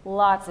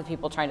 lots of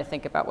people trying to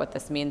think about what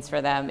this means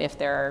for them if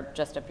they're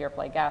just a pure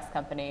play gas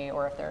company,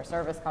 or if they're a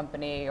service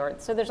company,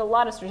 so there's a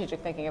lot of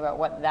strategic thinking about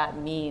what that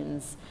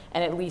means,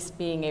 and at least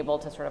being able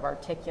to sort of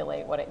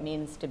articulate what it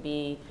means to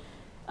be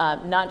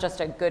not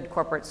just a good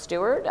corporate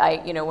steward.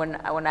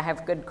 When I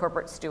have good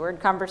corporate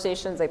steward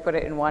conversations, I put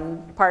it in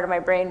one part of my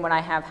brain. When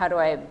I have, how do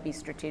I be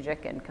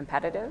strategic and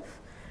competitive,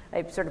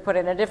 I sort of put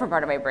it in a different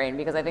part of my brain,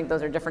 because I think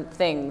those are different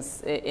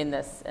things in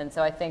this. And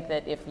so I think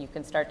that if you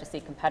can start to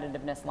see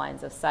competitiveness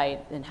lines of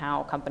sight in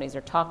how companies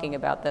are talking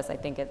about this, I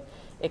think it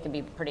can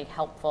be pretty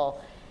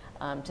helpful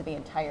to the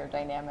entire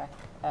dynamic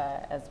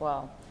as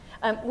well.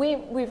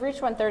 We've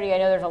reached 1:30. I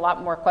know there's a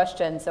lot more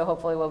questions, so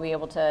hopefully we'll be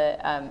able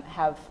to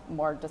have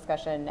more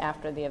discussion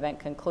after the event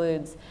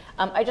concludes.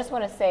 I just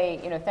want to say,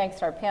 thanks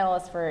to our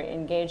panelists for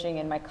engaging,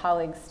 and my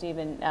colleague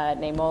Stephen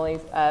Naimoli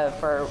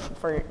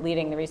for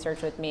leading the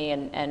research with me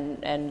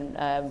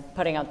and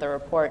putting out the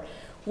report.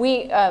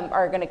 We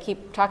are going to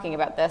keep talking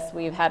about this.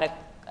 We've had a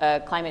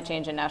climate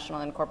change and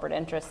national and corporate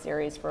interest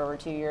series for over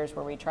 2 years,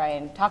 where we try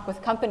and talk with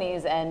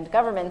companies and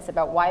governments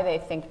about why they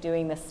think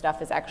doing this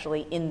stuff is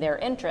actually in their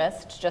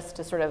interest, just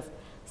to sort of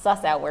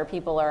suss out where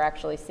people are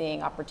actually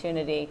seeing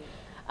opportunity.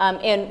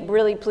 And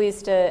really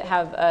pleased to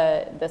have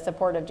the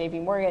support of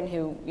JP Morgan,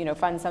 who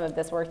funds some of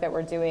this work that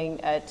we're doing,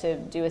 to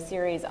do a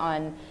series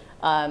on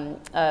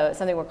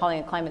something we're calling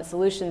a climate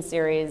solutions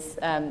series.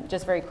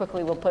 Just very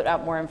quickly, we'll put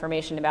out more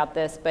information about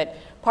this, but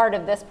part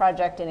of this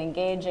project in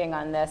engaging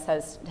on this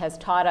has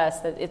taught us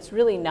that it's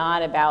really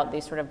not about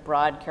these sort of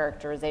broad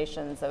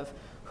characterizations of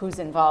who's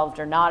involved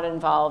or not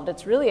involved.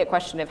 It's really a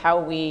question of how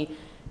we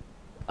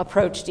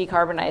approach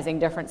decarbonizing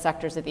different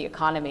sectors of the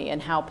economy,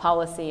 and how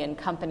policy and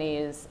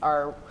companies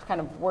are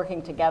kind of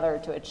working together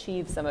to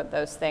achieve some of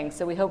those things.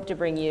 So we hope to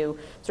bring you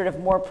sort of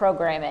more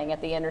programming at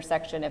the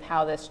intersection of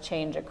how this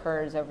change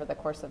occurs over the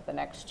course of the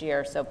next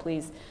year. So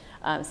please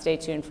stay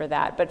tuned for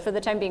that. But for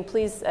the time being,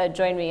 please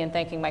join me in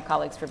thanking my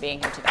colleagues for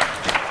being here today.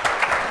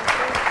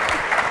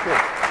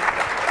 Good.